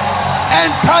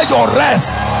 Enter your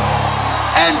rest.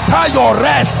 Enter your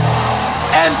rest.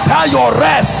 Enter your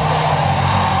rest.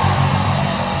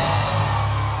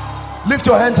 Lift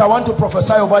your hands. I want to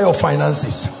prophesy over your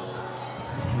finances.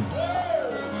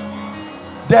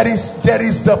 There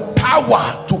is the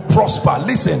power to prosper.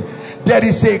 Listen, there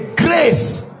is a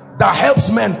grace that helps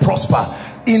men prosper.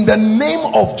 In the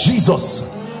name of Jesus,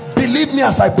 believe me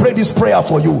as I pray this prayer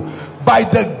for you, by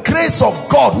the grace of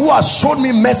God who has shown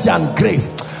me mercy and grace,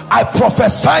 I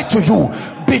prophesy to you,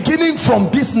 beginning from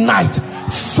this night,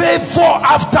 favor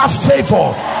after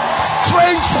favor,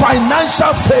 strange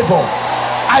financial favor.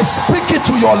 I speak it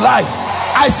to your life.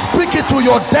 I speak it to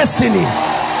your destiny.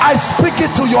 I speak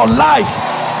it to your life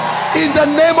in the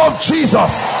name of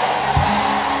Jesus.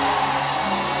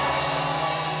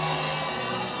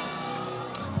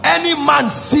 Any man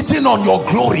sitting on your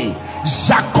glory,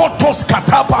 Jakotos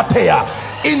Katapatea,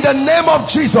 in the name of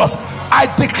Jesus, I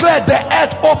declare the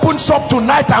earth opens up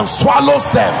tonight and swallows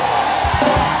them.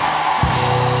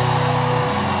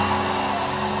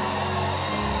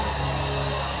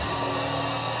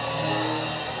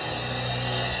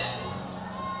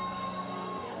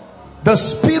 The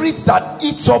spirit that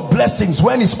eats up blessings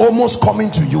when it's almost coming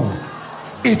to you,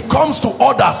 it comes to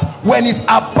others. When it's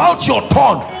about your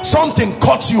turn, something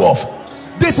cuts you off.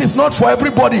 This is not for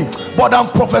everybody, but I'm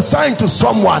prophesying to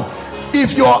someone.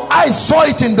 If your eyes saw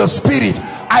it in the spirit,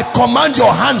 I command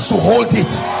your hands to hold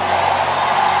it.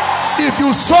 If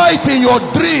you saw it in your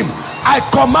dream, I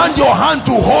command your hand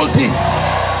to hold it.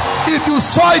 If you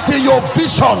saw it in your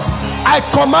visions, I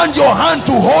command your hand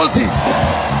to hold it.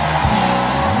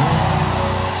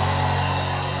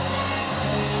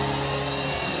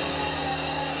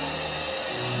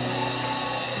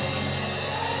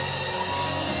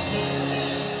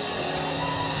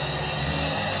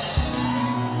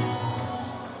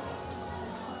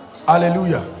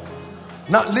 Hallelujah.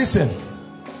 Now listen,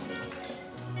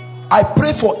 I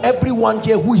pray for everyone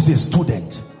here who is a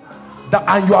student, that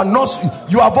and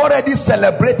you have already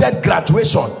celebrated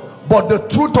graduation, but the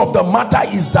truth of the matter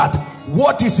is that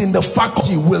what is in the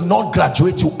faculty will not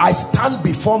graduate you. I stand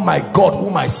before my God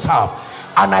whom I serve,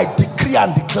 and I decree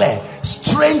and declare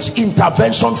strange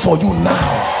intervention for you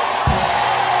now.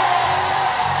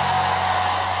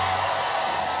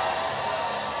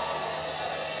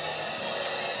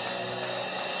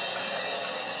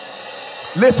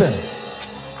 Listen,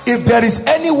 if there is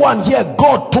anyone here,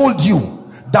 God told you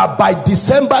that by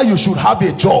December you should have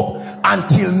a job.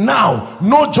 Until now,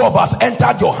 no job has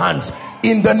entered your hands.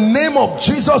 In the name of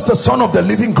Jesus, the Son of the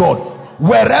living God,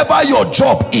 wherever your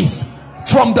job is,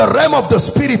 from the realm of the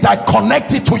spirit, I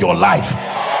connect it to your life.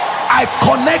 I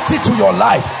connect it to your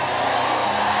life.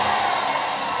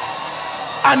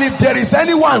 And if there is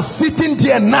anyone sitting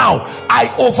there now,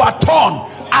 I overturn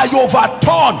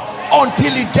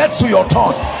until it gets to your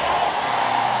turn.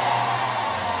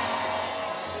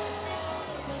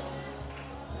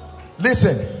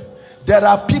 Listen, there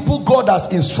are people God has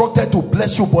instructed to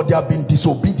bless you, but they have been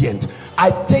disobedient.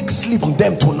 I take sleep on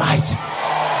them tonight.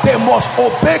 They must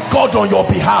obey God on your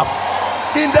behalf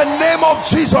in the name of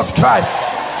Jesus Christ.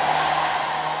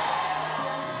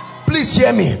 Please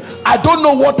hear me. I don't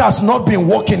know what has not been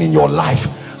working in your life.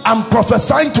 I'm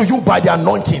prophesying to you by the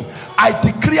anointing. I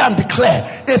decree and declare.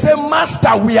 They say,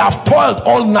 Master, we have toiled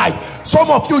all night.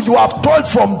 Some of you have toiled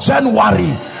from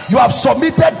January. You have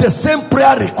submitted the same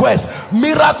prayer request,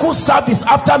 miracle service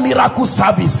after miracle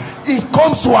service. It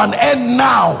comes to an end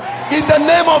now in the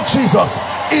name of Jesus.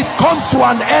 It comes to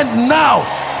an end now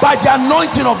by the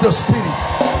anointing of the Spirit.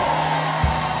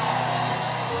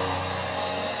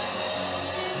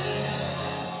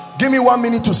 Give me 1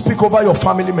 minute to speak over your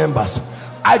family members.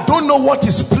 I don't know what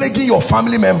is plaguing your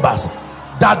family members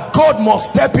that God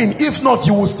must step in. If not,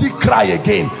 you will still cry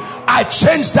again. I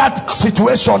change that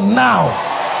situation now.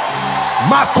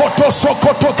 Makoto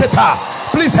Sokotoketa.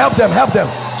 Please help them, help them.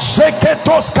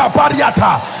 Sheketos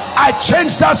Kabariata. I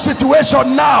change that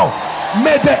situation now.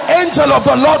 May the angel of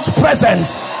the Lord's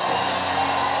presence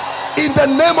in the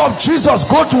name of Jesus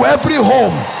go to every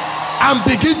home and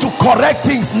begin to correct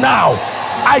things now.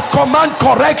 I command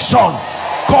correction,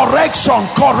 correction,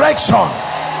 correction.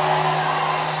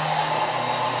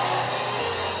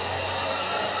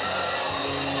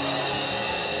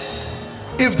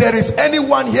 If there is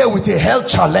anyone here with a health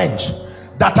challenge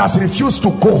that has refused to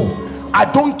go, I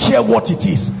don't care what it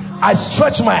is. I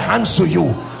stretch my hands to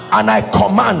you and I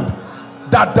command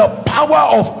that the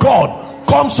power of God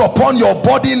comes upon your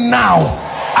body now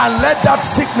and let that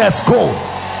sickness go.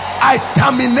 I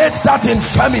terminate that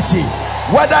infirmity,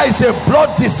 whether it's a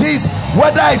blood disease,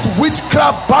 whether it's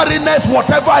witchcraft, barrenness,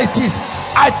 whatever it is.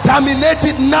 I terminate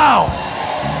it now.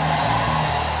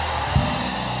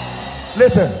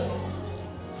 Listen,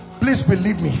 please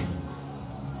believe me,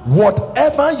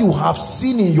 whatever you have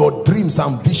seen in your dreams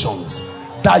and visions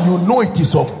that you know it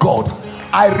is of God,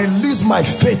 I release my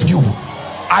faith to you.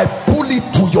 I pull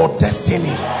it to your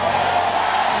destiny.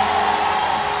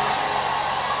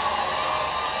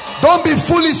 Don't be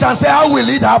foolish and say, how will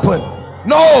it happen?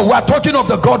 No, we are talking of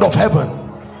the God of heaven.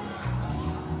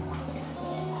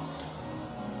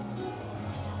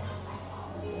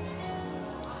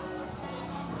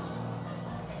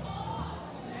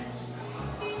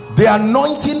 The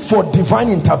anointing for divine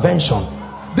intervention.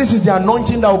 This is the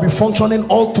anointing that will be functioning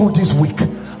all through this week.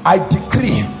 I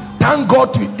decree, thank God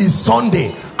it's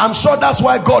Sunday. I'm sure that's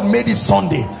why God made it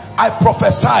Sunday. I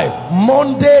prophesy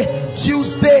Monday,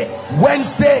 Tuesday,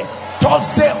 Wednesday,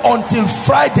 Thursday until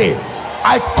Friday.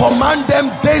 I command them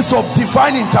days of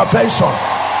divine intervention.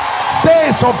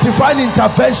 Days of divine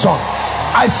intervention.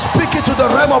 I speak it to the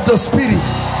realm of the spirit.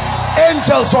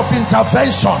 Angels of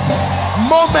intervention.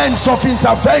 Moments of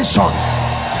intervention.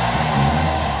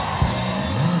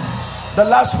 The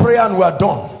last prayer and we are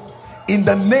done. In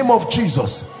the name of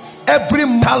Jesus, every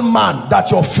man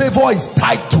that your favor is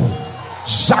tied to,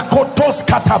 Shakotos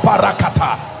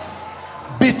katabarakata,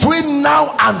 between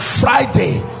now and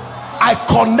Friday, I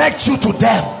connect you to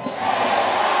them.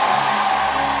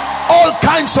 All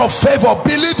kinds of favor,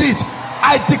 believe it.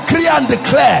 I decree and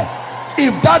declare,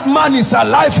 if that man is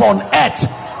alive on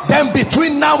earth, then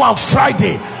between now and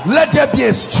Friday, let there be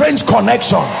a strange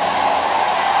connection.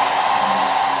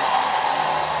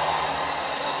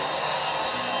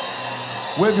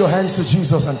 Wave your hands to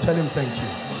Jesus and tell him thank you.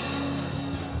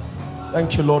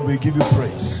 Thank you, Lord. We give you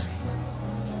praise.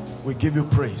 We give you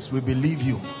praise. We believe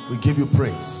you. We give you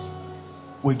praise.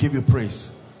 We give you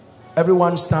praise.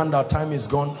 Everyone stand. Our time is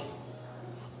gone.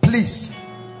 Please,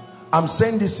 I'm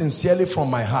saying this sincerely from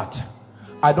my heart.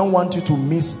 I don't want you to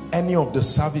miss any of the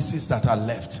services that are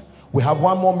left. We have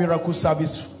one more miracle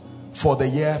service for the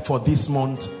year, for this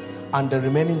month, and the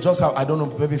remaining just have, I don't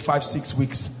know, maybe 5-6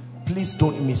 weeks. Please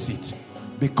don't miss it,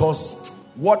 because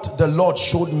what the Lord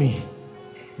showed me,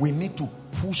 we need to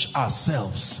push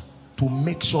ourselves to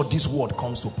make sure this word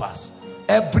comes to pass.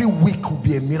 Every week will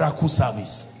be a miracle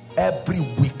service. Every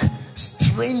week,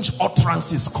 strange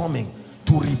utterances coming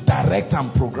to redirect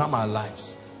and program our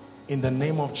lives. In the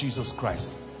name of Jesus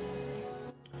Christ.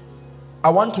 I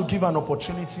want to give an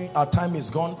opportunity. Our time is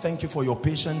gone. Thank you for your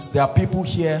patience. There are people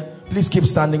here. Please keep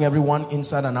standing, everyone,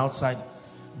 inside and outside.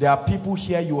 There are people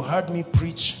here. You heard me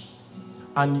preach,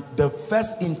 and the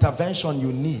first intervention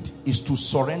you need is to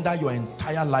surrender your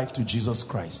entire life to Jesus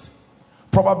Christ.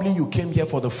 Probably you came here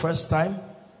for the first time.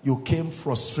 You came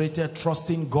frustrated,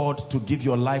 trusting God to give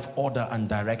your life order and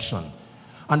direction.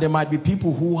 And there might be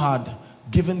people who had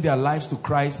given their lives to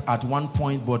Christ at one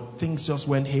point, but things just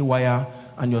went haywire,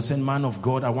 and you're saying, man of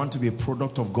God, I want to be a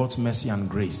product of God's mercy and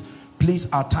grace.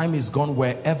 Please, our time is gone.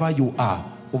 Wherever you are,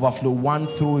 overflow 1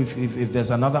 through, if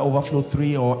there's another overflow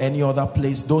 3 or any other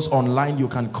place, those online, you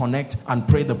can connect and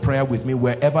pray the prayer with me.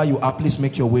 Wherever you are, please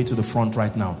make your way to the front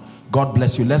right now. God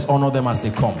bless you. Let's honor them as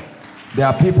they come. There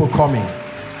are people coming.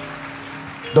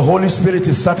 The Holy Spirit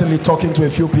is certainly talking to a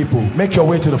few people. Make your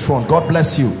way to the front. God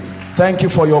bless you. Thank you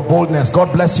for your boldness.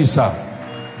 God bless you, sir.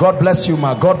 God bless you,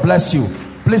 ma. God bless you.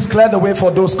 Please clear the way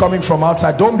for those coming from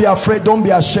outside. Don't be afraid. Don't be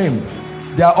ashamed.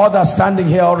 There are others standing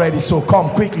here already. So come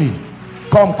quickly.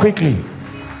 Come quickly.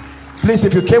 Please,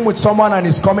 if you came with someone and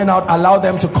is coming out, allow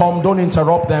them to come. Don't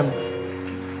interrupt them.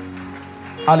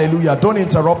 Hallelujah. Don't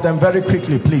interrupt them. Very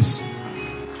quickly, please.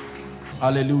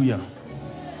 Hallelujah.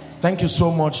 Thank you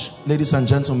so much, ladies and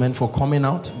gentlemen, for coming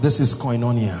out. This is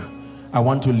Koinonia. I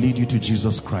want to lead you to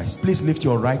Jesus Christ. Please lift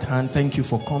your right hand. Thank you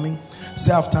for coming.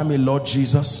 Say after me, Lord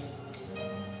Jesus,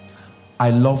 I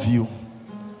love you.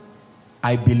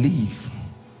 I believe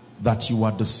that you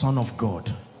are the Son of God,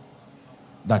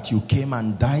 that you came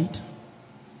and died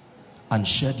and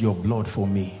shed your blood for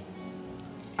me.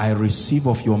 I receive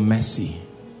of your mercy.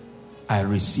 I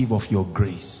receive of your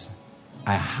grace.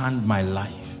 I hand my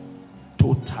life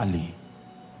totally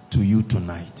to you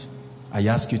tonight. I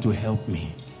ask you to help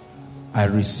me. I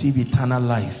receive eternal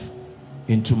life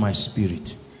into my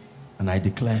spirit, and I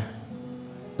declare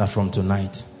that from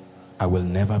tonight I will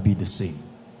never be the same.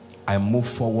 I move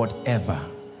forward ever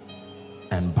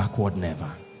and backward never.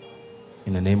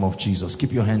 In the name of Jesus,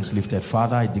 keep your hands lifted.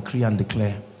 Father, I decree and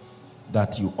declare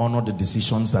that you honor the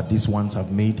decisions that these ones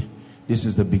have made. This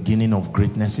is the beginning of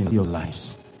greatness in your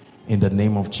lives. In the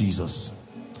name of Jesus,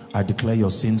 I declare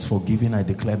your sins forgiven. I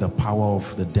declare the power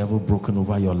of the devil broken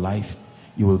over your life.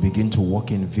 You will begin to walk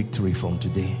in victory from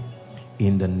today.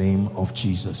 In the name of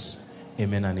Jesus.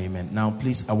 Amen and amen. Now,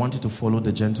 please, I want you to follow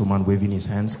the gentleman waving his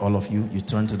hands. All of you, you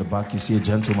turn to the back. You see a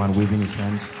gentleman waving his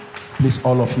hands. Please,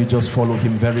 all of you, just follow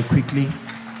him very quickly.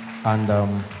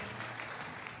 And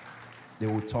they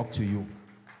will talk to you.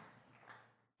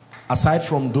 Aside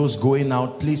from those going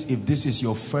out, please, if this is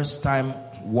your first time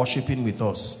worshiping with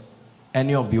us,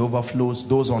 any of the overflows,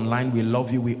 those online, we love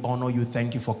you, we honor you,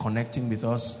 thank you for connecting with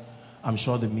us. I'm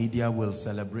sure the media will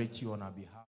celebrate you on our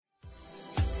behalf.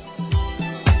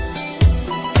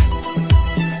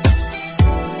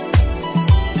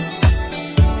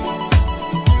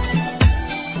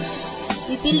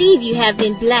 We believe you have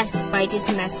been blessed by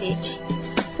this message.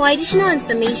 For additional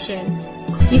information,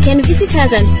 you can visit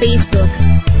us on Facebook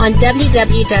on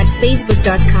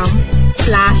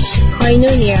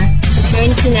www.facebook.com/Koinonia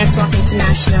Eternity Network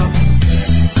International,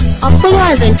 or follow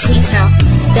us on Twitter,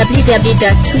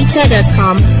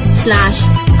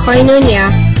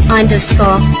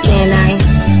 www.twitter.com/Koinonia_ENI.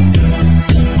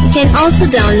 You can also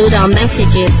download our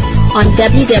messages on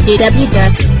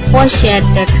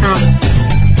www.forshared.com.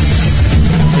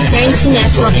 Eternity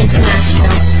Network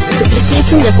International,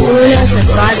 duplicating the fullness of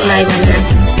God's life on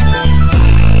earth.